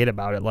of forget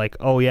about it.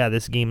 Oh, yeah,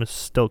 this game is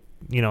still,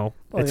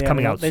 it's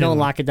coming out soon. They don't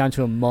lock it down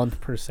to a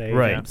month, per se.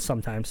 Right.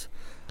 Sometimes.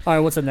 All right,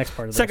 what's the next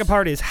part of this? Second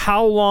part is,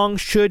 how long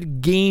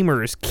should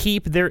gamers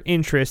keep their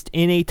interest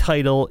in a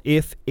title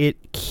if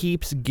it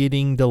keeps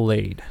getting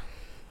delayed?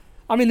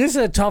 I mean, this is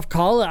a tough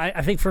call.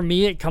 I think for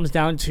me, it comes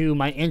down to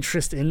my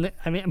interest in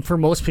for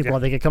most people, I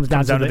think it comes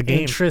down to the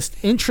game.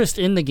 interest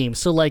in the game.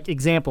 So,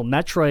 example,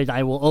 Metroid,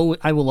 I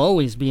will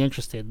always be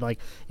interested.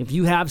 If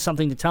you have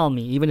something to tell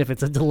me, even if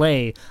it's a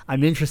delay,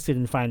 I'm interested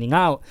in finding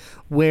out.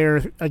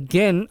 Where,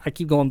 again, I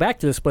keep going back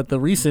to this, but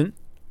the recent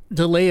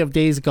delay of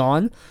Days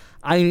Gone,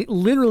 I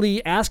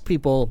literally ask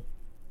people,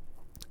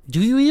 do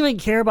you even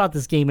care about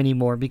this game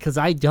anymore? Because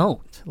I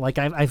don't. Like,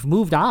 I've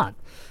moved on.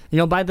 You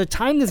know, by the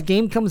time this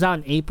game comes out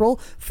in April,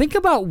 think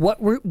about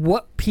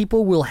what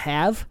people will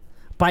have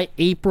by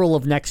April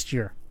of next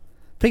year.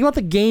 Think about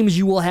the games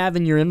you will have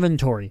in your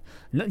inventory.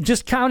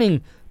 Just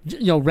counting,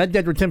 you know, Red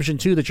Dead Redemption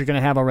 2 that you're going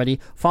to have already,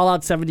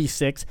 Fallout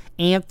 76,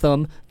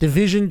 Anthem,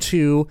 Division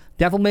 2,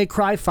 Devil May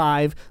Cry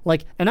 5,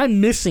 like, and I'm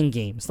missing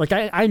games. Like,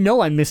 I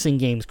know I'm missing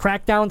games.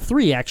 Crackdown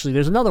 3, actually,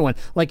 there's another one.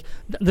 Like,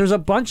 there's a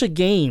bunch of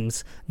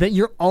games that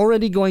you're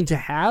already going to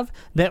have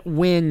that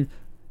when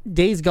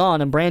Days Gone,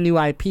 a brand new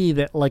IP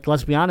that, like,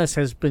 let's be honest,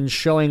 has been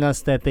showing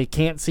us that they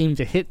can't seem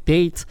to hit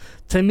dates.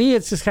 To me,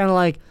 it's just kind of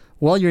like,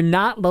 well, you're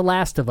not The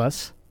Last of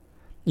Us.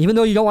 Even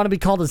though you don't want to be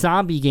called a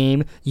zombie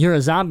game, you're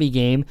a zombie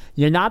game.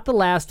 You're not The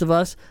Last of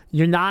Us.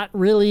 You're not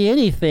really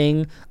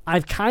anything.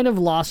 I've kind of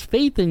lost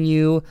faith in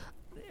you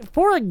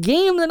for a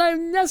game that I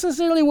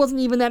necessarily wasn't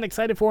even that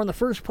excited for in the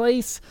first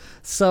place.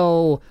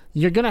 So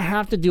you're going to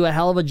have to do a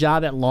hell of a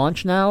job at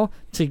launch now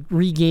to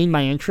regain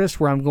my interest,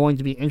 where I'm going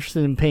to be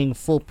interested in paying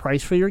full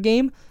price for your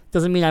game.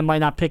 Doesn't mean I might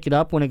not pick it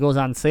up when it goes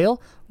on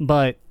sale,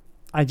 but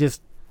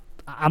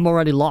I'm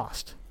already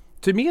lost.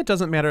 To me, it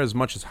doesn't matter as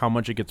much as how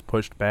much it gets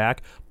pushed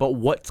back, but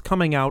what's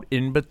coming out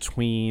in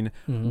between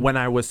when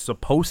I was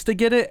supposed to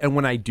get it and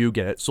when I do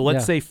get it. So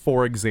let's say,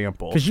 for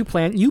example, because you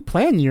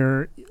plan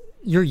your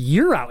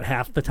year out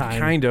half the time.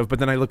 Kind of, but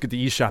then I look at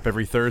the eShop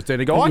every Thursday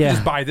and I go, I can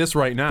just buy this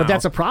right now. But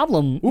that's a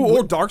problem.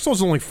 Ooh, Dark Souls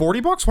is only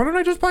 $40? Why don't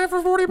I just buy it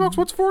for $40?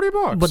 What's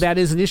 $40? But that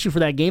is an issue for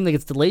that game that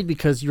gets delayed,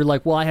 because you're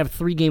like, well, I have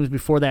 3 games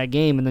before that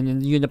game, and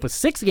then you end up with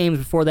 6 games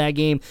before that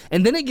game,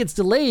 and then it gets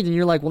delayed, and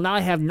you're like, well, now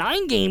I have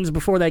 9 games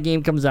before that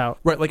game comes out.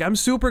 Right, like, I'm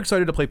super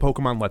excited to play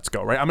Pokemon Let's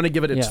Go, right? I'm going to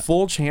give it its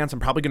full chance. I'm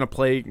probably going to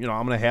play, I'm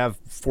going to have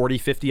 40,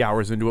 50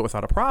 hours into it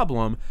without a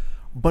problem.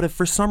 But if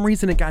for some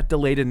reason it got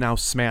delayed and now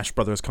Smash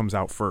Brothers comes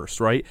out first,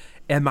 right?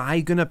 Am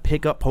I going to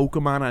pick up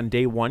Pokemon on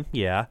day one?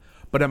 Yeah.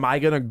 But am I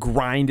going to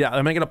grind out?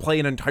 Am I going to play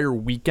an entire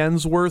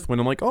weekend's worth when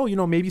I'm like, oh,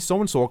 maybe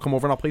so-and-so will come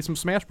over and I'll play some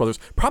Smash Brothers?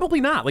 Probably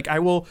not. Like,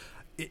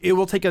 it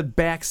will take a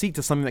back seat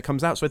to something that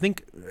comes out. So I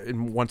think,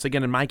 and once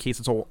again, in my case,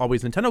 it's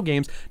always Nintendo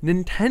games.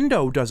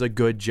 Nintendo does a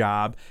good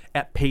job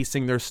at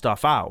pacing their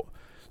stuff out.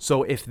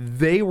 So if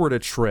they were to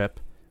trip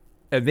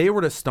and they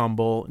were to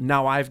stumble,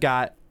 now I've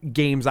got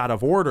games out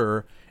of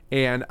order,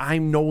 and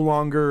I'm no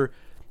longer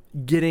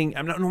playing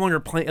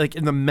like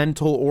in the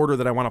mental order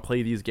that I want to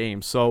play these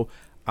games. So,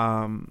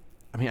 I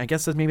mean, I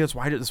guess that's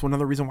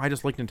another reason why I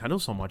just like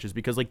Nintendo so much, is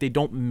because, like, they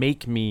don't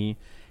make me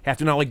have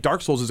to. Now, like,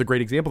 Dark Souls is a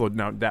great example.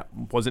 Now, that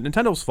wasn't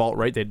Nintendo's fault,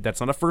 right? That's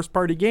not a first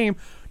party game.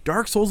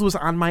 Dark Souls was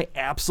on my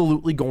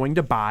absolutely going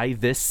to buy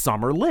this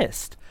summer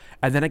list,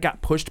 and then it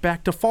got pushed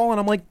back to fall, and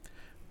I'm like,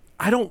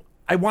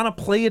 I want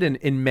to play it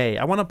in May.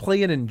 I want to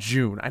play it in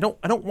June. I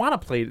don't want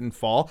to play it in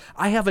fall.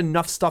 I have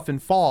enough stuff in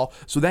fall,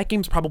 so that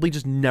game's probably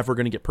just never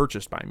going to get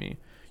purchased by me,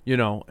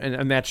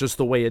 and that's just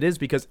the way it is,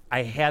 because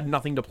I had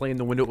nothing to play in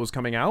the window it was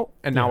coming out,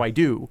 and now I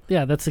do.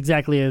 Yeah, that's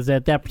exactly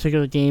it. That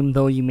particular game,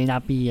 though you may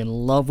not be in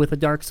love with a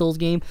Dark Souls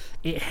game,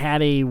 it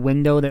had a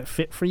window that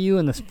fit for you,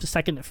 and the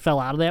second it fell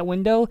out of that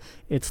window,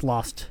 it's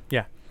lost.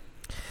 Yeah.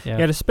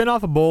 To spin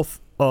off of both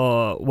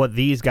what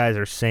these guys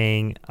are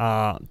saying,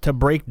 to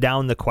break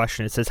down the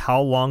question, it says,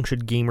 how long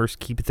should gamers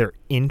keep their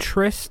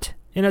interest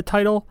in a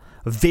title?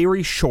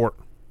 Very short.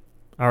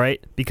 All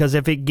right? Because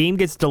if a game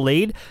gets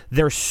delayed,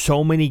 there's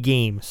so many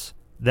games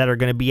that are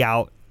going to be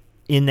out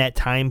in that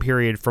time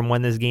period from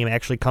when this game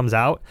actually comes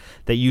out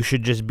that you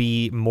should just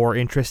be more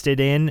interested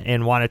in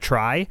and want to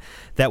try,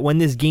 that when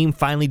this game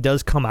finally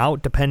does come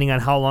out, depending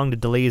on how long the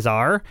delays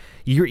are,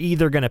 you're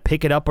either going to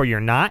pick it up or you're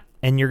not,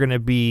 and you're going to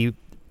be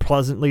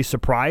pleasantly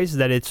surprised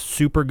that it's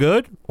super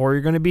good, or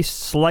you're going to be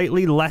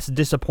slightly less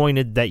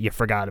disappointed that you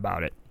forgot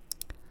about it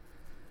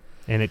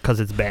and because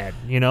it's bad,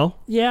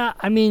 Yeah,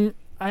 I mean,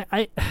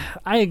 I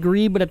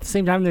agree, but at the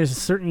same time, there's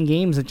certain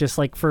games that, just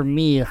like, for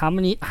me, how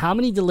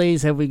many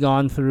delays have we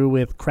gone through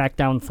with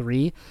Crackdown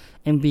 3?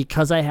 And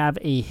because I have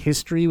a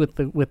history with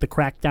the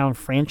Crackdown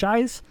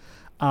franchise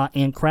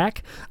and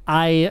Crack,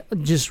 I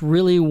just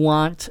really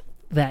want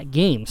that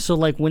game. So,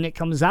 like, when it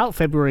comes out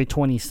February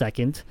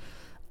 22nd,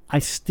 I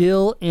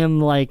still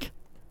am like,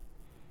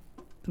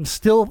 I'm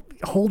still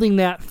holding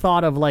that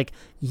thought of, like,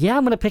 yeah,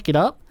 I'm going to pick it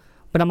up,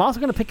 but I'm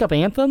also going to pick up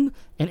Anthem,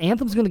 and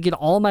Anthem's going to get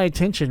all my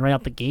attention right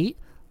out the gate.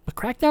 But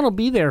Crackdown will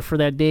be there for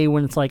that day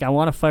when it's like, I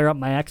want to fire up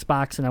my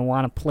Xbox and I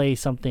want to play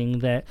something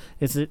that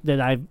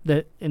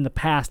in the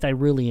past I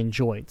really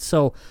enjoyed.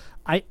 So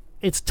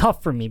it's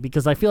tough for me,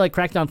 because I feel like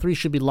Crackdown 3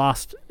 should be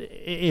lost.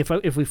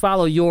 If we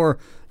follow your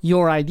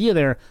idea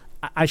there,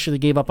 I should have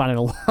gave up on it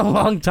a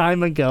long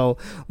time ago,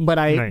 but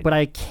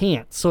I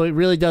can't. So it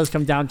really does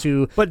come down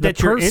to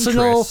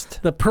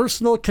the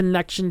personal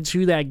connection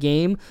to that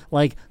game.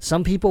 Like,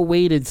 some people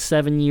waited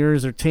 7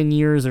 years or 10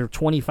 years or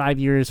 25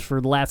 years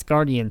for The Last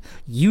Guardian.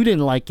 You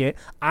didn't like it.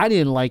 I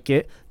didn't like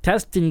it.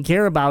 Tess didn't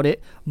care about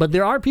it. But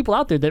there are people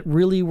out there that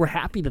really were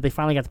happy that they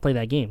finally got to play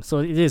that game. So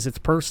it's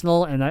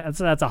personal, and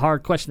that's a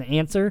hard question to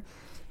answer.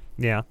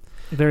 Yeah.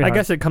 Very I hard.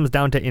 guess it comes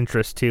down to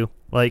interest too.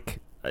 Like,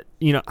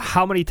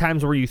 how many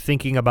times were you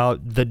thinking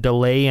about the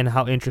delay and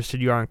how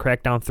interested you are in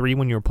Crackdown 3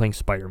 when you were playing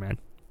Spider-Man?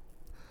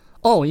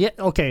 Oh yeah,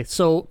 okay.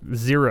 So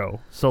 0.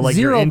 So like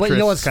zero, your but you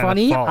know what's interest kinda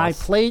funny? falls. I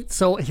played.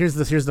 So here's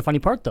the funny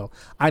part though.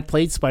 I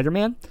played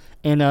Spider-Man,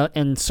 and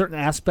in certain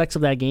aspects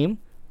of that game,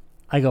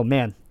 I go,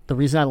 man. The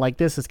reason I like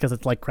this is because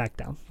it's like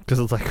Crackdown. Because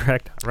it's like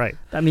Crackdown, right?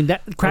 I mean,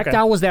 that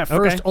Crackdown was that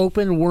first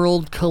open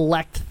world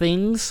collect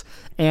things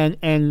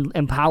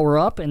and power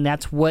up, and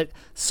that's what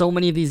so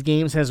many of these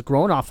games has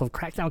grown off of.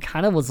 Crackdown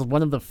kind of was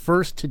one of the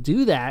first to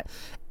do that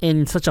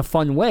in such a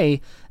fun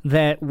way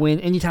that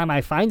anytime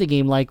I find a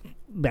game like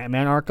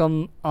Batman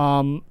Arkham,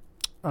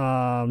 oh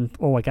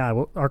my God,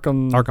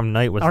 Arkham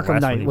Knight was Arkham the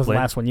last Knight one you was the played.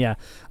 last one, yeah.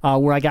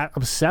 Where I got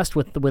obsessed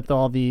with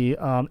all the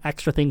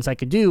extra things I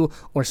could do,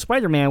 or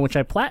Spider-Man, which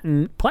I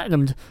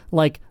platinumed.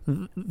 Like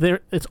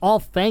it's all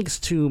thanks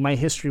to my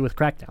history with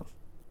Crackdown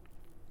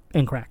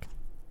and crack.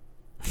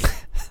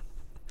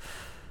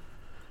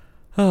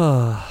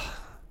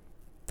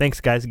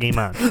 Thanks, guys. Game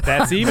on.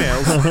 That's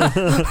emails.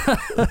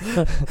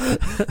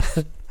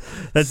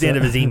 That's the end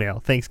of his email.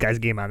 Thanks, guys.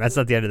 Game on. That's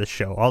not the end of the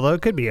show. Although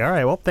it could be. All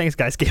right. Well, thanks,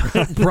 guys. Game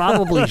on.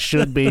 Probably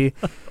should be.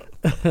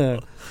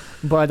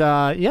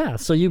 But yeah,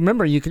 so you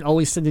remember you can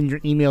always send in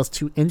your emails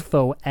to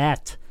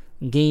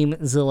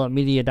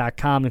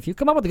info@GameZillaMedia.com. If you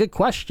come up with a good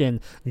question,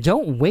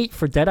 don't wait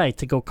for Deadite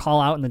to go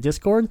call out in the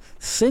Discord.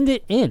 Send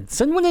it in.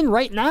 Send one in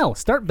right now.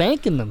 Start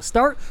banking them.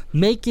 Start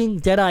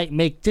making Deadite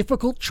make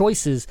difficult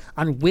choices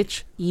on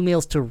which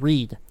emails to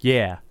read.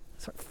 Yeah.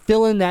 Start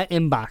filling that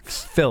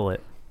inbox. Fill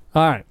it.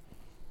 All right.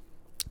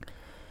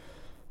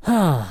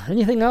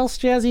 Anything else,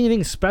 Jazzy?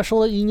 Anything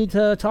special that you need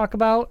to talk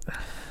about?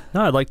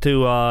 No, I'd like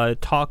to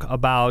talk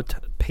about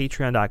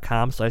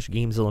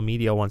patreon.com/GameZilla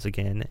Media once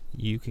again.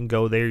 You can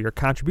go there. Your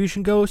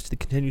contribution goes to the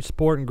continued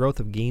support and growth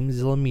of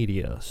GameZilla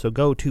Media. So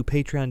go to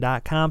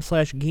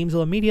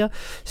patreon.com/GameZilla Media.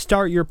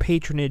 Start your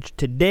patronage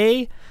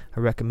today.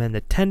 I recommend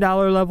the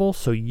 $10 level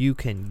so you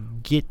can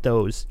get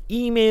those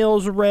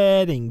emails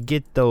read and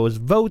get those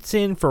votes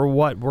in for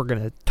what we're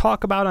going to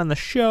talk about on the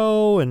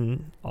show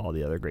and all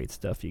the other great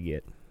stuff you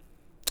get.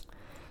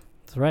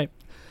 That's right.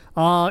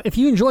 If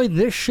you enjoyed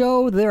this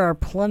show, there are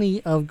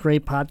plenty of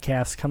great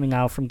podcasts coming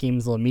out from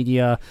GameZilla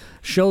Media.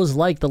 Shows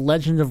like The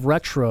Legend of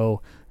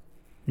Retro,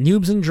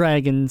 Noobs and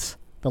Dragons,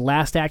 The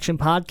Last Action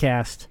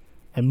Podcast,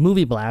 and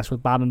Movie Blast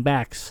with Bob and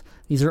Bax.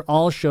 These are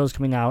all shows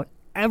coming out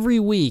every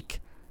week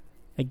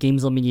at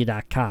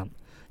GameZillaMedia.com.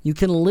 You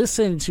can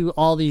listen to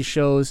all these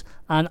shows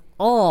on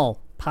all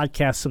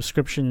podcast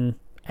subscription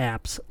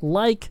apps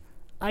like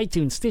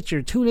iTunes,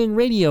 Stitcher, TuneIn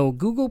Radio,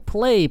 Google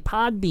Play,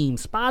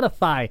 Podbean,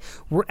 Spotify,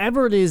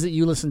 wherever it is that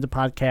you listen to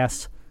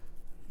podcasts,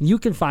 you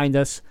can find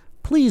us.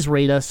 Please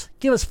rate us,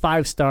 give us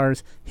 5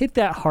 stars, hit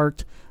that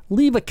heart,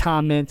 leave a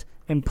comment,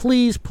 and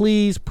please,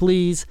 please,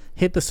 please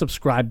hit the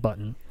subscribe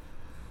button.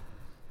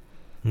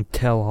 And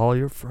tell all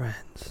your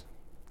friends.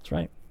 That's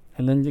right.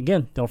 And then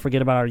again, don't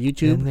forget about our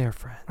YouTube, And their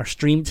friends. our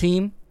stream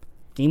team,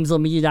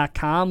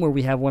 GameZillaMedia.com, where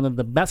we have one of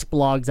the best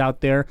blogs out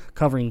there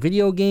covering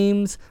video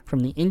games from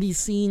the indie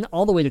scene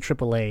all the way to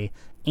AAA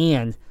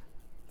and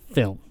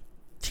film,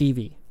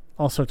 TV,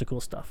 all sorts of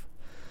cool stuff.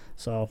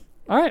 So,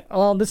 all right.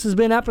 Well, this has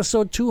been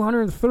episode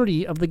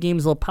 230 of the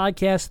GameZilla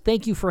podcast.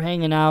 Thank you for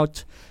hanging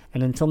out.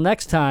 And until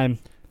next time,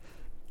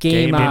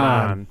 game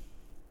on.